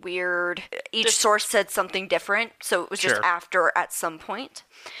weird. Each source said something different, so it was just Sure. after at some point.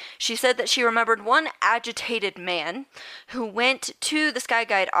 She said that she remembered one agitated man who went to the Sky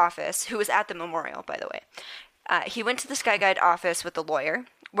Guide office, who was at the memorial, by the way. He went to the Sky Guide office with the lawyer,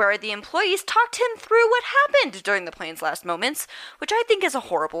 where the employees talked him through what happened during the plane's last moments, which I think is a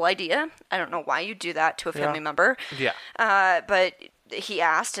horrible idea. I don't know why you do that to a family member. Yeah. But he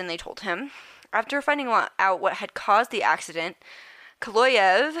asked, and they told him. After finding out what had caused the accident,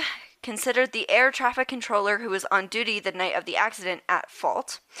 Kaloyev considered the air traffic controller who was on duty the night of the accident at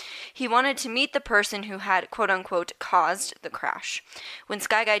fault. He wanted to meet the person who had, quote-unquote, caused the crash. When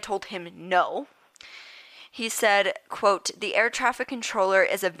Sky Guide told him no, he said, quote, "The air traffic controller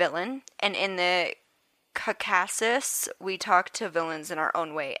is a villain, and in the Caucasus, we talk to villains in our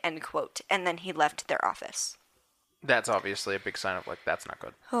own way," end quote. And then he left their office. That's obviously a big sign of, like, that's not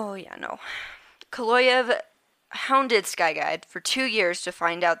good. Oh, yeah, no. Kaloyev hounded Sky Guide for 2 years to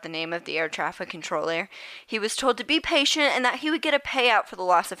find out the name of the air traffic controller. He was told to be patient and that he would get a payout for the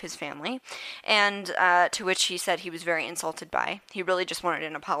loss of his family, and to which he said he was very insulted by. He really just wanted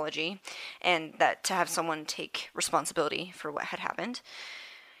an apology and that to have someone take responsibility for what had happened.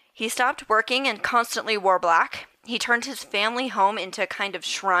 He stopped working and constantly wore black. He turned his family home into a kind of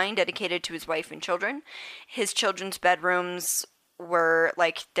shrine dedicated to his wife and children. His children's bedrooms were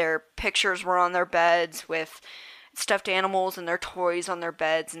like their pictures were on their beds with stuffed animals and their toys on their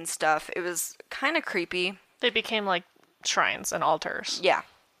beds and stuff. It was kind of creepy. They became like shrines and altars. Yeah.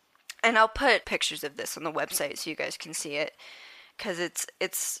 And I'll put pictures of this on the website so you guys can see it, because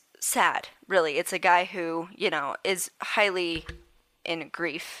it's sad, really. It's a guy who, you know, is highly in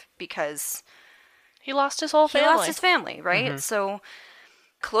grief because He lost his whole he family. lost his family, right? So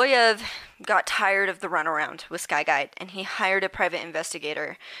Kaloyev got tired of the runaround with Sky Guide, and he hired a private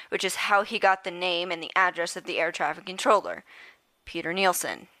investigator, which is how he got the name and the address of the air traffic controller, Peter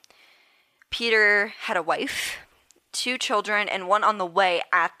Nielsen. Peter had a wife, 2 children, and one on the way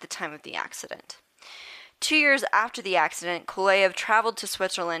at the time of the accident. 2 years after the accident, Kaloyev traveled to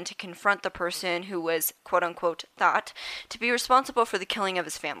Switzerland to confront the person who was, quote-unquote, thought to be responsible for the killing of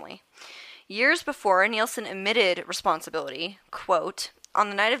his family. Years before, Nielsen admitted responsibility, quote, "On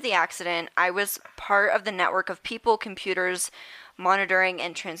the night of the accident, I was part of the network of people, computers, monitoring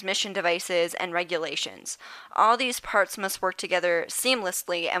and transmission devices, and regulations. All these parts must work together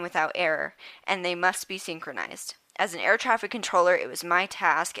seamlessly and without error, and they must be synchronized. As an air traffic controller, it was my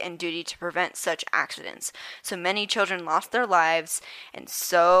task and duty to prevent such accidents. So many children lost their lives, and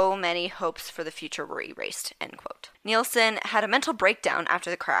so many hopes for the future were erased," end quote. Nielsen had a mental breakdown after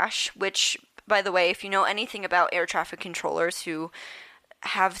the crash, which, by the way, if you know anything about air traffic controllers who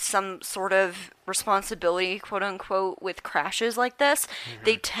have some sort of responsibility, quote unquote, with crashes like this,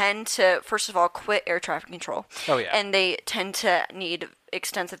 they tend to, first of all, quit air traffic control. Oh, yeah. And they tend to need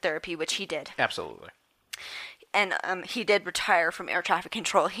extensive therapy, which he did. Absolutely. And he did retire from air traffic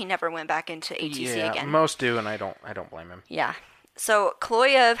control. He never went back into ATC Yeah, again. most do, and I don't blame him. Yeah. So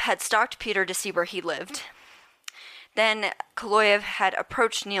Kaloyev had stalked Peter to see where he lived. Then Kaloyev had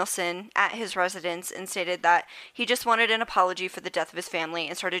approached Nielsen at his residence and stated that he just wanted an apology for the death of his family,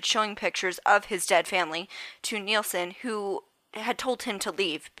 and started showing pictures of his dead family to Nielsen, who had told him to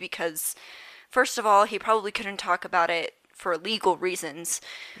leave because, first of all, he probably couldn't talk about it for legal reasons.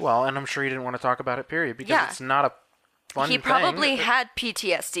 Well, and I'm sure he didn't want to talk about it, period, because Yeah. it's not a fun He thing. probably had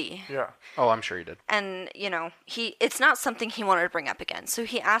PTSD. Yeah. Oh, I'm sure he did. And, you know, it's not something he wanted to bring up again. So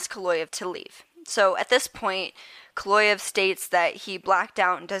he asked Kaloyev to leave. So at this point, Kaloyev states that he blacked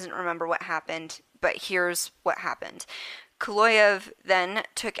out and doesn't remember what happened, but here's what happened. Kaloyev then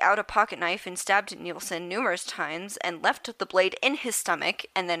took out a pocket knife and stabbed Nielsen numerous times and left the blade in his stomach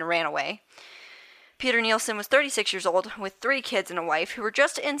and then ran away. Peter Nielsen was 36 years old with 3 kids and a wife who were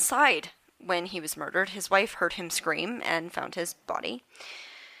just inside when he was murdered. His wife heard him scream and found his body.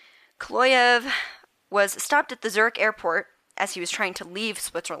 Kaloyev was stopped at the Zurich airport as he was trying to leave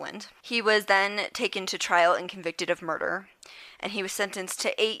Switzerland. He was then taken to trial and convicted of murder, and he was sentenced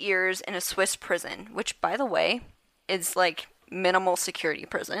to 8 years in a Swiss prison, which, by the way, is like minimal security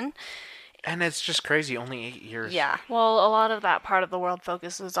prison. And it's just crazy, only 8 years. Yeah. Well, a lot of that part of the world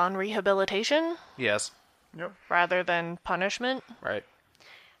focuses on rehabilitation Yes. Yep. rather than punishment. Right.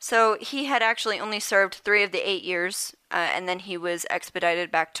 So he had actually only served 3 of the 8 years, and then he was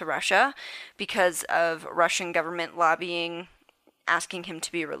expedited back to Russia because of Russian government lobbying, asking him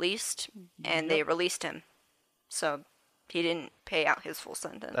to be released, and they released him. So he didn't pay out his full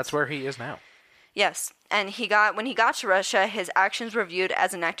sentence. That's where he is now. Yes, and when he got to Russia, his actions were viewed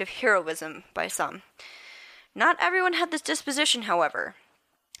as an act of heroism by some. Not everyone had this disposition, however.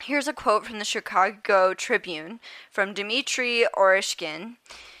 Here's a quote from the Chicago Tribune from Dmitry Oreshkin.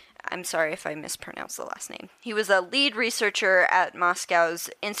 I'm sorry if I mispronounced the last name. He was a lead researcher at Moscow's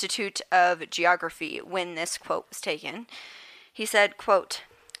Institute of Geography when this quote was taken. He said, quote,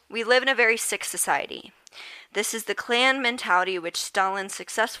 "We live in a very sick society. This is the clan mentality which Stalin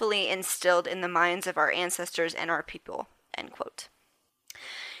successfully instilled in the minds of our ancestors and our people," end quote.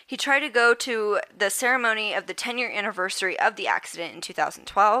 He tried to go to the ceremony of the 10-year anniversary of the accident in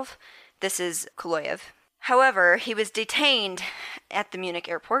 2012. This is Koloyev. However, he was detained at the Munich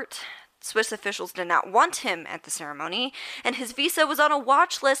airport. Swiss officials did not want him at the ceremony, and his visa was on a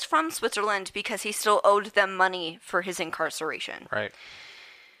watch list from Switzerland because he still owed them money for his incarceration. Right.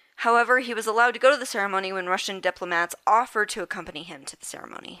 However, he was allowed to go to the ceremony when Russian diplomats offered to accompany him to the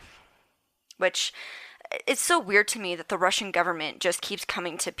ceremony. Which, it's so weird to me that the Russian government just keeps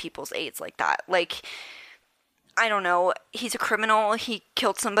coming to people's aids like that. Like, I don't know, he's a criminal, he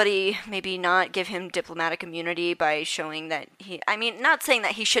killed somebody, maybe not give him diplomatic immunity by showing that not saying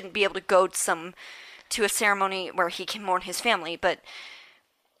that he shouldn't be able to go to a ceremony where he can mourn his family, but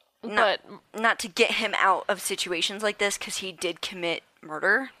not to get him out of situations like this, because he did commit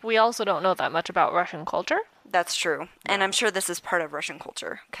murder. We also don't know that much about Russian culture. That's true. And I'm sure this is part of Russian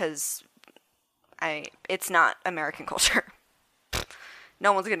culture, because it's not American culture.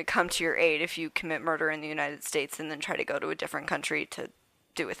 No one's going to come to your aid if you commit murder in the United States and then try to go to a different country to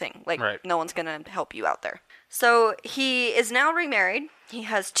do a thing. Like, right. No one's going to help you out there. So he is now remarried. He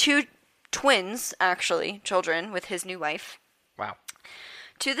has 2 twins, actually, children, with his new wife. Wow.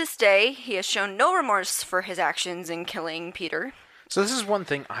 To this day, he has shown no remorse for his actions in killing Peter. So this is one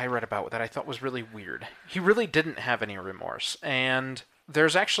thing I read about that I thought was really weird. He really didn't have any remorse, and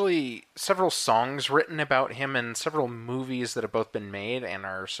there's actually several songs written about him and several movies that have both been made and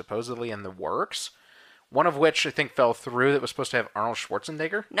are supposedly in the works. One of which I think fell through that was supposed to have Arnold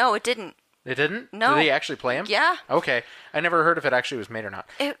Schwarzenegger. No, it didn't. It didn't? No. Did they actually play him? Yeah. Okay. I never heard if it actually was made or not.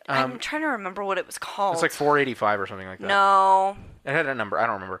 I'm trying to remember what it was called. It's like 485 or something like that. No. It had a number. I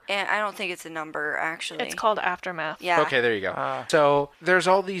don't remember. And I don't think it's a number, actually. It's called Aftermath. Yeah. Okay, there you go. So there's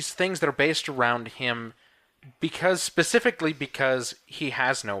all these things that are based around him specifically because he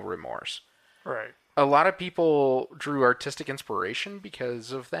has no remorse. Right. A lot of people drew artistic inspiration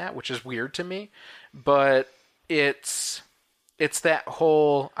because of that, which is weird to me. But it's that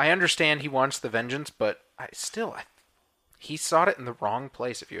whole... I understand he wants the vengeance, but he sought it in the wrong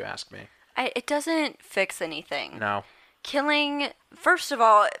place, if you ask me. It doesn't fix anything. No. Killing... First of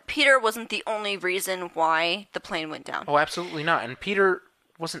all, Peter wasn't the only reason why the plane went down. Oh, absolutely not. And Peter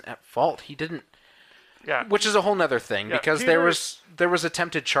wasn't at fault. He didn't... Yeah. Which is a whole nother thing, Yeah, because Peter... there was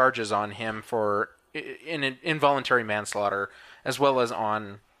attempted charges on him for involuntary manslaughter, as well as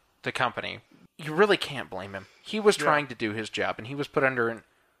on the company. You really can't blame him. He was trying to do his job, and he was put under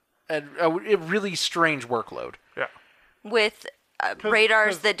a really strange workload. Yeah. With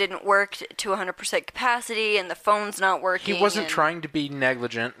radars that didn't work to 100% capacity, and the phone's not working. He wasn't trying to be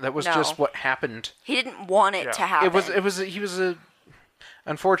negligent. That was just what happened. He didn't want it to happen. He was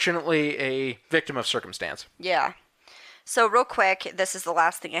unfortunately a victim of circumstance. Yeah. So real quick, this is the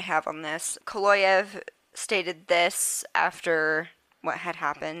last thing I have on this. Koloyev stated this after what had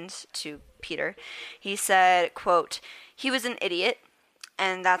happened to Peter. He said, quote, "He was an idiot,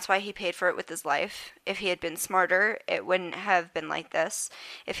 and that's why he paid for it with his life. If he had been smarter, it wouldn't have been like this.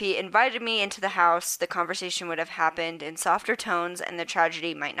 If he invited me into the house, the conversation would have happened in softer tones, and the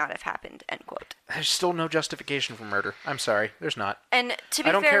tragedy might not have happened," end quote. There's still no justification for murder. I'm sorry. There's not. And to be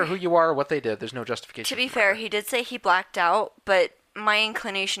I don't fair, care who you are or what they did. There's no justification. To be for fair, murder. he did say he blacked out, but my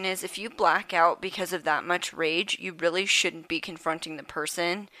inclination is if you black out because of that much rage, you really shouldn't be confronting the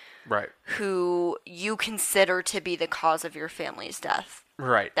person Right. who you consider to be the cause of your family's death.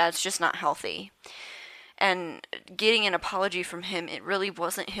 Right. That's just not healthy. And getting an apology from him, it really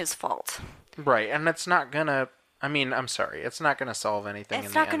wasn't his fault. Right, and it's not gonna... I mean, I'm sorry. It's not gonna solve anything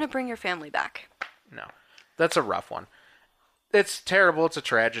It's not going to bring your family back. No. That's a rough one. It's terrible. It's a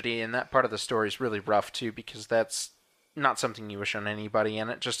tragedy, and that part of the story is really rough, too, because that's not something you wish on anybody, and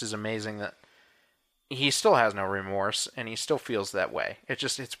it just is amazing that he still has no remorse, and he still feels that way.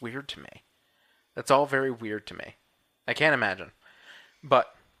 It's weird to me. That's all very weird to me. I can't imagine.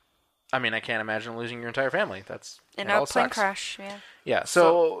 But, I mean, I can't imagine losing your entire family. In it a all plane sucks. crash, yeah. Yeah,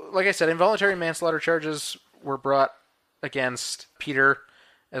 so, like I said, involuntary manslaughter charges were brought against Peter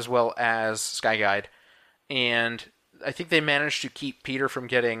as well as Sky Guide, and I think they managed to keep Peter from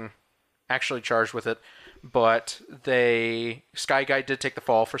getting actually charged with it, but Sky Guide did take the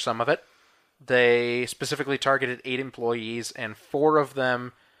fall for some of it. They specifically targeted 8 employees, and 4 of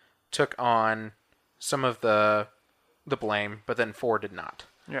them took on some of the blame, but then 4 did not.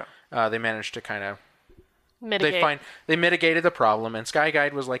 Yeah. They managed to kind of Mitigate. they mitigated the problem, and Sky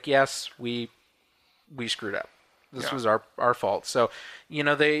Guide was like, yes, we screwed up. This was our fault. So,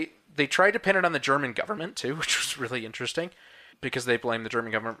 they tried to pin it on the German government too, which was really interesting because they blamed the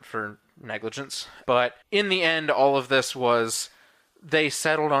German government for negligence. But in the end, all of this was they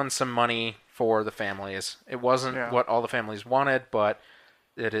settled on some money for the families. It wasn't what all the families wanted, but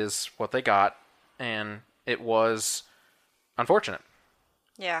it is what they got, and it was unfortunate.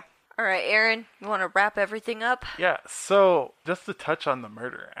 Yeah. All right, Aaron, you want to wrap everything up? Yeah, so just to touch on the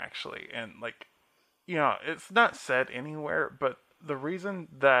murder, actually, and it's not said anywhere, but the reason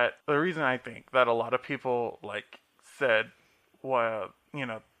I think that a lot of people said, well,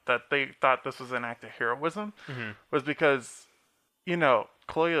 that they thought this was an act of heroism was because,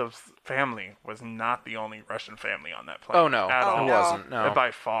 Kloyev's family was not the only Russian family on that planet. Oh no, at all. It wasn't. No,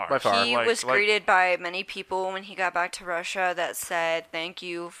 by far. He was greeted by many people when he got back to Russia that said, "Thank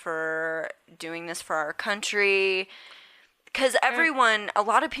you for doing this for our country." Because a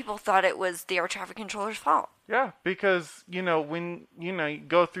lot of people thought it was the air traffic controller's fault. Yeah, because, when, you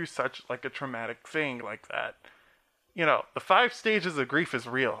go through such, a traumatic thing like that, the 5 stages of grief is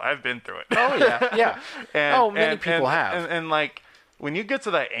real. I've been through it. Oh, yeah, yeah. Many people have. And when you get to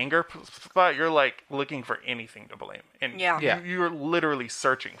that anger spot, you're, looking for anything to blame. And you're literally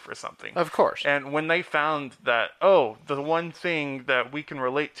searching for something. Of course. And when they found that, the one thing that we can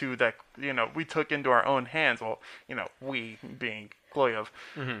relate to that, we took into our own hands, well, we being Kloyev,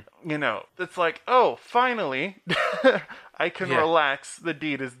 it's like, finally, I can relax. The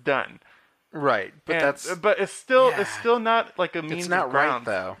deed is done. Right, but but it's still not like a means it's not of grounds,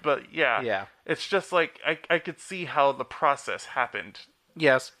 right though. But it's just I could see how the process happened.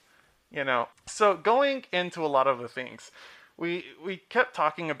 Yes, So going into a lot of the things, we kept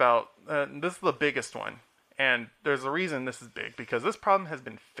talking about. This is the biggest one, and there's a reason this is big because this problem has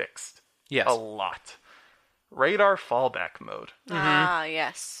been fixed. Yes, a lot. Radar fallback mode. Ah,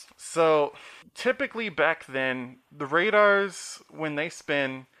 yes. So typically back then, the radars when they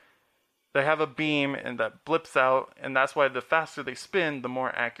spin, they have a beam and that blips out, and that's why the faster they spin, the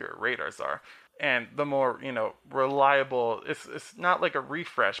more accurate radars are. And the more, reliable, it's not like a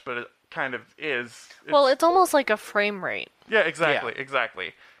refresh, but it kind of is. It's almost like a frame rate. Yeah,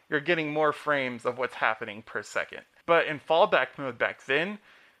 exactly. You're getting more frames of what's happening per second. But in fallback mode back then,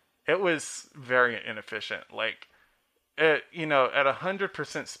 it was very inefficient. At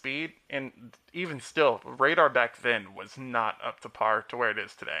 100% speed, and even still, radar back then was not up to par to where it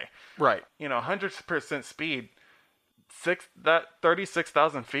is today. Right. 100% speed,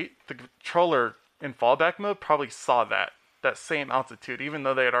 36,000 feet, the controller in fallback mode probably saw that same altitude, even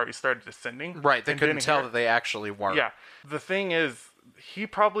though they had already started descending. Right, they couldn't tell that they actually weren't. Yeah. The thing is, he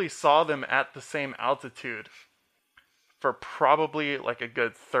probably saw them at the same altitude for probably a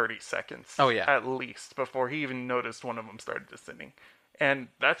good 30 seconds. Oh, yeah. At least, before he even noticed one of them started descending. And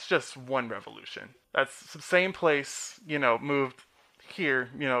that's just one revolution. That's the same place, moved here,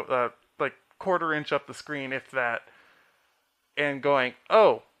 quarter inch up the screen, if that, and going,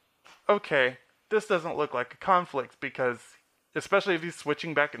 oh, okay, this doesn't look like a conflict, because, especially if he's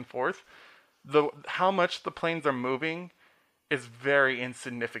switching back and forth, how much the planes are moving is very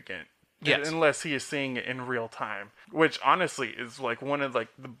insignificant. Yes. Unless he is seeing it in real time, which honestly is one of the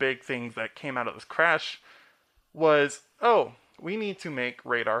big things that came out of this crash was, we need to make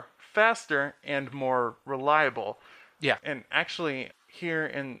radar faster and more reliable. Yeah. And actually here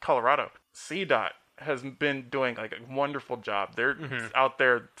in Colorado, CDOT has been doing a wonderful job. They're out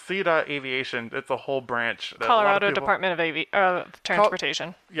there. CDOT Aviation, it's a whole branch. Colorado Department of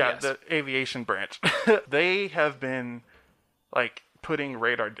Transportation. Yes. The aviation branch. They have been putting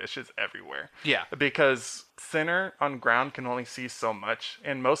radar dishes everywhere. Yeah. Because center on ground can only see so much,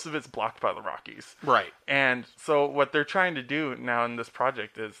 and most of it's blocked by the Rockies. Right. And so what they're trying to do now in this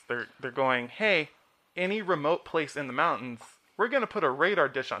project is they're going, hey, any remote place in the mountains, we're going to put a radar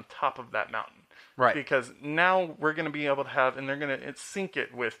dish on top of that mountain. Right. Because now we're going to be able to have, and they're going to sync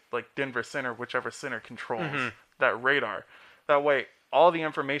it with Denver Center, whichever center controls that radar. That way, all the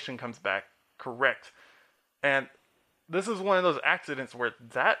information comes back correct. And this is one of those accidents where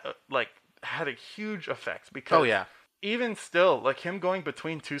that had a huge effect, because even still, him going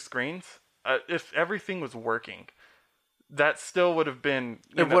between two screens, if everything was working, that still would have been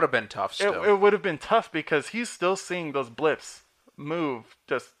would have been tough still. It would have been tough because he's still seeing those blips move,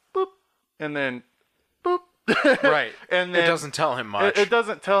 just boop and then boop. Right. And it then doesn't tell him much. It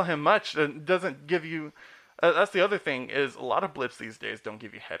doesn't tell him much. It doesn't give you. That's the other thing is a lot of blips these days don't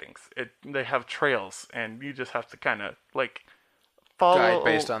give you headings. They have trails, and you just have to kind of like follow Guide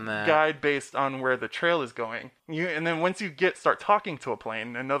based on that. Guide based on where the trail is going. And then once you start talking to a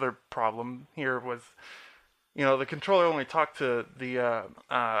plane, another problem here was, the controller only talked to the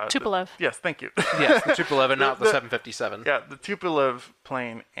Tupolev. Yes, thank you. Yes, the Tupolev, not the 757. Yeah, the Tupolev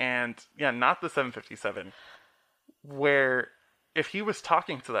plane, and not the 757. Where if he was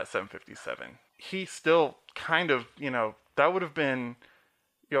talking to that 757, he still kind of, that would have been,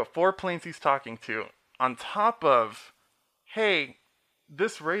 4 planes he's talking to on top of, hey,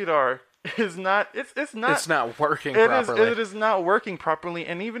 this radar is not, it's not working properly. It is not working properly,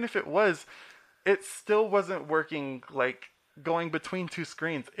 and even if it was, it still wasn't working, like, going between 2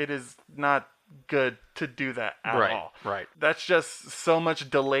 screens. It is not good to do that at all. Right. That's just so much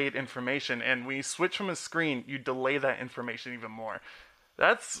delayed information, and when you switch from a screen, you delay that information even more.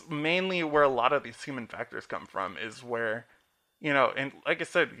 That's mainly where a lot of these human factors come from, is where, and like I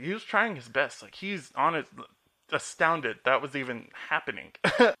said, he was trying his best. Like, he's astounded that was even happening.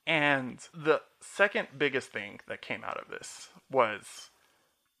 And the second biggest thing that came out of this was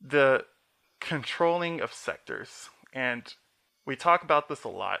the controlling of sectors. And we talk about this a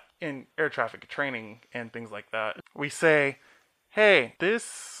lot in air traffic training and things like that. We say, hey,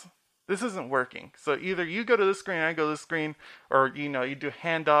 this isn't working. So either you go to this screen, I go to this screen, or, you do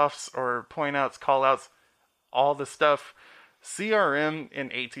handoffs or point outs, call outs, all the stuff. CRM in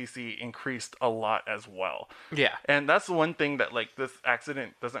ATC increased a lot as well. Yeah. And that's the one thing that, like, this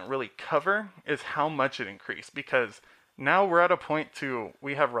accident doesn't really cover, is how much it increased, because now we're at a point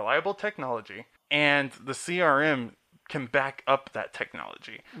we have reliable technology, and the CRM can back up that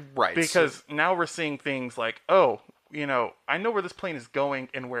technology. Right. Because now we're seeing things like, oh, I know where this plane is going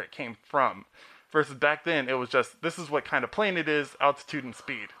and where it came from. Versus back then, it was just, this is what kind of plane it is, altitude and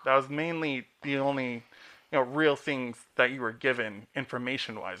speed. That was mainly the only, real things that you were given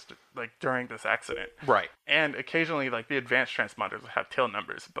information-wise, like, during this accident. Right. And occasionally, like, the advanced transponders would have tail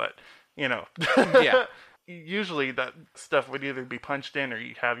numbers, but, Yeah. Usually that stuff would either be punched in, or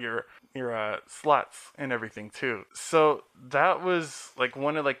you have your slots and everything too. So that was, like,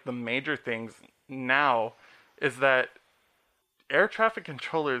 one of, like, the major things now, is that air traffic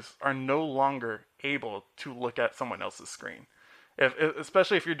controllers are no longer able to look at someone else's screen.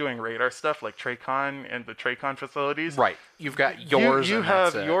 Especially if you're doing radar stuff like TRACON and the TRACON facilities. Right. You've got yours. You and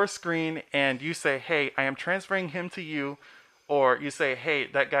have that's it. your screen, and you say, hey, I am transferring him to you. Or you say, hey,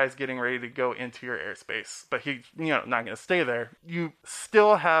 that guy's getting ready to go into your airspace, but he's, not going to stay there. You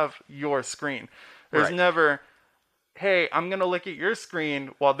still have your screen. There's Right. never, hey, I'm going to look at your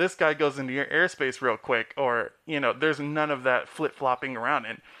screen while this guy goes into your airspace real quick. Or, there's none of that flip-flopping around.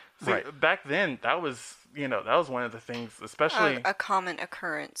 And see, Right. back then, that was one of the things, especially... A common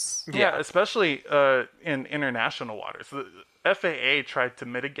occurrence. Yeah, especially in international waters. The FAA tried to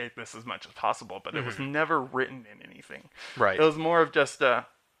mitigate this as much as possible, but it was never written in anything. Right. It was more of just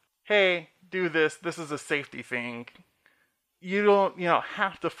hey, do this. This is a safety thing. You don't,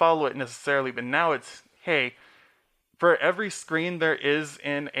 have to follow it necessarily, but now it's, hey, for every screen there is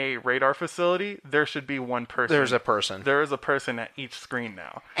in a radar facility, there should be one person. There's a person. There is a person at each screen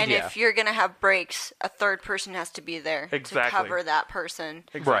now. And Yeah. if you're going to have breaks, a third person has to be there Exactly. to cover that person.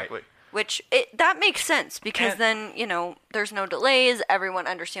 Exactly. Which, that makes sense, because then, there's no delays, everyone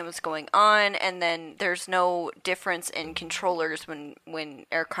understands what's going on, and then there's no difference in controllers when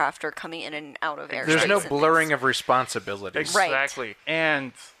aircraft are coming in and out of airspace. There's no and blurring things. of responsibilities. Right. Exactly.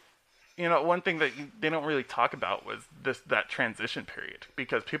 And, one thing that they don't really talk about was that transition period,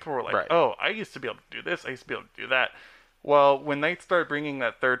 because people were like, Right. oh, I used to be able to do this, I used to be able to do that. Well, when they started bringing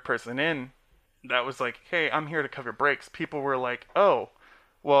that third person in, that was like, hey, I'm here to cover breaks. People were like, oh,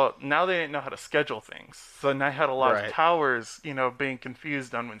 well, now they didn't know how to schedule things. So now you had a lot Right. of towers, being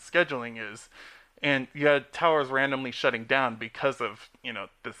confused on when scheduling is. And you had towers randomly shutting down because of,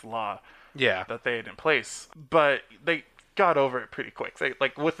 this law Yeah. that they had in place. But they got over it pretty quick. They,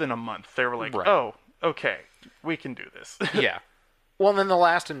 like, within a month, they were like, Right. oh, okay, we can do this. Yeah. Well, and then the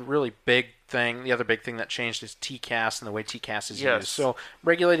last and really big thing, the other big thing that changed is TCAS and the way TCAS is Yes. used. So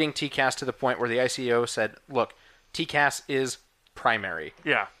regulating TCAS to the point where the ICO said, look, TCAS is primary.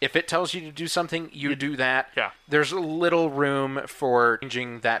 Yeah. If it tells you to do something, you do that. Yeah. There's little room for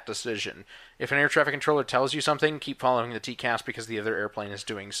changing that decision. If an air traffic controller tells you something, keep following the TCAS because the other airplane is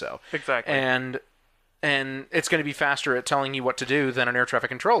doing so. Exactly. And it's going to be faster at telling you what to do than an air traffic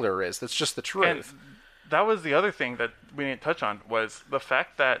controller is. That's just the truth. And that was the other thing that we didn't touch on, was the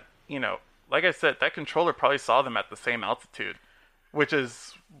fact that, like I said, that controller probably saw them at the same altitude which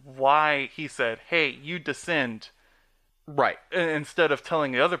is why he said, hey, you descend. Right. Instead of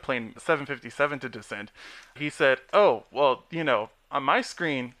telling the other plane, 757, to descend, he said, oh, well, on my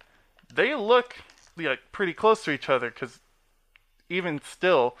screen, they look pretty close to each other, because even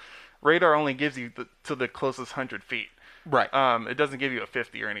still, radar only gives you to the closest 100 feet. Right. It doesn't give you a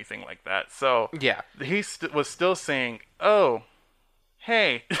 50 or anything like that. So yeah, he was still saying, oh,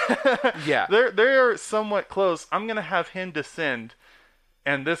 hey, yeah, they're somewhat close. I'm going to have him descend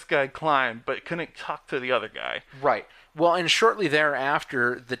and this guy climb, but couldn't talk to the other guy. Right. Well, and shortly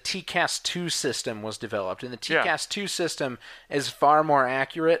thereafter, the TCAS-2 system was developed, and the TCAS-2 system is far more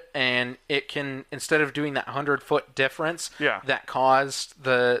accurate, and it can, instead of doing that 100-foot difference that caused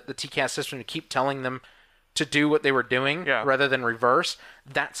the TCAS system to keep telling them to do what they were doing rather than reverse,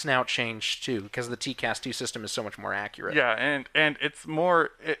 that's now changed too, because the TCAS-2 system is so much more accurate. Yeah, and it's more,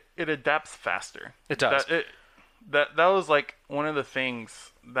 it adapts faster. It does. That was like one of the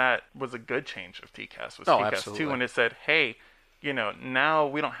things that was a good change of TCAS was TCAS-2, when it said, hey, now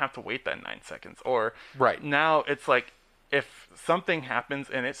we don't have to wait that 9 seconds. Or now it's like, if something happens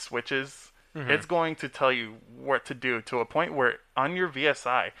and it switches, it's going to tell you what to do, to a point where on your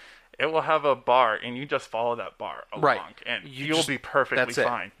VSI, it will have a bar, and you just follow that bar along, and you'll be perfectly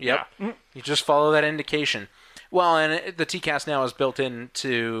fine. Yep. Yeah. You just follow that indication. Well, and the TCAS now is built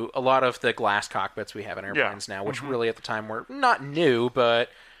into a lot of the glass cockpits we have in airplanes now, which really at the time were not new, but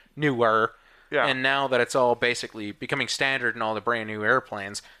newer. Yeah. And now that it's all basically becoming standard in all the brand new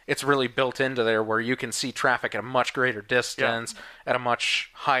airplanes, it's really built into there where you can see traffic at a much greater distance, at a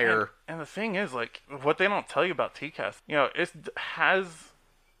much higher... And the thing is, like, what they don't tell you about TCAS, it has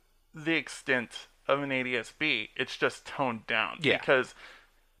the extent of an ADS-B, it's just toned down. Yeah. Because...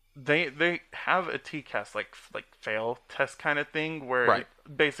 They have a TCAS like fail test kind of thing where it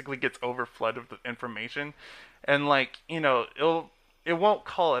basically gets over flooded with information, and it won't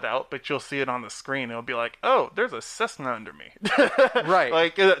call it out, but you'll see it on the screen. It'll be like, oh, there's a Cessna under me, right?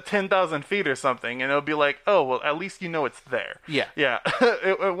 Like 10,000 feet or something, and it'll be like, oh, well, at least it's there. Yeah.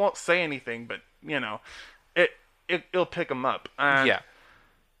 It won't say anything, but it'll pick them up. And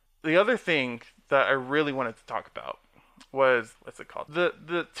the other thing that I really wanted to talk about was, what's it called? The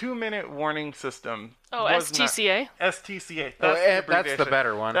 2-minute warning system. Oh, STCA? STCA. That's the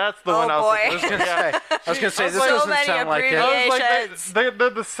better one. That's the one I was going to say. I was going to say, this doesn't sound like it. I was like, they're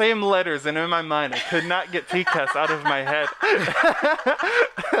the same letters, and in my mind, I could not get TCAS out of my head.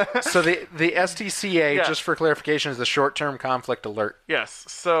 So the STCA, just for clarification, is the short-term conflict alert. Yes.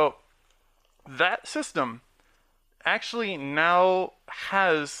 So that system actually now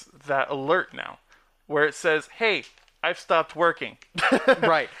has that alert now, where it says, hey, I've stopped working.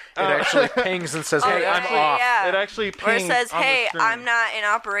 Right. It actually pings and says, hey, I'm off. Yeah. It actually pings. Or it says, hey, I'm not in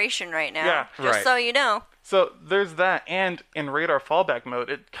operation right now. Yeah. Just so you know. So there's that. And in radar fallback mode,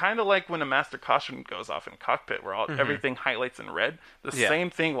 it kind of like when a master caution goes off in cockpit where everything highlights in red. The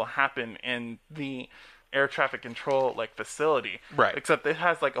same thing will happen in the air traffic control facility, except it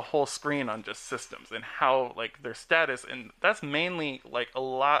has a whole screen on just systems and how their status, and that's mainly a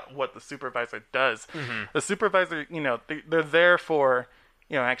lot what the supervisor does. The supervisor, they're there for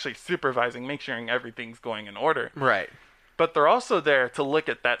actually supervising, make sure everything's going in order, but they're also there to look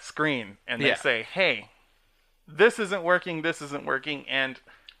at that screen and they say, hey, this isn't working, and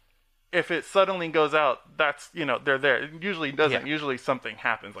if it suddenly goes out, that's, they're there. It usually doesn't. Usually something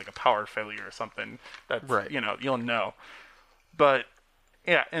happens, like a power failure or something. That's, you'll know. But,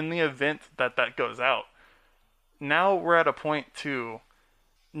 yeah, in the event that goes out, now we're at a point to,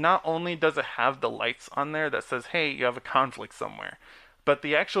 not only does it have the lights on there that says, hey, you have a conflict somewhere, but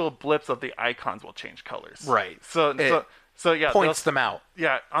the actual blips of the icons will change colors. Right. So yeah, points them out.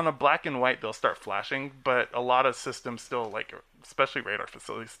 Yeah, on a black and white, they'll start flashing, but a lot of systems still, especially radar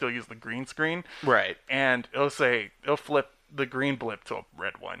facilities, still use the green screen. Right. And it'll flip the green blip to a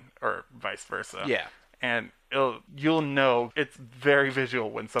red one, or vice versa. Yeah. And you'll know it's very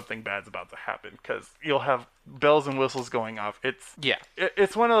visual when something bad's about to happen, because you'll have bells and whistles going off.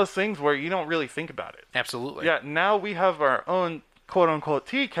 It's one of those things where you don't really think about it. Absolutely. Yeah, now we have our own quote-unquote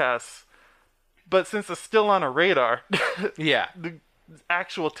TCAS, but since it's still on a radar, the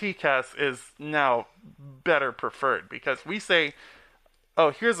actual TCAS is now better preferred, because we say,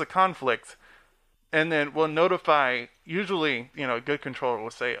 oh, here's a conflict, and then we'll notify, usually, a good controller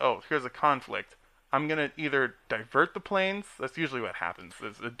will say, oh, here's a conflict. I'm going to either divert the planes. That's usually what happens.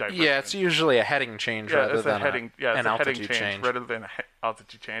 Is a diversion. Yeah, it's usually a heading change rather than an altitude change. Rather than an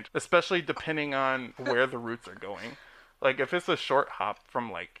altitude change, especially depending on where the routes are going. If it's a short hop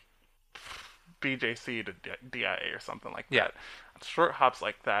from, BJC to DIA or something like that. Short hops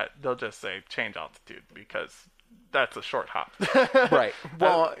like that, they'll just say change altitude, because that's a short hop. Right.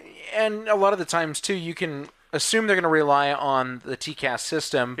 Well, and a lot of the times, too, you can assume they're going to rely on the TCAS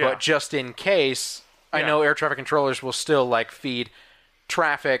system, but just in case, I know air traffic controllers will still, like, feed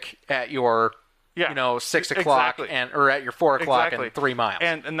traffic at your, 6 o'clock or at your 4 o'clock and 3 miles.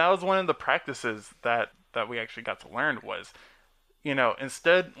 And that was one of the practices that we actually got to learn was,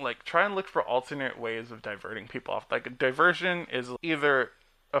 instead, like, try and look for alternate ways of diverting people off. Like, a diversion is either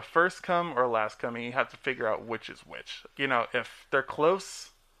a first come or last come, and you have to figure out which is which. If they're close,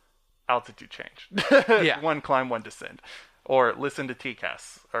 altitude change. One climb, one descend. Or listen to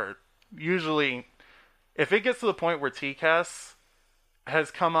TCAS. Or usually, if it gets to the point where TCAS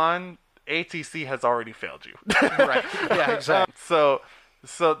has come on, ATC has already failed you. Right. Yeah, exactly. So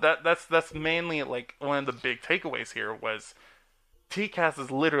that's mainly like one of the big takeaways here was TCAS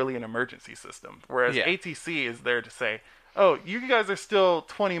is literally an emergency system, whereas ATC is there to say, oh, you guys are still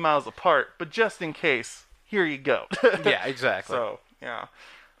 20 miles apart, but just in case, here you go. Yeah, exactly. So, yeah.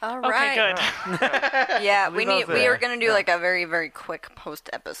 All right. Okay, good. Yeah, we are going to do like a very, very quick post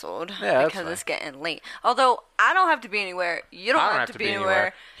episode because it's getting late. Although I don't have to be anywhere. You don't have to be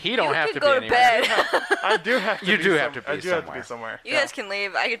anywhere. He don't have to go be to anywhere. bed. I do have to You be do have to be I do have to be somewhere. You guys can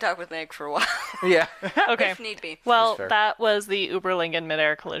leave. I can talk with Nick for a while Yeah. Okay. if need be. Well, fair. that was the Uberlingen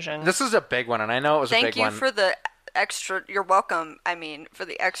midair collision. This is a big one, and I know it was a big Thank you one. for the extra. You're welcome. For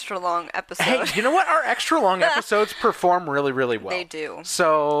the extra long episode. Hey, you know what? Our extra long episodes perform really, really well. They do.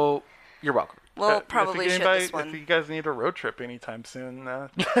 So, you're welcome. We'll probably if shit anybody, this one. If you guys need a road trip anytime soon,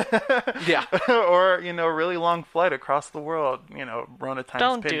 Yeah. or a really long flight across the world, Rona times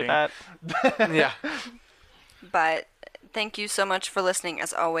Don't pending. do that. Yeah. But thank you so much for listening,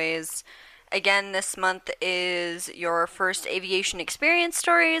 as always. Again, this month is your first aviation experience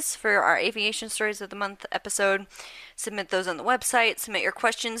stories for our Aviation Stories of the Month episode. Submit those on the website. Submit your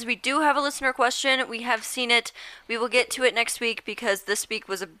questions. We do have a listener question. We have seen it. We will get to it next week because this week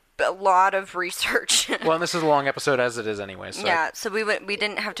was a lot of research. Well, and this is a long episode as it is anyway. So. Yeah, so we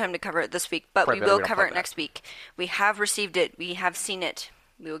didn't have time to cover it this week, but Probably we better will we don't cover plug it that. next week. We have received it. We have seen it.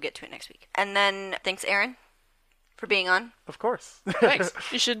 We will get to it next week. And then thanks, Aaron, for being on. Of course. Thanks.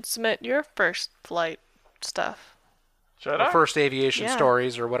 You should submit your first flight stuff. Shut Or up. first aviation Yeah.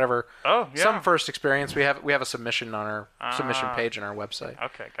 stories or whatever. Oh, yeah. Some first experience. We have a submission on our submission page on our website.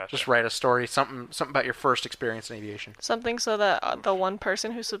 Okay, gotcha. Just write a story, something about your first experience in aviation. Something so that the one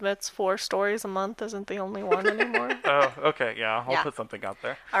person who submits 4 stories a month isn't the only one anymore. Oh, okay, yeah. I'll Yeah. put something out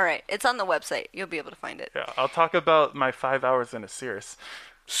there. All right, it's on the website. You'll be able to find it. Yeah, I'll talk about my 5 hours in a Cirrus.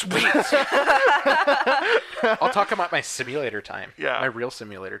 Sweet. I'll talk about my simulator time. Yeah. My real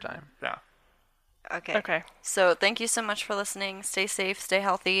simulator time. Yeah. Okay. Okay. So thank you so much for listening. Stay safe. Stay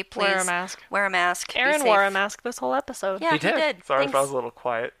healthy. Please Wear a mask. Wear a mask. Be Aaron safe. wore a mask this whole episode. Yeah, He he did. did. Sorry Thanks. if I was a little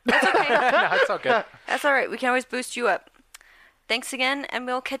quiet. That's okay. No, it's all good. That's all right. We can always boost you up. Thanks again, and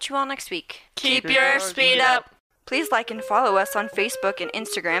we'll catch you all next week. Keep your speed up. Please like and follow us on Facebook and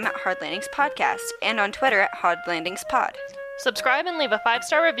Instagram at Hard Landings Podcast and on Twitter at Hard Landings Pod. Subscribe and leave a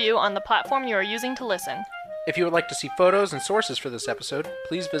 5-star review on the platform you are using to listen. If you would like to see photos and sources for this episode,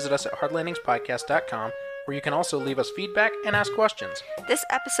 please visit us at hardlandingspodcast.com, where you can also leave us feedback and ask questions. This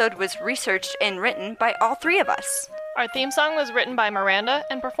episode was researched and written by all 3 of us. Our theme song was written by Miranda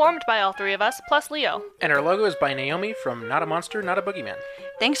and performed by all 3 of us, plus Leo. And our logo is by Naomi from Not a Monster, Not a Boogeyman.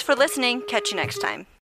 Thanks for listening. Catch you next time.